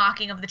 It's the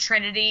mocking of the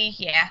Trinity.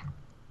 Yeah.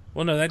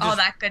 Well, no, all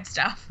that good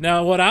stuff.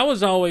 Now, what I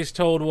was always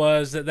told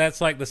was that that's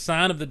the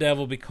sign of the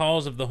devil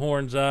because of the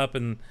horns up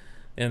and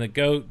the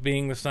goat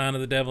being the sign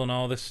of the devil and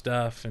all this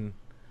stuff. And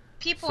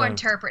people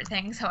interpret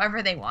things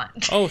however they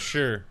want. Oh,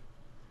 sure.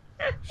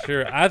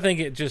 Sure. I think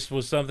it just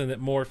was something that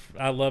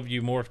I love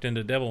you morphed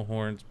into devil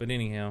horns, but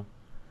anyhow.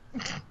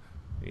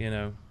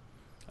 So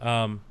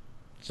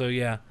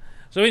yeah.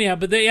 So anyhow,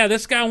 but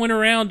this guy went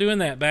around doing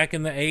that back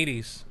in the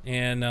 80s,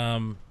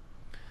 and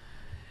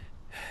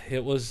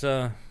it was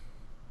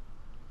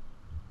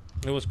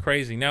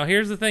crazy. Now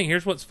here's the thing.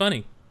 Here's what's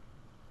funny.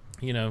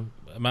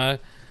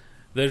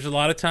 There's a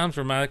lot of times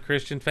where my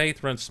Christian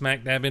faith runs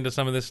smack dab into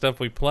some of this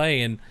stuff we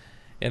play, and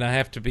I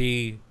have to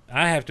be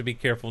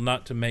careful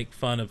not to make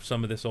fun of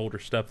some of this older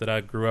stuff that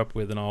I grew up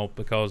with and all,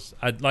 because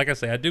I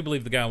do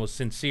believe the guy was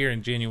sincere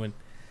and genuine,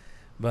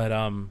 but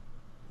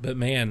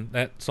man,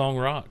 that song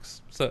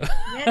rocks. So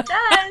it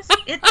does.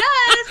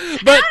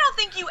 But I don't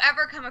think you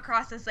ever come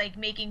across as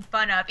making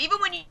fun of, even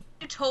when you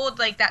told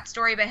that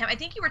story about him. I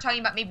think you were talking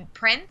about maybe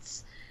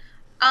Prince.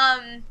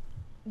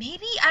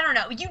 Maybe, I don't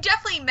know. You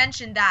definitely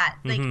mentioned that,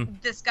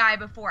 this guy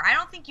before. I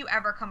don't think you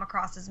ever come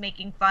across as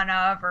making fun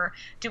of or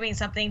doing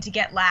something to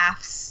get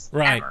laughs.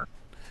 Right. Ever.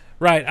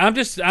 Right.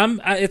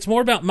 It's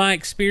more about my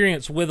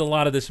experience with a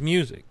lot of this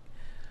music.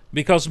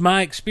 Because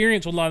my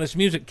experience with a lot of this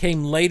music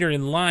came later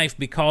in life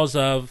because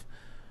of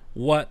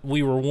what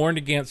we were warned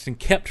against and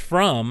kept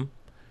from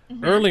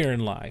earlier in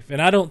life. And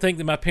I don't think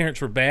that my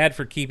parents were bad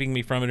for keeping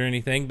me from it or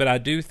anything, but I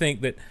do think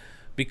that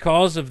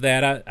because of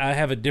that, I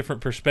have a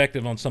different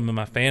perspective on some of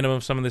my fandom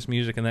of some of this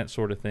music and that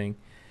sort of thing.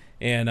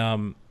 And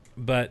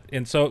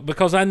so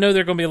because I know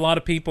there are going to be a lot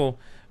of people,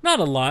 not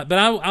a lot, but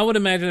I would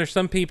imagine there's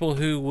some people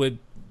who would,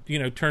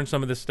 turn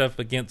some of this stuff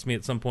against me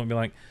at some point and be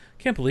like,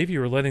 can't believe you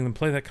were letting them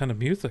play that kind of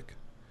music.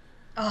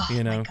 Oh,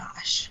 my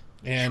gosh.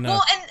 And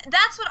well, and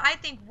that's what I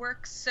think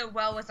works so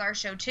well with our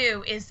show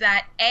too, is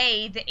that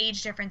A, the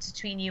age difference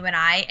between you and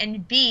I,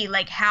 and B,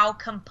 like how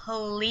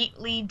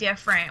completely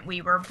different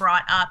we were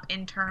brought up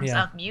in terms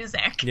of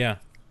music. Yeah.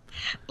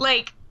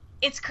 Like,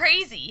 it's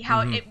crazy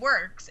how it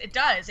works. It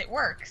does. It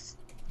works.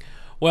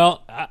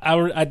 Well,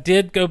 I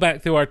did go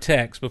back through our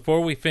text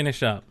before we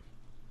finish up,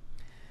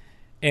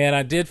 and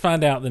I did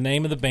find out the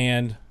name of the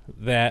band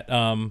that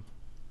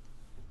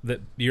that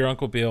your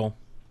Uncle Bill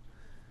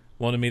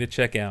wanted me to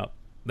check out,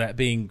 that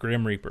being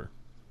Grim Reaper.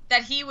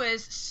 That he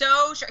was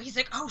so sure. He's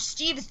like, oh,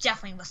 Steve has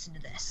definitely listened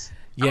to this.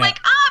 Yeah. I'm like,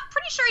 I'm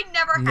pretty sure he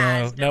never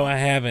has. No, I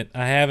haven't.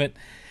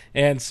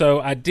 And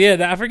so I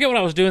did. I forget what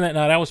I was doing that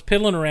night. I was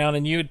piddling around,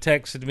 and you had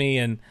texted me,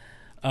 and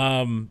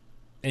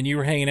you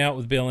were hanging out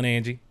with Bill and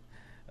Angie.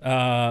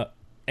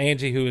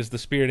 Angie, who is the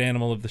spirit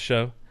animal of the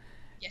show.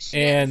 Yes, she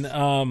is.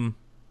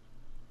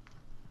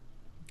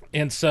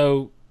 And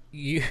so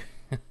you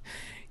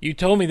you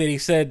told me that he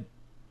said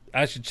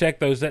I should check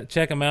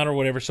them out or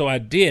whatever. So I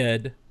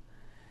did,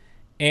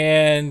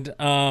 and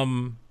I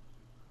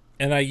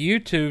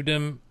YouTubed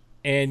them,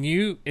 and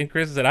you and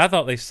Chris said I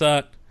thought they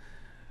sucked.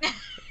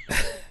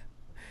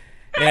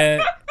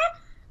 and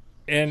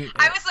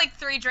I was like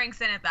 3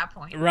 drinks in at that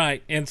point.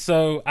 Right. And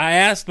so I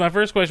asked, my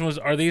first question was,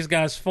 are these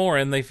guys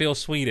foreign? They feel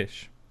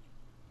Swedish.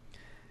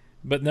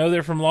 But no,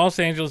 they're from Los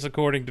Angeles,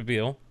 according to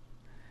Bill.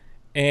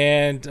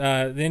 And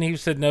then he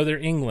said, no, they're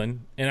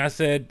England. And I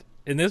said,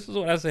 and this is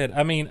what I said,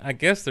 I mean, I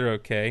guess they're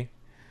okay.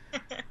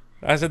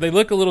 I said, they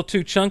look a little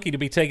too chunky to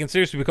be taken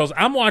seriously, because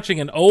I'm watching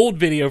an old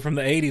video from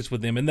the 80s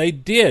with them, and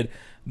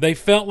they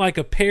felt like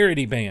a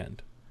parody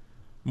band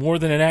more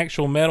than an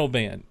actual metal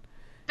band.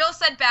 Bill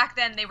said back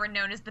then they were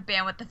known as the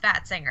band with the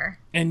fat singer.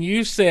 And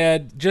you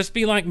said, just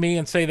be like me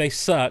and say they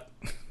suck.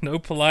 No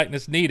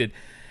politeness needed.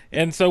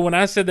 And so when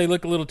I said they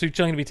look a little too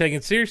chunky to be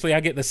taken seriously, I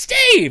get the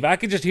Steve! I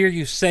could just hear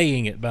you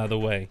saying it, by the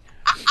way.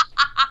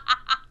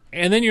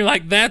 And then you're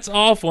like, that's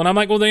awful. And I'm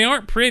like, well, they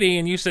aren't pretty.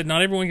 And you said,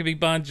 not everyone can be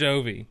Bon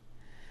Jovi.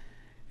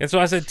 And so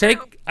I said,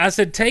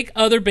 take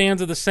other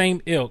bands of the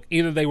same ilk.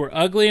 Either they were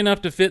ugly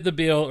enough to fit the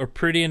bill or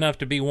pretty enough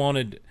to be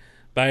wanted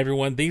by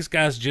everyone. These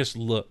guys just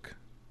look.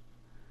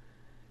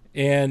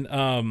 And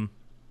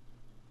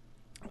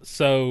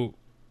so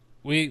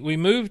we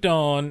moved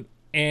on,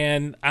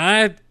 and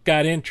I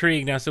got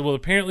intrigued. And I said, well,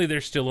 apparently they're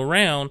still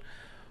around,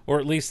 or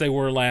at least they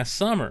were last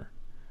summer.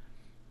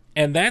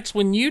 And that's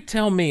when you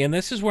tell me, and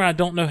this is where I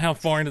don't know how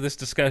far into this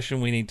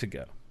discussion we need to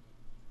go.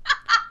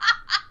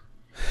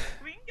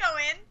 We can go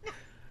in.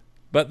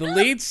 But the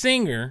lead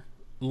singer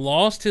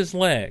lost his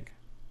leg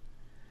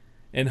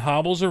and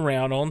hobbles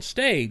around on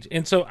stage.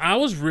 And so I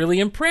was really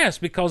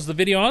impressed, because the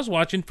video I was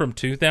watching from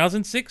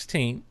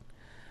 2016,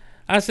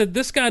 I said,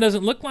 this guy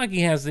doesn't look like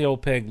he has the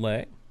old peg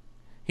leg.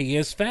 He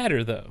is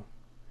fatter, though.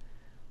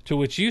 To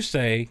which you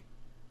say,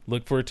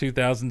 look for a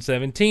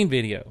 2017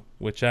 video,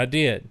 which I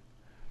did.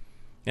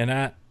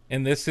 And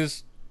this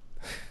is...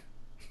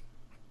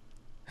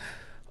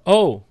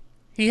 Oh,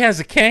 he has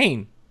a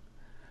cane.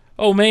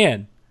 Oh,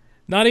 man.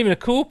 Not even a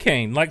cool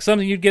cane, like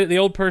something you'd get at the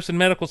old person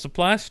medical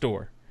supply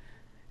store.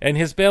 And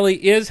his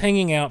belly is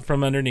hanging out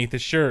from underneath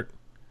his shirt.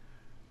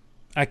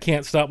 I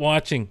can't stop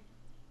watching.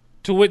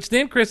 To which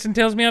then Kristin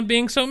tells me I'm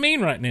being so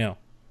mean right now.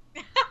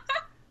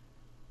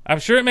 I'm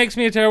sure it makes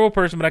me a terrible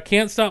person, but I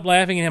can't stop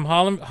laughing at him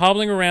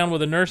hobbling around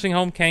with a nursing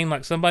home cane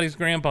like somebody's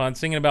grandpa and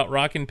singing about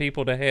rocking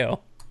people to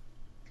hell.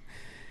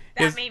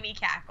 That made me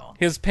cackle.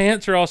 His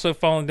pants are also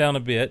falling down a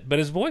bit, but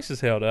his voice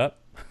is held up.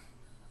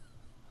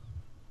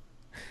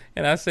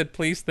 And I said,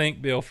 please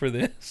thank Bill for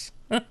this.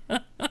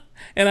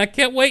 And I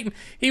kept waiting.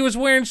 He was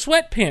wearing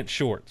sweatpants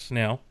shorts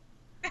now.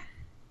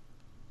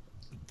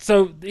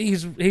 So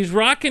he's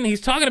rocking. He's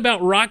talking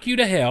about "Rock You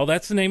to Hell."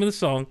 That's the name of the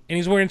song. And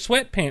he's wearing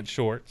sweatpants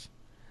shorts.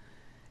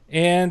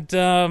 And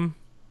to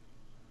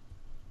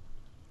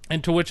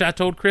which I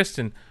told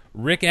Kristin,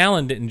 Rick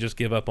Allen didn't just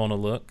give up on a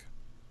look.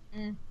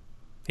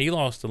 He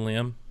lost a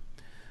limb.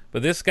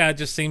 But this guy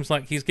just seems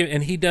like he's giving,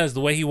 and he does.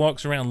 The way he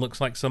walks around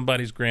looks like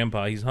somebody's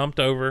grandpa. He's humped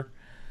over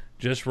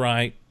just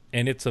right.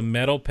 And it's a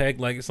metal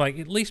peg leg. It's like,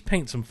 at least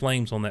paint some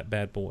flames on that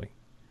bad boy.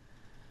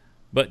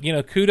 But,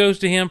 kudos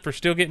to him for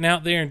still getting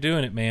out there and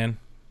doing it, man.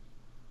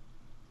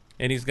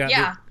 And he's got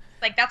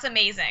that's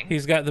amazing.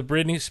 He's got the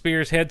Britney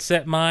Spears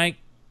headset mic,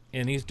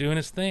 and he's doing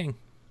his thing.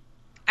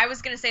 I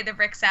was going to say the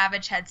Rick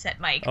Savage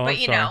headset mic, but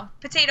potato,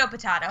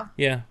 potato.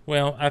 Yeah,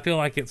 well, I feel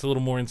like it's a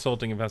little more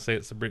insulting if I say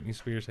it's the Britney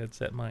Spears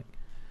headset mic.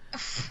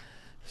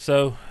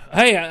 So,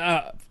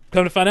 hey,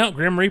 come to find out,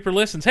 Grim Reaper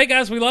listens. Hey,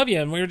 guys, we love you,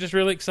 and we were just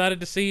really excited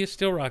to see you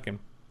still rocking.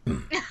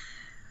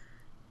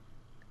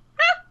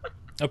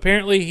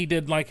 Apparently, he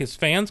did, his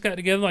fans got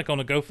together, on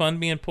a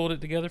GoFundMe and pulled it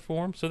together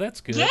for him, so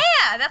that's good. Yeah,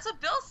 that's what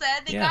Bill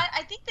said.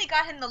 I think they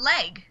got him the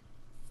leg.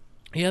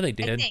 Yeah, they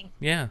did. I think.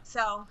 Yeah.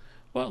 So.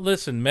 Well,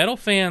 listen, metal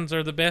fans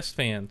are the best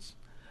fans.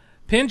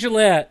 Penn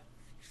Jillette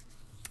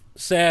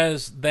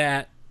says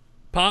that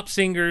pop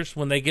singers,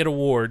 when they get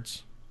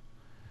awards,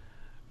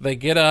 they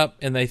get up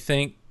and they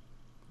think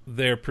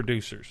they're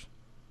producers.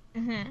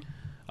 Mm-hmm.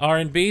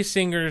 R&B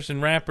singers and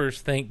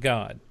rappers thank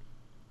God.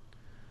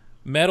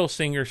 metal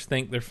singers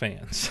think they're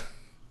fans.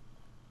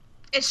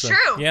 It's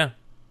true. Yeah.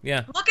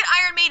 Look at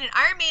Iron Maiden.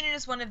 Iron Maiden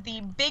is one of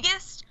the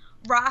biggest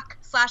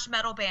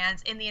rock/metal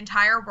bands in the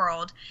entire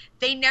world.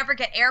 They never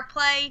get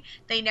airplay.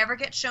 They never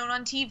get shown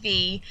on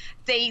TV.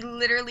 They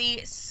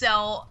literally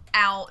sell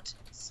out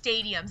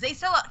stadiums. They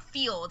sell out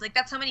fields. Like,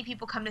 that's how many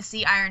people come to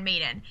see Iron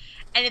Maiden.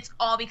 And it's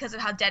all because of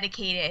how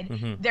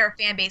dedicated their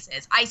fan base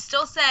is. I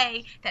still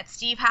say that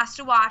Steve has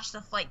to watch the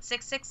Flight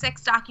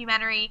 666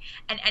 documentary.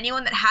 And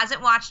anyone that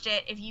hasn't watched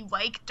it, if you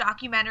like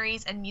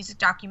documentaries and music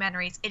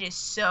documentaries, it is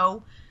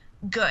so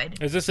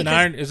good. Is this an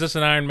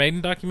Iron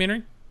Maiden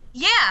documentary?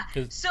 Yeah.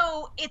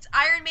 So it's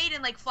Iron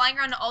Maiden, like, flying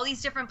around to all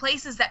these different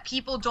places that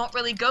people don't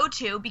really go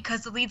to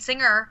because the lead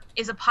singer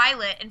is a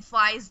pilot and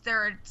flies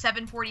their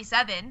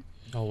 747.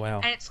 Oh, wow.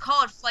 And it's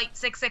called Flight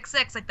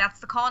 666. Like, that's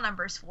the call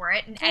numbers for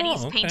it. And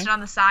Eddie's painted on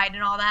the side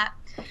and all that.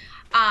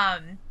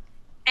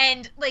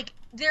 And, like,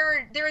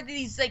 there are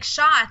these, like,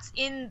 shots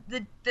in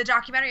the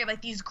documentary of,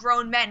 like, these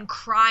grown men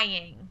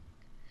crying.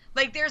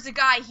 Like, there's a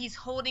guy, he's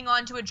holding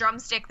on to a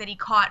drumstick that he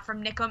caught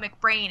from Nico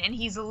McBrain, and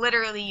he's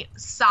literally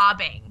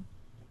sobbing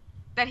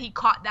that he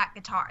caught that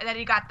guitar, that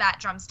he got that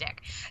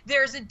drumstick.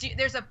 There's a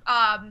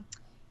I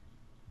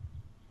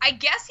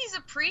guess he's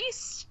a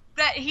priest,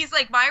 that he's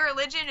like, my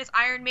religion is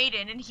Iron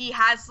Maiden, and he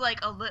has like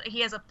he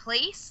has a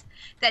place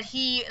that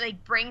he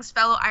like brings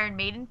fellow Iron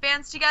Maiden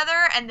fans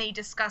together, and they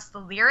discuss the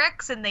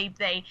lyrics, and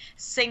they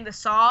sing the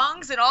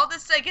songs and all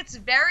this. Like, it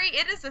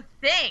is a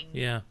thing.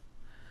 Yeah.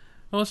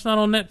 Well, it's not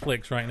on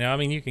Netflix right now. I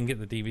mean, you can get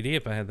the DVD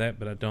if I had that,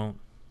 but I don't.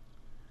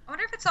 I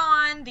wonder if it's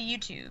on the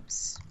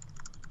YouTubes.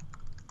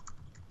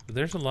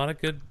 There's a lot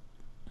of good.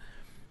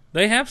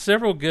 They have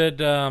several good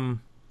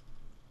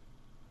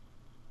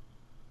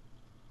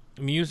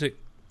music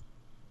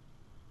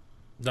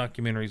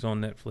documentaries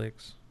on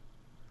Netflix.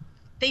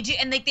 They do,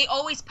 and they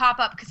always pop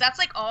up because that's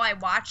like all I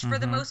watch for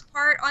the most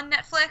part on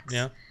Netflix.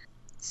 Yeah.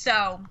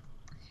 So,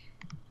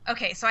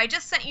 okay, so I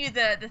just sent you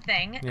the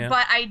thing,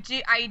 but I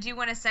do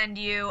want to send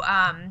you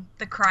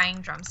the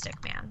Crying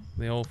Drumstick Man.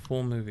 The old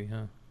full movie,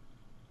 huh?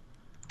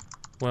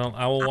 Well,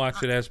 I will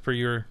watch it as per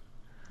your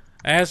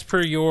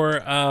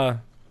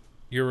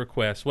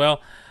request.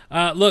 Well,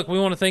 look, we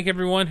want to thank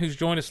everyone who's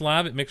joined us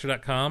live at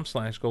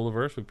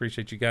mixer.com/Golaverse. We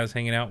appreciate you guys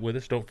hanging out with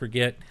us. Don't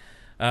forget,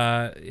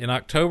 in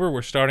October,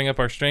 we're starting up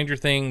our Stranger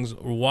Things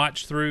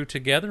watch through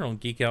together on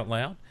Geek Out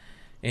Loud,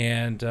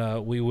 and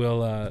we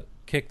will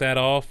kick that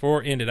off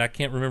or end it. I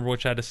can't remember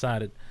which I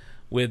decided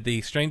with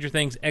the Stranger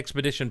Things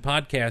Expedition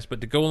podcast,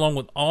 but to go along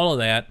with all of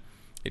that,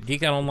 at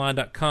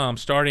geekoutonline.com,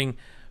 starting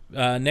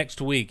next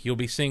week, you'll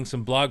be seeing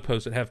some blog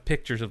posts that have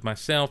pictures of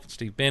myself,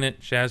 Steve Bennett,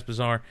 Shaz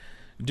Bazaar,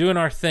 doing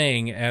our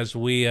thing as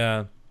we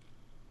went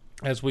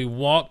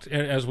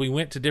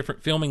to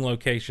different filming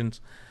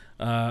locations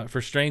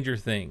for Stranger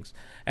Things.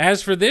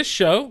 As for this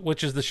show,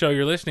 which is the show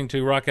you're listening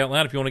to, Rock Out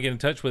Loud, if you want to get in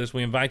touch with us,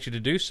 we invite you to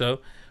do so.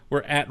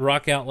 We're at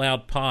Rock Out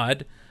Loud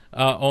Pod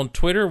on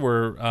Twitter.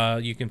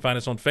 You can find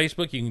us on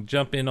Facebook. You can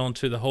jump in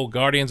onto the whole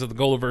Guardians of the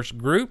Golaverse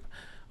group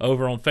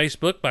over on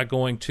Facebook by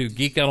going to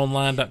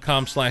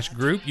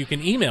geekoutonline.com/group. You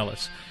can email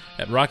us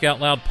at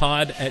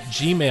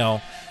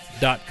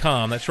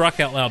rockoutloudpod@gmail.com. That's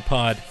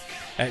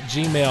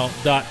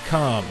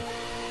rockoutloudpod@gmail.com.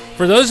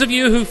 For those of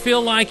you who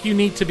feel like you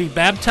need to be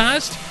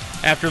baptized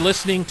after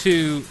listening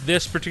to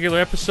this particular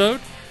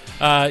episode,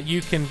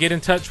 you can get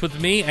in touch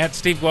with me at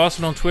Steve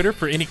Glosson on Twitter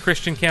for any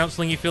Christian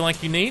counseling you feel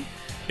like you need.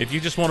 If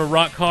you just want to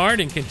rock hard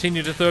and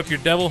continue to throw up your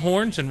devil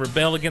horns and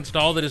rebel against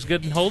all that is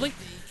good and holy,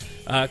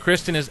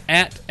 Kristin is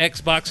at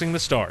Xboxing the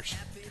Stars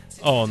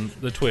on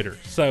the Twitter.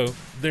 So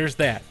there's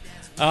that.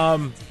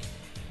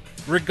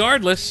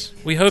 Regardless,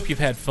 we hope you've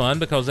had fun,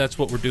 because that's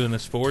what we're doing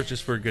this for. It's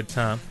just for a good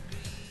time.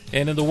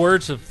 And in the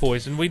words of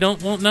Poison, we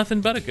don't want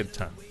nothing but a good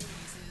time.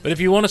 But if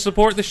you want to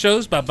support the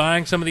shows by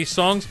buying some of these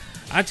songs,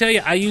 I tell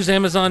you, I use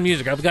Amazon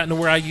Music. I've gotten to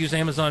where I use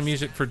Amazon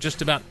Music for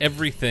just about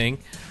everything.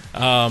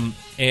 And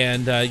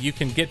you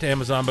can get to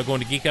Amazon by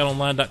going to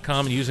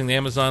geekoutonline.com and using the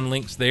Amazon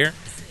links there.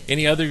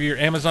 Any other of your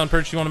Amazon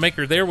purchase you want to make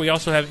are there. We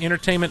also have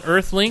Entertainment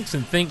Earth links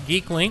and Think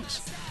Geek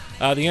links.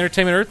 The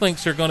Entertainment Earth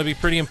links are going to be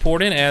pretty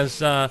important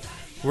as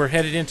we're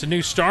headed into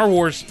new Star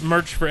Wars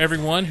merch for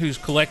everyone who's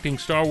collecting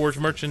Star Wars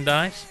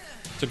merchandise.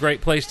 It's a great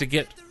place to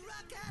get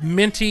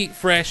minty,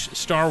 fresh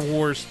Star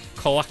Wars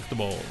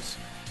collectibles,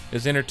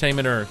 is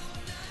Entertainment Earth.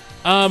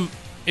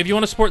 If you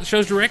want to support the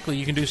shows directly,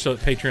 you can do so at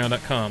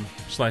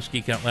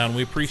patreon.com/geekoutloud. And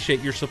we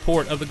appreciate your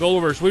support of the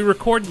Golaverse. We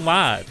record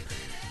live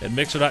at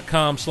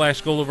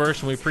mixer.com/Golaverse,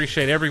 and we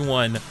appreciate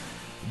everyone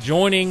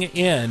joining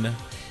in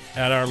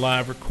at our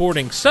live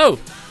recording. So,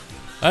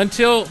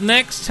 until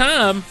next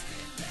time,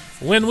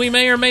 when we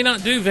may or may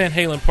not do Van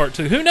Halen Part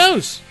 2, who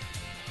knows?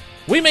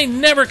 We may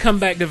never come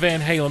back to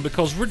Van Halen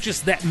because we're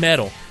just that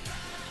metal.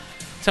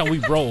 That's how we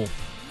roll.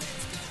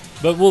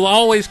 But we'll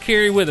always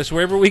carry with us,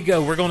 wherever we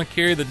go, we're going to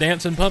carry the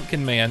Dancing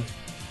Pumpkin Man.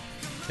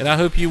 And I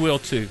hope you will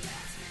too.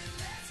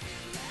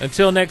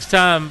 Until next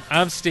time,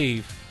 I'm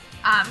Steve.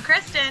 I'm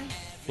Kristin.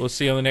 We'll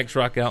see you on the next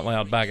Rock Out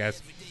Loud. Bye,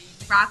 guys.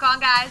 Rock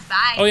on, guys.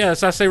 Bye. Oh,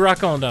 yes, I say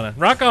rock on, don't I?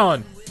 Rock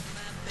on.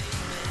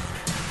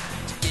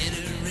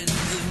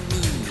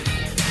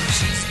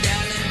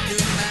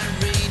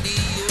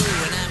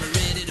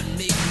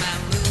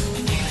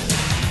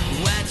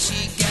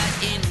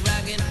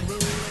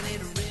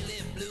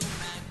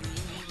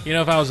 You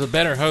know, if I was a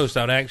better host,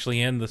 I'd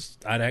actually end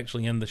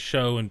the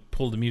show and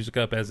pull the music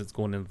up as it's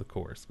going into the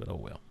chorus. But oh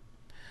well.